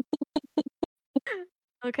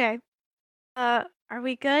 Okay. Are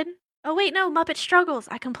we good? Oh wait, no, Muppet Struggles.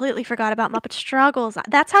 I completely forgot about Muppet Struggles.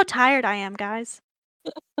 That's how tired I am, guys.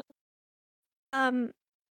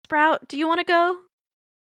 Sprout, do you want to go?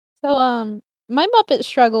 So, my Muppet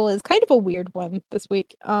struggle is kind of a weird one this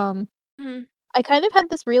week. Mhm. I kind of had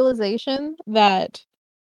this realization that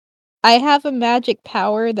I have a magic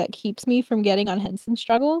power that keeps me from getting on Henson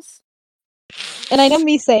Struggles. And I know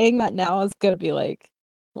me saying that now is gonna be like,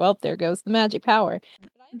 well, there goes the magic power.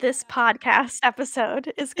 This podcast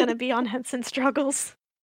episode is going to be on Henson Struggles.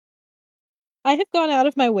 I have gone out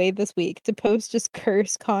of my way this week to post just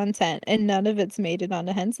curse content, and none of it's made it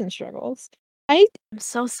onto Henson Struggles. I'm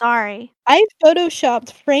so sorry. I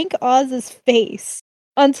photoshopped Frank Oz's face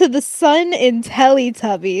onto the sun in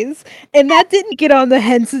Teletubbies, and that didn't get on the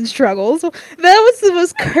Henson Struggles. That was the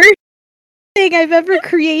most cursed thing I've ever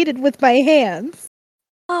created with my hands.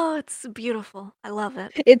 Oh, it's beautiful. I love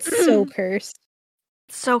it. It's so cursed.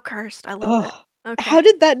 It's so cursed. I love Ugh. it. Okay. How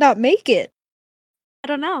did that not make it? I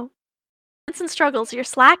don't know. Henson Struggles, you're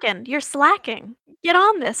slacking. You're slacking. Get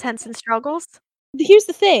on this, Henson Struggles. Here's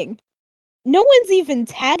the thing. No one's even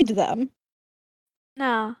tagged them.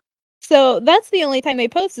 No. So that's the only time they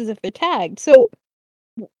post is if they're tagged. So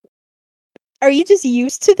are you just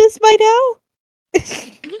used to this by now?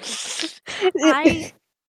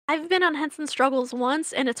 I've been on Henson Struggles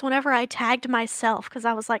once, and it's whenever I tagged myself because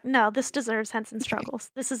I was like, no, this deserves Henson Struggles.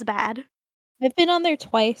 This is bad. I've been on there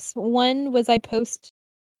twice. One was I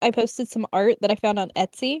posted some art that I found on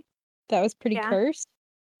Etsy that was pretty Yeah. cursed.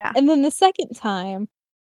 Yeah. And then the second time,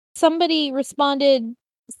 somebody responded,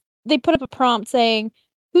 they put up a prompt saying,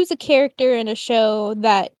 who's a character in a show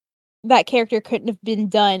that character couldn't have been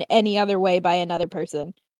done any other way by another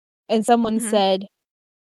person? And someone Mhm. said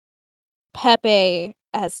Pepe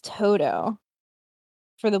as Toto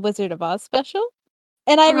for the Wizard of Oz special.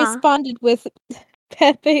 And I responded with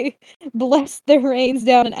Pepe blessed their rains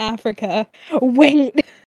down in Africa. Wait.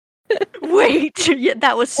 Wait. Yeah,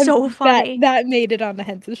 that was And so funny. That made it on the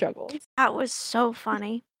Henson Struggles. That was so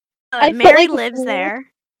funny. I felt Mary like a lives fool.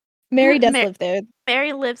 there. Mary does live there.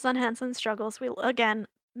 Mary lives on Henson Struggles.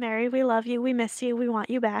 Mary, we love you. We miss you. We want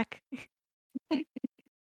you back.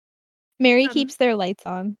 Mary Um, keeps their lights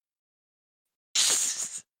on.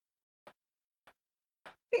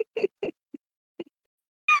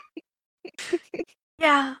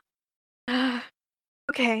 Yeah.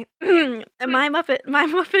 Okay. My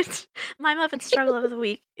Muppet struggle of the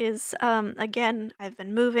week is again, I've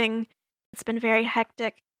been moving. It's been very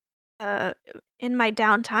hectic. Uh in my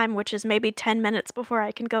downtime, which is maybe 10 minutes before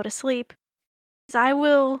I can go to sleep, is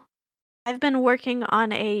I've been working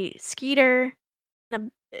on a Skeeter,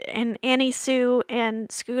 an Annie Sue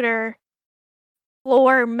and Scooter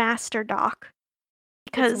floor master doc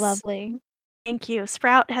It's because lovely. thank you.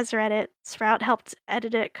 Sprout has read it. Sprout helped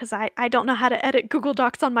edit it because I don't know how to edit Google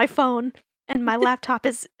Docs on my phone, and my laptop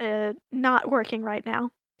is not working right now.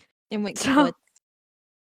 And what So, what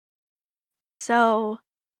so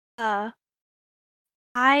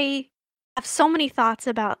I have so many thoughts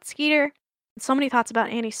about Skeeter, so many thoughts about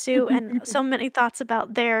Annie Sue, and so many thoughts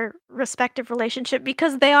about their respective relationship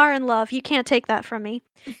because they are in love. You can't take that from me.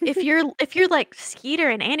 If you're like Skeeter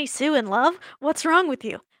and Annie Sue in love, what's wrong with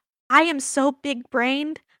you? I am so big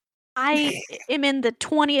brained. I am in the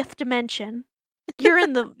 20th dimension. You're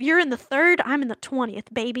in the third, I'm in the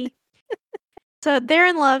 20th, baby. So they're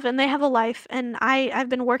in love and they have a life, and I've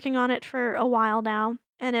been working on it for a while now,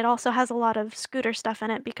 and it also has a lot of Scooter stuff in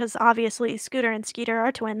it because obviously Scooter and Skeeter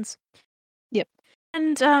are twins. Yep.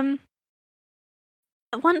 And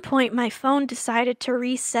at one point my phone decided to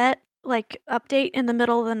reset, like update in the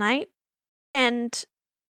middle of the night, and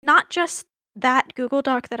not just that Google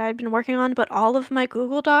Doc that I'd been working on, but all of my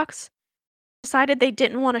Google Docs decided they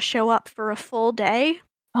didn't want to show up for a full day.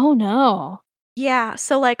 Oh no. Yeah,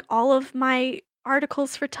 so, like, all of my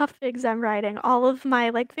articles for Tough Figs I'm writing, all of my,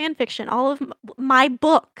 like, fan fiction, all of my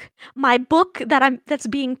book that's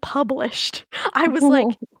being published. I was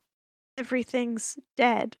like, "Everything's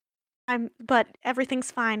dead. But everything's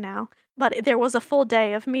fine now." But there was a full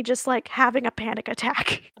day of me just, like, having a panic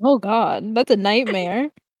attack. Oh god, that's a nightmare.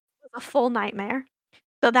 It was a full nightmare.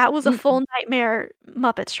 So that was a full nightmare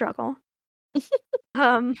Muppet struggle.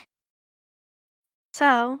 Um,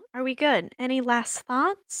 so, are we good? Any last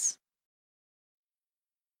thoughts?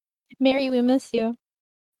 Mary, we miss you.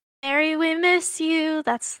 Mary, we miss you.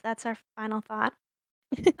 That's our final thought.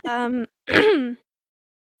 Um,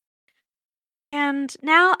 and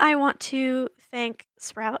now I want to thank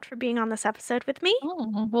Sprout for being on this episode with me.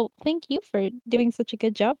 Oh, well, thank you for doing such a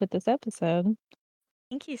good job with this episode.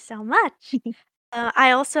 Thank you so much.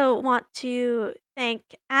 I also want to thank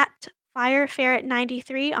at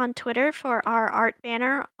FireFerret93 on Twitter for our art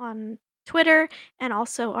banner on Twitter and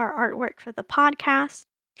also our artwork for the podcast.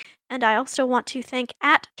 And I also want to thank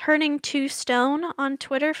at Turning to Stone on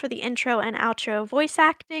Twitter for the intro and outro voice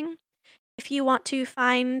acting. If you want to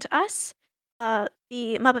find us, the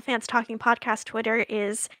Muppet Fans Talking Podcast Twitter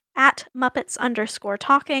is at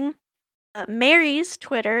Muppets_talking. Mary's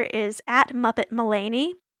Twitter is at Muppet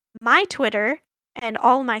Mulaney. My Twitter and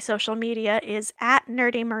all my social media is at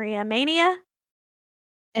Nerdy Maria Mania.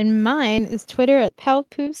 And mine is Twitter at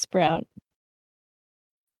PalPooSprout.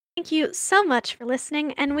 Thank you so much for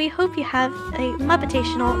listening, and we hope you have a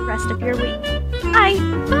Muppetational rest of your week. Bye!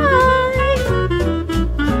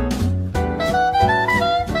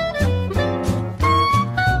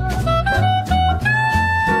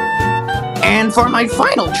 And for my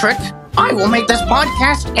final trick, I will make this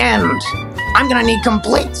podcast end. I'm gonna need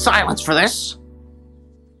complete silence for this.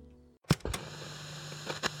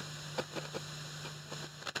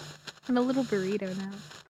 I'm a little burrito now.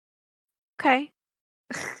 Okay.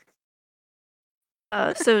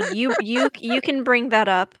 So you can bring that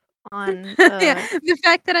up on Yeah, the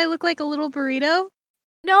fact that I look like a little burrito.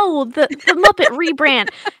 no, the Muppet rebrand.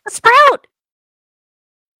 Sprout!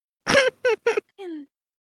 Man.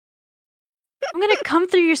 I'm gonna come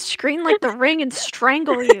through your screen like the Ring and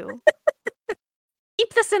strangle you.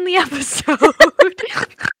 Keep this in the episode.